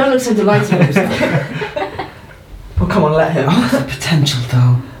 Don't look so delighted with yourself. Well, come on, let him. Oh, the potential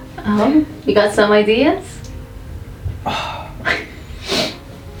though. You got some ideas?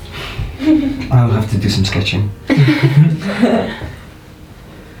 I'll have to do some sketching.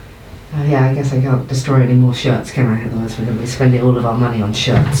 Yeah, I guess I can't destroy any more shirts, can I? Otherwise we're going to be spending all of our money on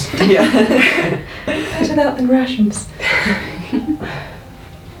shirts. Yeah. Better that than rations.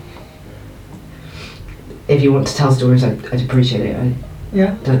 If you want to tell stories, I'd appreciate it. I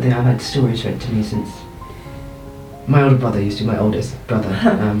Yeah. don't think I've had stories read to me since my older brother used to, my oldest brother,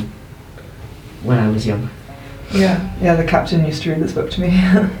 when I was young. Yeah. Yeah, the captain used to read this book to me.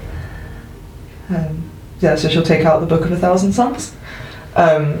 Yeah, so she'll take out the Book of 1,000 Suns.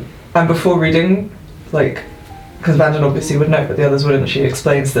 And before reading, like, because Vandon obviously would know, but the others wouldn't, she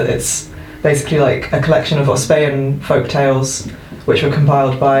explains that it's basically like a collection of Ospean folk tales which were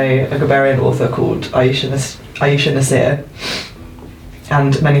compiled by a Gabarian author called Aisha Nasir.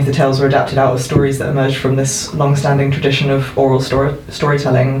 And many of the tales were adapted out of stories that emerged from this long-standing tradition of oral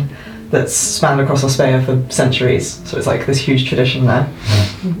storytelling that's spanned across Ospeia for centuries. So it's like this huge tradition there.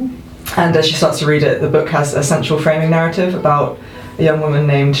 And as she starts to read it, the book has a central framing narrative about a young woman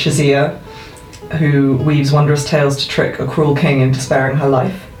named Shazia, who weaves wondrous tales to trick a cruel king into sparing her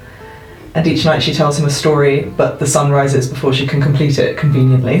life. And each night she tells him a story, but the sun rises before she can complete it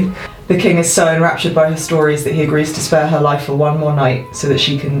conveniently. The king is so enraptured by her stories that he agrees to spare her life for one more night so that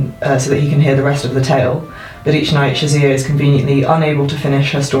he can hear the rest of the tale. But each night Shazia is conveniently unable to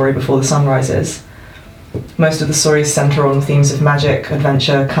finish her story before the sun rises. Most of the stories centre on themes of magic,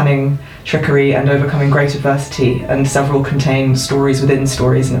 adventure, cunning, trickery, and overcoming great adversity, and several contain stories within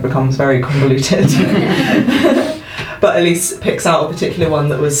stories, and it becomes very convoluted. But Elise picks out a particular one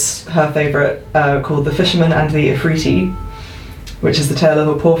that was her favourite, called The Fisherman and the Ifriti, which is the tale of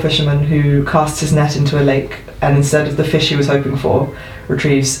a poor fisherman who casts his net into a lake, and instead of the fish he was hoping for,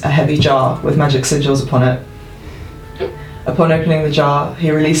 retrieves a heavy jar with magic sigils upon it. Upon opening the jar, he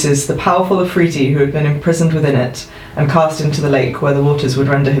releases the powerful Afriti who had been imprisoned within it and cast into the lake where the waters would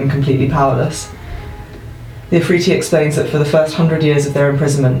render him completely powerless. The Afriti explains that for the first 100 years of their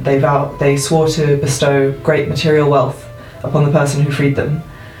imprisonment, they swore to bestow great material wealth upon the person who freed them,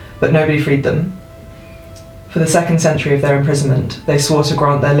 but nobody freed them. For the second century of their imprisonment, they swore to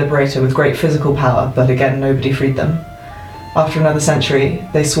grant their liberator with great physical power, but again nobody freed them. After another century,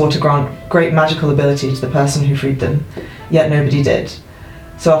 they swore to grant great magical ability to the person who freed them, yet nobody did.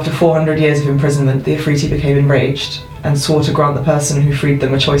 So after 400 years of imprisonment, the Afriti became enraged and swore to grant the person who freed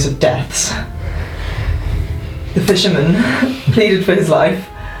them a choice of deaths. The fisherman pleaded for his life,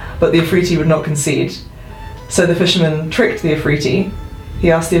 but the Afriti would not concede. So the fisherman tricked the Afriti.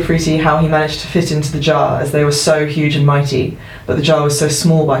 He asked the Afriti how he managed to fit into the jar, as they were so huge and mighty, but the jar was so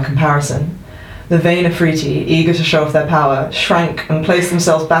small by comparison. The vain Afriti, eager to show off their power, shrank and placed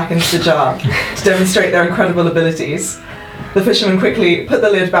themselves back into the jar to demonstrate their incredible abilities. The fisherman quickly put the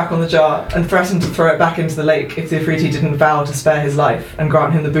lid back on the jar and threatened to throw it back into the lake if the Afriti didn't vow to spare his life and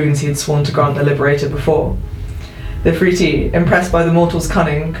grant him the boons he had sworn to grant their liberator before. The Afriti, impressed by the mortal's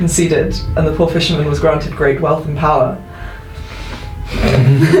cunning, conceded, and the poor fisherman was granted great wealth and power.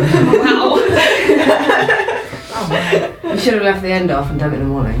 Wow. You should have left the end off and done it in the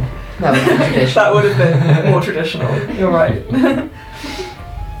morning. That would have been traditional. That would have been more traditional, you're right.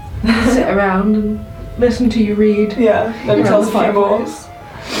 Sit around and listen to you read. Yeah, let me tell us a few more.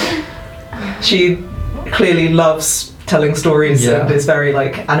 She clearly loves telling stories Yeah. and is very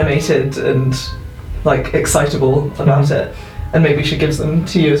like animated and like excitable about it. And maybe she gives them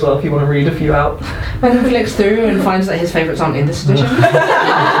to you as well if you want to read a few out. When he flicks through and finds that his favourites aren't in this edition.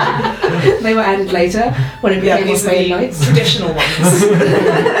 They were added later when it became these are Ospean the Nights. traditional ones.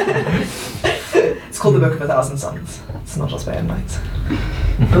 It's called The Book of 1,000 Suns. It's not Ospean Nights.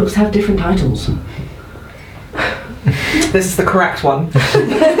 Books have different titles. This is the correct one. I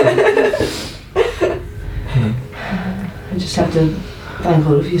just have to thank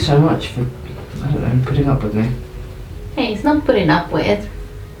all of you so much for, I don't know, putting up with me. Hey, it's not putting up with.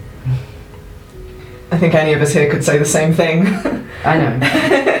 I think any of us here could say the same thing. I know.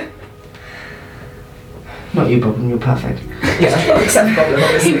 Not your problem, you're perfect. Yeah, except Goblin, He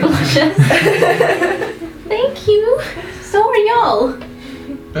obviously. blushes. Thank you. So are y'all.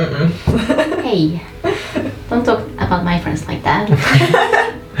 Mm-mm. Hey, don't talk about my friends like that.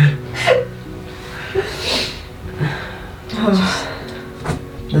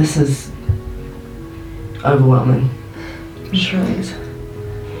 This is overwhelming. Sure is.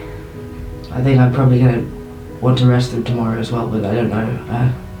 I think I'm probably going to want to rest through tomorrow as well, but I don't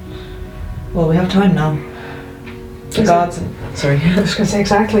know. Well, we have time now. The guards and... Sorry. I was going to say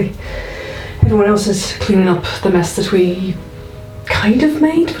exactly. Everyone else is cleaning up the mess that we kind of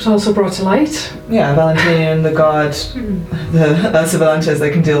made, but also brought to light. Yeah, Valentinian, the guard, the Civilantes, they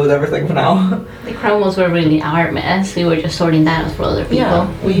can deal with everything for now. The crumbles were really our mess. We were just sorting that out for other people.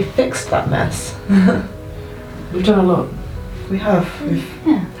 Yeah, we fixed that mess. We've done a lot. We have. We've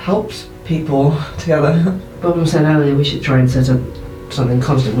Yeah. helped people together. Boblin said earlier we should try and set up something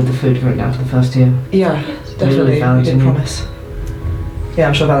constant with the food going down for the first year. Yeah, definitely. We did Valentinian. promise. Yeah,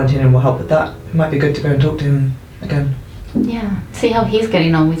 I'm sure Valentinian will help with that. It might be good to go and talk to him again. Yeah. See how he's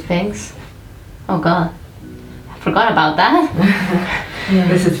getting on with things. Oh god. I forgot about that.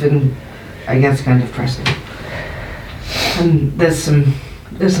 This has been, I guess, kind of pressing. And there's some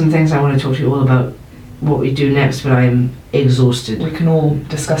things I want to talk to you all about what we do next, but I am exhausted. We can all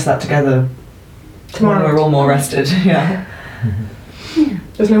discuss that together Tomorrow. when we're all more rested. Yeah.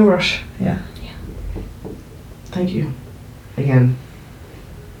 There's no rush. Yeah. Thank you. Again.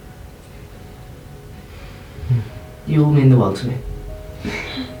 You all mean the world to me.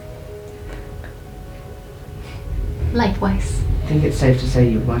 Likewise. I think it's safe to say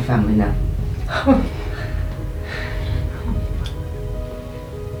you're my family now.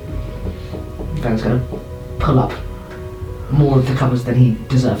 Ben's gonna pull up more of the covers than he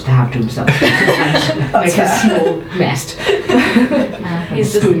deserves to have to himself. And make a small nest.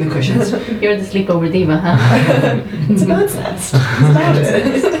 He's the, Spoon the cushions. you're the sleepover diva, huh? It's a bird's nest. It's about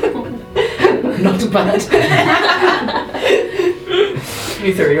it. Not bad.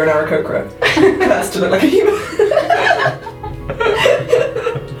 You threw you're an Aarakocra. Cursed to look like a human.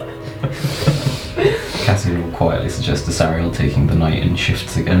 Cassie will quietly suggest to Sariel taking the night in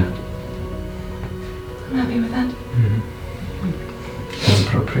shifts again. I'm happy with that. As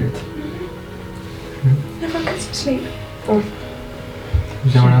appropriate. Everyone get some sleep.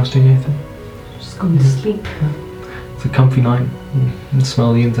 Is anyone else doing anything? Just going to sleep. It's a comfy night. You can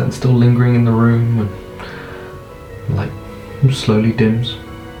smell the incense still lingering in the room, and light slowly dims.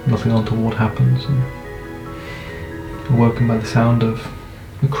 Nothing untoward happens. And you're woken by the sound of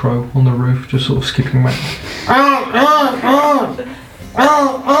a crow on the roof, just sort of skipping around.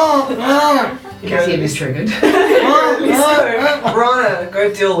 You can see him is triggered. Rana,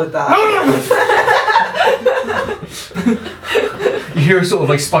 go deal with that. You hear a sort of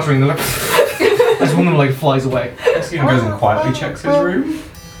like sputtering, like, this woman like flies away. Cassie goes and quietly checks his room.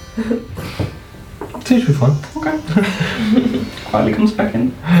 Seems to be fun. Quietly comes back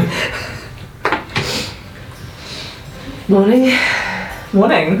in. Morning.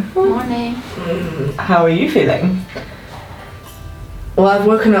 Morning. Morning. How are you feeling? Well, I've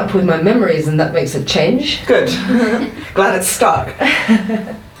woken up with my memories and that makes a change. Good. Glad it's stuck.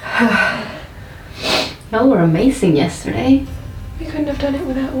 Y'all were amazing yesterday. We couldn't have done it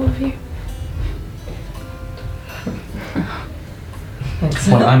without all of you. Thanks.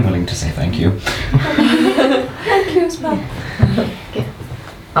 Well, I'm willing to say thank you. Thank you as well.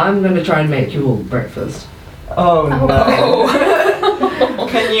 I'm going to try and make you all breakfast. Oh no.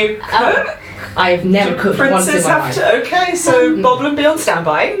 Can you cook? I've never cooked once in Princes my have life. to. Okay, so Boblin be on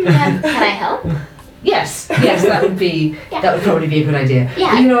standby. Can I help? Yes, that would be. Yeah. That would probably be a good idea.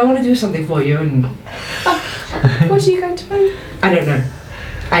 Yeah. You know, I want to do something for you, and What are you going to make? I don't know.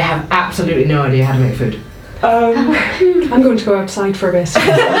 I have absolutely no idea how to make food. I'm going to go outside for a bit.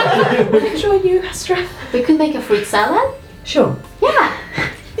 I can join you, Astra. We could make a fruit salad. Sure, Yeah.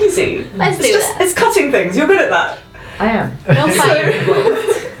 Easy. Let's It's do just that. it's cutting things. You're good at that. I am. No fire.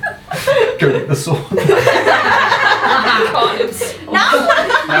 Go get the sword.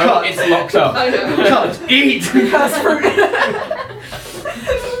 No, it's locked up. Can't eat!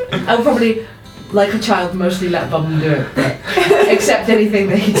 I'll probably, like a child, mostly let Bob do it, but accept anything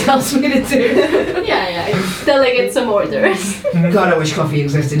that he tells me to do. Yeah. Delegate some orders. God, I wish coffee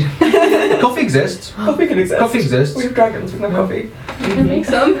existed. Coffee exists. Coffee can exist. Coffee exists. We have dragons with no coffee. Make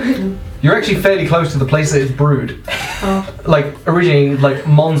some. You're actually fairly close to the place that it's brewed. Like originally, like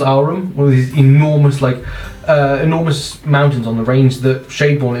Mons Aurum, one of these enormous, enormous mountains on the range that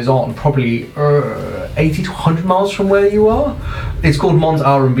Shadeborn is on, probably 80 to 100 miles from where you are. It's called Mons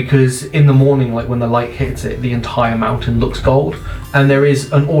Aurum because in the morning, like when the light hits it, the entire mountain looks gold. And there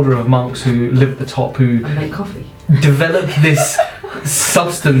is an order of monks who live at the top who I make coffee. develop this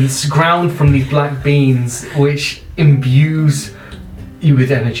substance ground from these black beans, which imbues you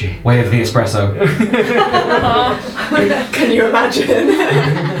with energy. Way of the espresso. Can you imagine?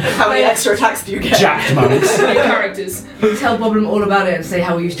 How many extra attacks do you get? Jacked monks. characters. Tell Boblin all about it and say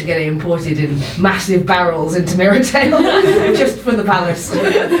how we used to get it imported in massive barrels into Mirrortail, just for the palace.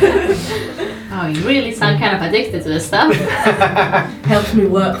 Oh, you really sound kind of addicted to this stuff. Helps me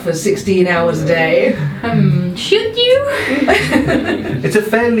work for 16 hours a day. Should you? It's a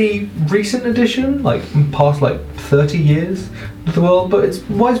fairly recent addition, like past like 30 years of the world, but it's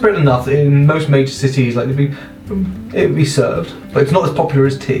widespread enough that in most major cities, like it would be served, but it's not as popular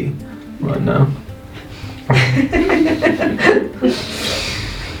as tea right now.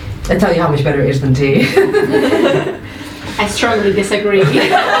 I tell you how much better it is than tea. I strongly disagree.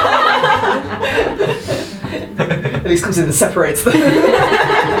 At least comes in that separates them.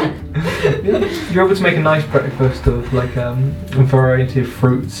 You're able to make a nice breakfast of like a variety of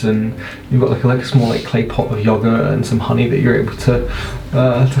fruits, and you've got like a small like clay pot of yogurt and some honey that you're able to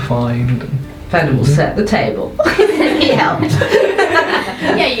find. Fandom will set the table. He helped.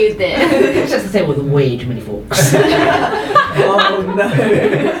 Yeah, you did. It's just the table with way too many forks. Oh no.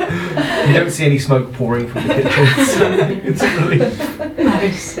 You don't see any smoke pouring from the kitchen, so it's a relief.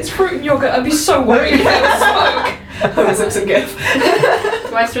 It's fruit and yogurt. I'd be so worried if there was smoke. Oh, a Simpson gif.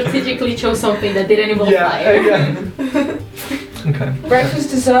 So I strategically chose something that didn't involve fire. Okay.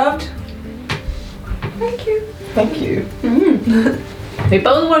 Breakfast is served. Thank you. Thank you. We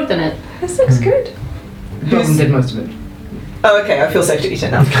both worked on it. This looks good. Robin did most of it. Oh, okay. I feel safe to eat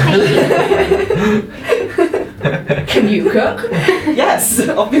it now. Can you cook? Yes,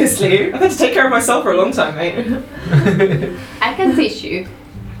 obviously. I've had to take care of myself for a long time, mate. I can teach you.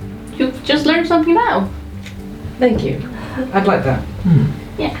 You've just learned something now. Thank you. I'd like that.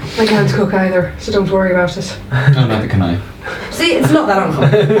 I can't cook either, so don't worry about it. Oh, neither can I. See, it's not that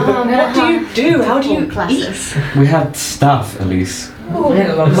uncommon. What do you do? How do you classes? We had staff, Elise. We had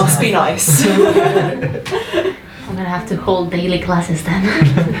a lot of Must stuff. be nice. I'm gonna have to hold daily classes then.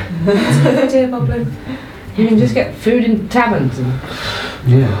 That's a good idea, Boblin. You can just get food in taverns and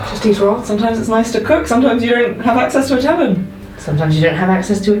Yeah. Just eat raw. Sometimes it's nice to cook, sometimes you don't have access to a tavern. sometimes you don't have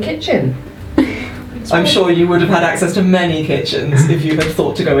access to a kitchen. I'm sure you would have had access to many kitchens if you had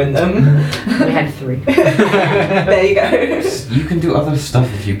thought to go in them. We had 3. There you go. You can do other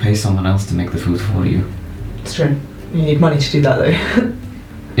stuff if you pay someone else to make the food for you. It's true. You need money to do that though.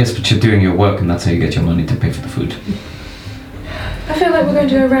 Yes, but you're doing your work and that's how you get your money to pay for the food. I feel like we're going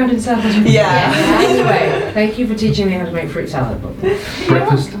to go around in circles. Yeah. Anyway, thank you for teaching me how to make fruit salad. Bob.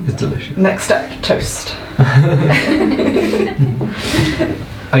 Breakfast is delicious. Next step, toast.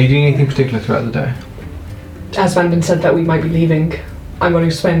 Are you doing anything particular throughout the day? As Vanden said that we might be leaving, I'm going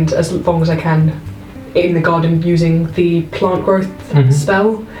to spend as long as I can in the garden using the plant growth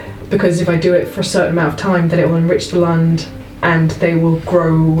spell, because if I do it for a certain amount of time, then it will enrich the land and they will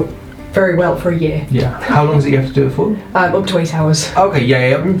grow very well for a year. Yeah. How long does it you have to do it for? Up to 8 hours. Okay,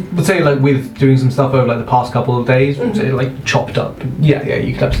 yeah. Would say like with doing some stuff over like the past couple of days, would say like chopped up. Yeah,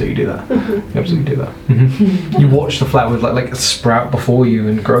 you could absolutely do that. You absolutely do that. You watch the flowers like sprout before you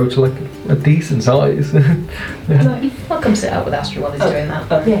and grow to like a decent size. I'll come sit out with Astra while he's doing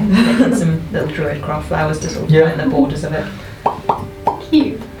that. Yeah. Making some little druid craft flowers to sort of Yeah. line the borders of it.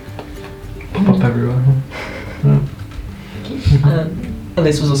 Cute. Pop up everywhere. Yeah.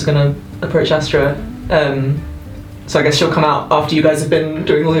 Elise was also going to approach Astra, so I guess she'll come out after you guys have been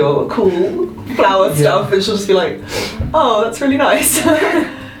doing all your cool flower stuff, and she'll just be like, "Oh, that's really nice."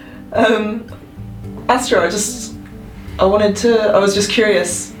 Astra, I was just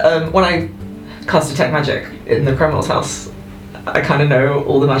curious. When I cast detect magic in the criminal's house, I kind of know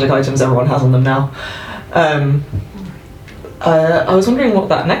all the magic items everyone has on them now. I was wondering what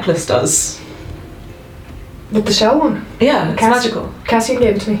that necklace does. With the shell one, Yeah, it's Cass- magical. Cassian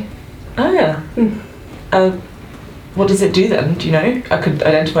gave it to me. Oh yeah. What does it do then? Do you know? I could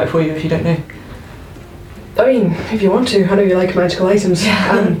identify it for you if you don't know. I mean, if you want to, I know you like magical items.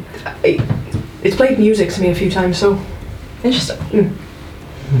 It's played music to me a few times, so Interesting.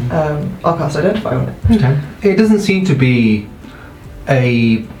 I'll cast identify on it. Okay. It doesn't seem to be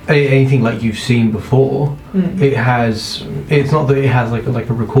anything like you've seen before. It's not that it has like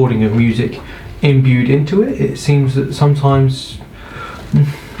a recording of music imbued into it. It seems that sometimes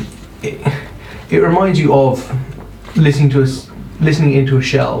it reminds you of listening into a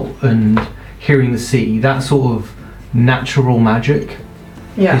shell and hearing the sea. That sort of natural magic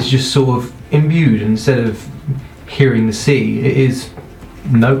is just sort of imbued. Instead of hearing the sea, it is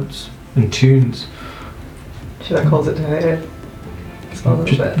notes and tunes. Should I cause it to hear? Spell a little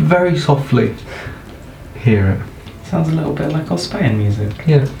Just bit. very softly hear it. Sounds a little bit like Ospayan music.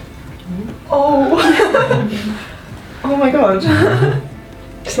 Yeah. Oh. Oh my god.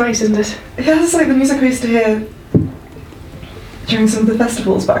 it's nice, isn't it? Yeah, it's like the music we used to hear during some of the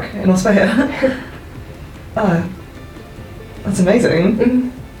festivals back in Australia. That's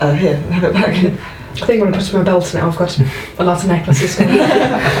amazing. Here, have it back. I think I'm going to put it in my belt now. I've got a lot of necklaces.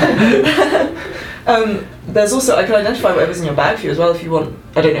 There's also, I can identify whatever's in your bag for you as well if you want.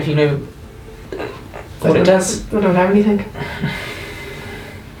 I don't know if you know what it does. I don't have anything.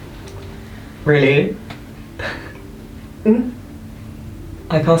 Really? Mm?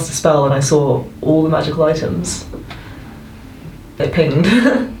 I cast a spell and I saw all the magical items. It pinged.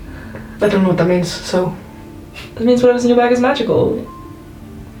 I don't know what that means, so. That means whatever's in your bag is magical.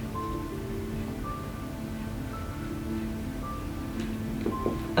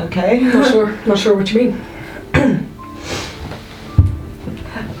 Okay. Not sure what you mean.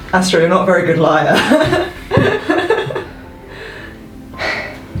 Astro, you're not a very good liar.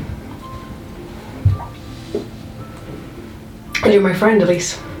 And you're my friend,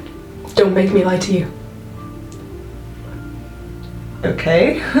 Elise. Don't make me lie to you.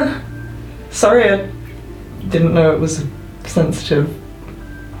 Okay. Sorry, I didn't know it was a sensitive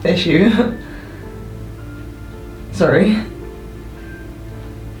issue. Sorry.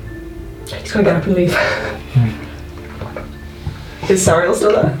 He's gonna get up and leave. Is Sariel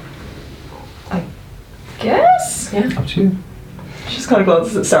still there? Yes? Yeah. Up to you. She just kind of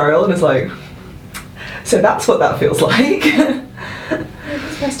glances at Sariel and is like, so that's what that feels like.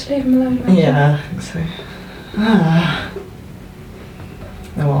 It's best to leave him alone. right? Yeah, I think so. Ah.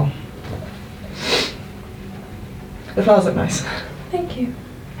 Oh well. The flowers look nice. Thank you.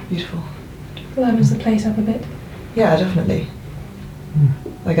 Beautiful. Livens the place up a bit. Yeah, definitely.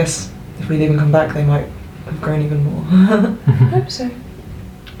 I guess if we leave and come back, they might have grown even more. I hope so.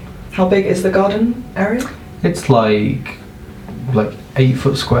 How big is the garden area? It's like 8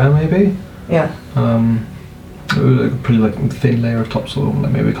 foot square maybe. Yeah. It was like a pretty thin layer of topsoil,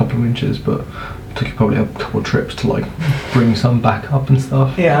 like maybe a couple of inches, but it took you probably a couple of trips to like bring some back up and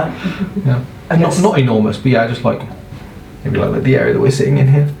stuff. Yeah. Yeah. I Not, guess- not enormous, but yeah, just like maybe like the area that we're sitting in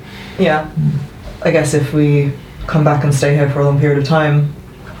here. Yeah. I guess if we come back and stay here for a long period of time,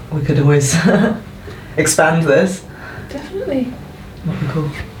 we could always expand this. Definitely. That'd be cool.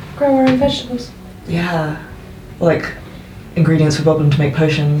 Grow our own vegetables. Yeah. Like ingredients for Boblin to make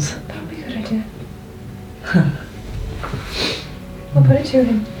potions. That would be a good idea. I'll put it to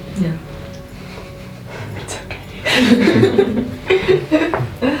him. Yeah.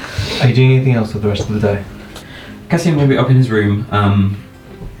 Are you doing anything else for the rest of the day? Cassian will be up in his room,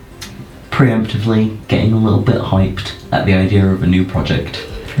 preemptively getting a little bit hyped at the idea of a new project.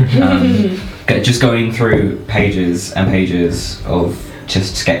 Just going through pages and pages of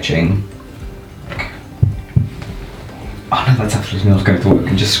just sketching. Oh no, that's absolutely not going to work.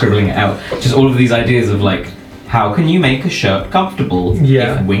 And just scribbling it out. Just all of these ideas of like, how can you make a shirt comfortable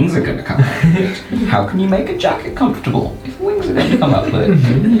Yeah. if wings are going to come out of it? How can you make a jacket comfortable if wings are going to come out of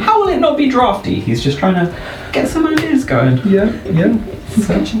it? How will it not be drafty? He's just trying to get some ideas going. Yeah, yeah.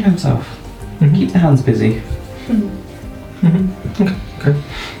 Sketching himself. Mhm. Keep the hands busy. Okay.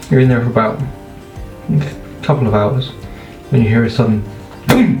 You're in there for about a couple of hours when you hear a sudden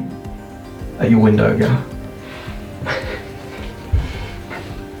at your window again.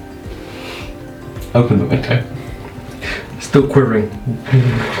 Open the window. Still quivering.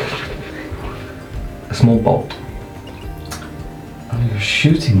 A small bolt. Oh, you're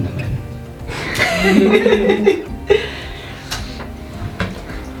shooting them in.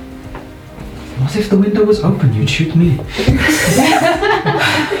 What if the window was open? You'd shoot me.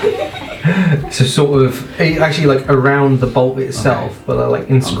 So sort of actually like around the bolt itself, but they're like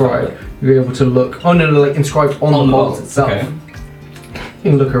inscribed. You're able to look. Oh no, like inscribed on the bolt itself. Okay.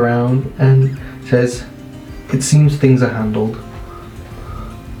 You can look around and it says, "It seems things are handled.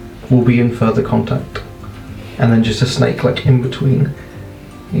 We'll be in further contact." And then just a snake like in between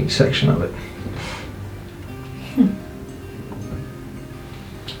each section of it.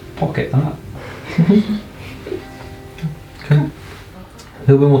 Pocket that. Okay. A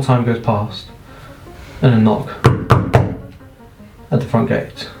little bit more time goes past, and a knock at the front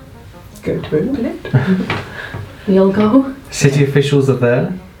gate. Go to open it. We all go. City officials are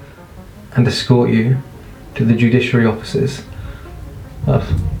there and escort you to the judiciary offices of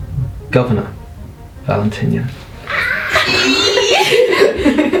Governor Valentinian,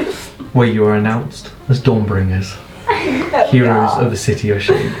 where you are announced as Dawnbringers, heroes of the city of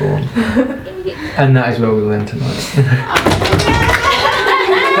Shadeborn. And that is where we will end tonight.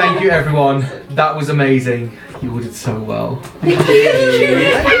 Thank you everyone, that was amazing. You all did so well.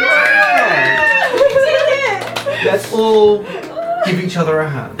 Let's all give each other a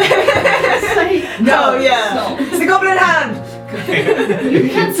hand. No, yeah. It's the goblin hand! You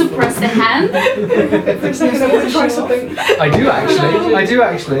can't suppress the hand. Try something. I do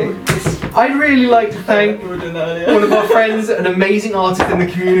actually. I'd really like to thank one of our friends, an amazing artist in the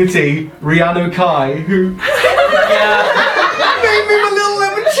community, Rihanna Kai, who made me my little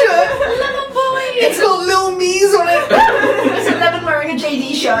lemon shirt. Lemon boy.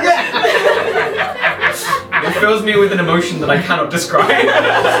 t-shirt. It fills me with an emotion that I cannot describe.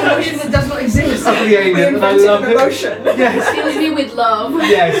 Emotion that does not exist. Utterly alien, and I Invented love an it. emotion. Yes, Fills me with love.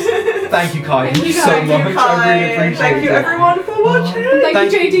 yes. Thank you, Kai. Thank you, so Kai. much. I really appreciate Thank you it. everyone for watching. Thank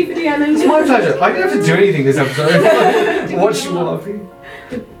Thank you, JD, for the It's DMing. my pleasure. I didn't have to do anything this episode. Watch you all.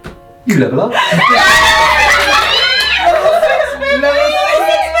 You level up.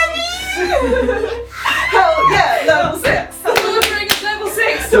 Hell yeah, level 6. Stormbringer's level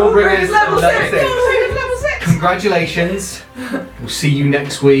 6. Stormbringer's level 6. level 6. Congratulations. We'll see you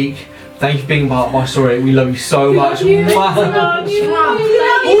next week. Thank you for being part of our story. We love you so much. Mwah.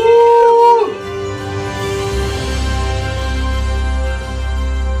 Ooh.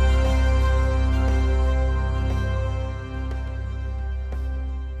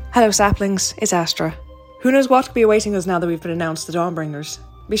 Hello, saplings. It's Astra. Who knows what could be awaiting us now that we've been announced the Dawnbringers?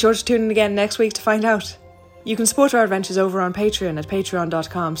 Be sure to tune in again next week to find out. You can support our adventures over on Patreon at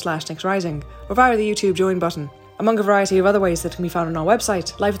patreon.com/NextRising or via the YouTube join button, among a variety of other ways that can be found on our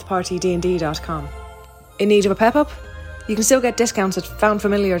website, lifeofthepartydnd.com. In need of a pep up? You can still get discounts at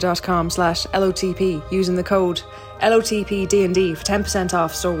foundfamiliar.com/LOTP using the code LOTPDND for 10%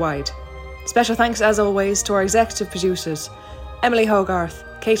 off store-wide. Special thanks as always to our executive producers, Emily Hogarth,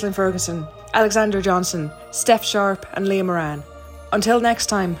 Caitlin Ferguson, Alexander Johnson, Steph Sharp and Leah Moran. Until next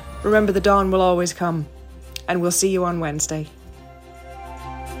time, remember the dawn will always come, and we'll see you on Wednesday.